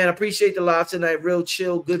yeah, man, I appreciate the live tonight. Real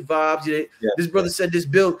chill, good vibes. Yeah, this brother said this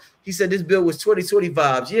build. He said this build was 2020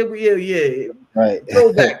 vibes. Yeah. Right.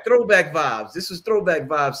 Throwback vibes. This was throwback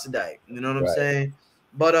vibes tonight. You know what I'm saying?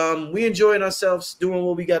 But we enjoying ourselves doing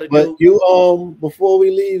what we got to do. But you before we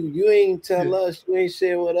leave, you ain't tell us, you ain't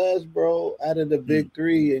share with us, bro, out of the big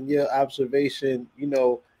three and your observation, you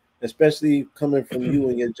know, especially coming from you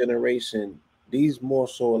and your generation, these more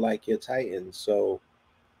so like your titans. So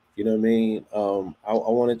you know what I mean? I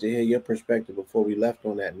wanted to hear your perspective before we left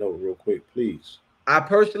on that note real quick, please. I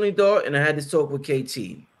personally thought, and I had this talk with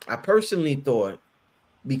KT, I personally thought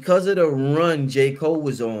because of the run J. Cole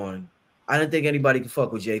was on, I didn't think anybody could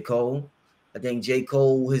fuck with J. Cole. I think J.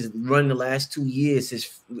 Cole has run the last 2 years.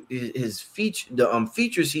 His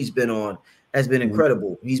features he's been on has been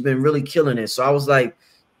incredible. He's been really killing it. So I was like,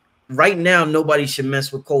 right now, nobody should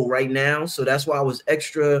mess with Cole right now. So that's why I was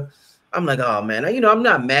extra. I'm like, oh man, I'm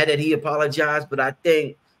not mad that he apologized, but I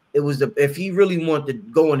think it was if he really wanted to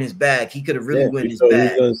go in his bag, he could have really went in his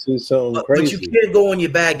bag. Gonna see something crazy. But you can't go in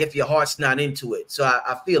your bag if your heart's not into it. So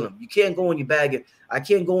I feel him. You can't go in your bag. I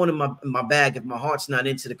can't go into my bag if my heart's not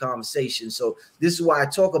into the conversation. So this is why I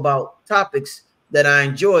talk about topics that I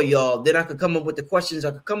enjoy, y'all. Then I could come up with the questions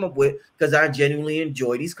I could come up with because I genuinely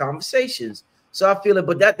enjoy these conversations. So I feel it.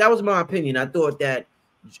 But that was my opinion. I thought that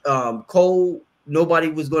Cole, nobody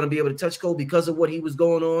was going to be able to touch Cole because of what he was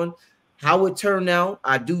going on. How it turned out,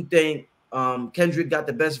 I do think Kendrick got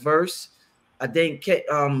the best verse. I think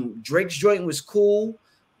Drake's joint was cool,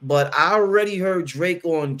 but I already heard Drake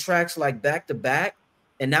on tracks like Back to Back,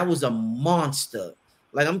 and that was a monster.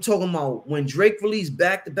 Like I'm talking about when Drake released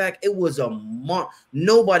Back to Back, it was a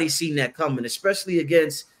nobody seen that coming, especially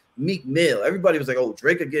against Meek Mill. Everybody was like, "Oh,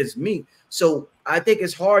 Drake against Meek." So I think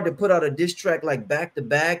it's hard to put out a diss track like Back to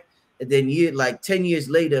Back, and then 10 years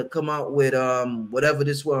later come out with whatever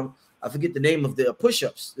this one. I forget the name of the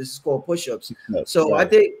push-ups. This is called push-ups. So I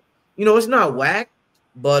think, it's not whack,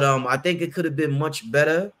 but I think it could have been much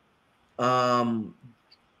better.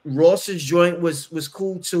 Ross's joint was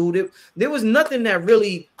cool too. There was nothing that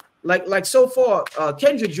really like so far.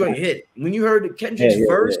 Kendrick joint hit. When you heard Kendrick's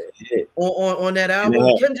verse on that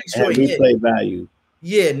album, Kendrick's joint hit. Replay value.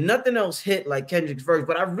 Yeah, nothing else hit like Kendrick's verse.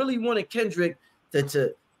 But I really wanted Kendrick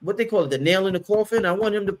to what they call it, the nail in the coffin. I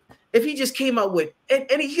want him to, if he just came out with, and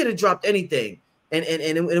he could have dropped anything, and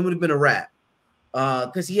it would have been a rap,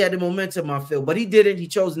 because he had the momentum, I feel, but he didn't. He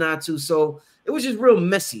chose not to. So it was just real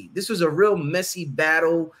messy. This was a real messy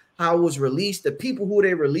battle. How it was released, the people who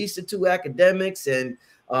they released it to, academics and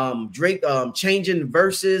Drake changing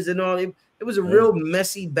verses and all. It was a real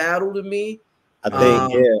messy battle to me. I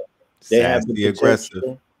think they have the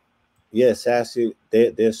aggressive. Yeah, sassy.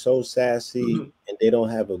 They're so sassy, and they don't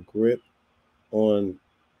have a grip on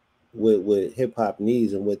what hip hop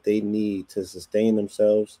needs and what they need to sustain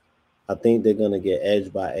themselves. I think they're gonna get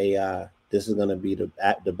edged by AI. This is gonna be the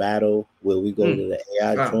battle where we go to the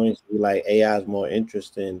AI joints. We like AI is more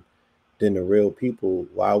interesting than the real people.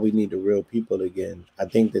 Why we need the real people again? I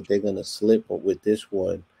think that they're gonna slip with this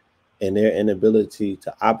one and their inability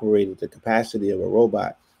to operate at the capacity of a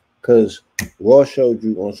robot. Because Raw showed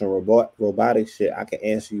you on some robotic shit, I can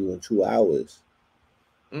answer you in 2 hours.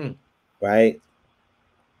 Right?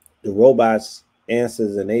 The robots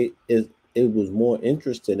answers, and it was more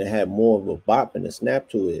interesting. It had more of a bop and a snap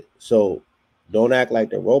to it. So don't act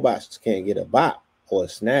like the robots can't get a bop or a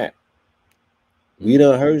snap. We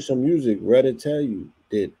done heard some music. Ready to tell you.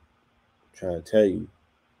 Trying to tell you.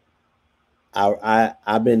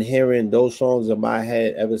 I've been hearing those songs in my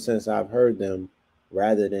head ever since I've heard them,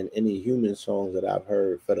 rather than any human songs that I've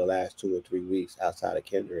heard for the last 2 or 3 weeks outside of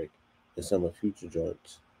Kendrick and some of Future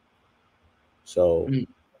joints. So Mm.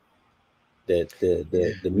 that Yeah.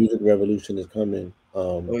 the music revolution is coming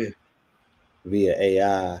Oh yeah. via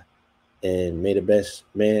AI, and may the best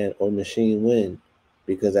man or machine win,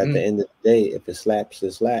 because at the Mm. end of the day, if it slaps,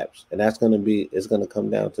 it slaps, and it's gonna come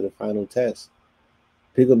down to the final test.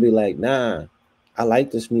 People be like, nah, I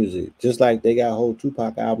like this music. Just like they got whole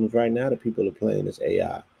Tupac albums right now that people are playing this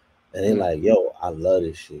AI. And they Mm. like, yo, I love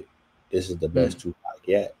this shit. This is the Mm. best Tupac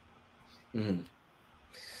yet. Mm.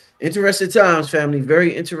 Interesting times, family.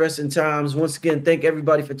 Very interesting times. Once again, thank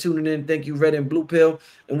everybody for tuning in. Thank you, Red and Blue Pill.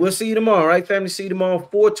 And we'll see you tomorrow, right, family? See you tomorrow,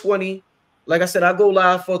 420. Like I said, I go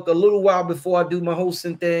live for a little while before I do my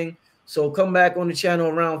hosting thing. So come back on the channel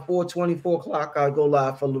around 4:20, 4 o'clock. I'll go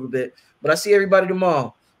live for a little bit. But I see everybody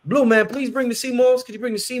tomorrow. Blue, man, please bring the Seymours. Could you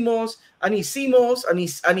bring the Seymours? I need Seymours. I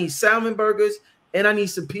need salmon burgers. And I need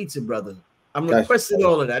some pizza, brother. I'm Gotcha. requesting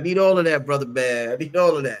all of that. I need all of that, brother, man. I need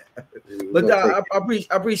all of that. We're But gonna take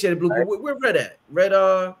I appreciate it, Blue. it. But where Red at?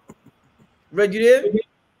 Red, you there?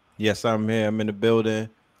 Yes, I'm here. I'm in the building.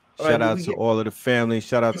 All right, Shout out we to get all of the family.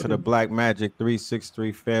 Shout out to the Black Magic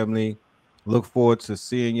 363 family. Look forward to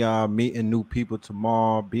seeing y'all, meeting new people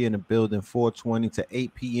tomorrow. Be in the building 4:20 to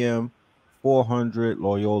 8 p.m. 400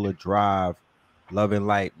 Loyola Drive. Love and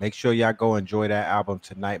Light. Make sure y'all go enjoy that album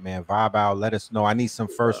tonight, man. Vibe out. Let us know. I need some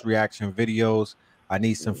first reaction videos. I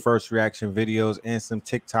need some first reaction videos and some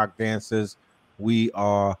TikTok dances. We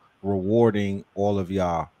are rewarding all of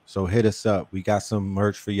y'all. So hit us up. We got some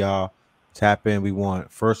merch for y'all. Tap in. We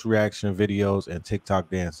want first reaction videos and TikTok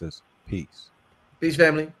dances. Peace. peace,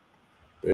 family.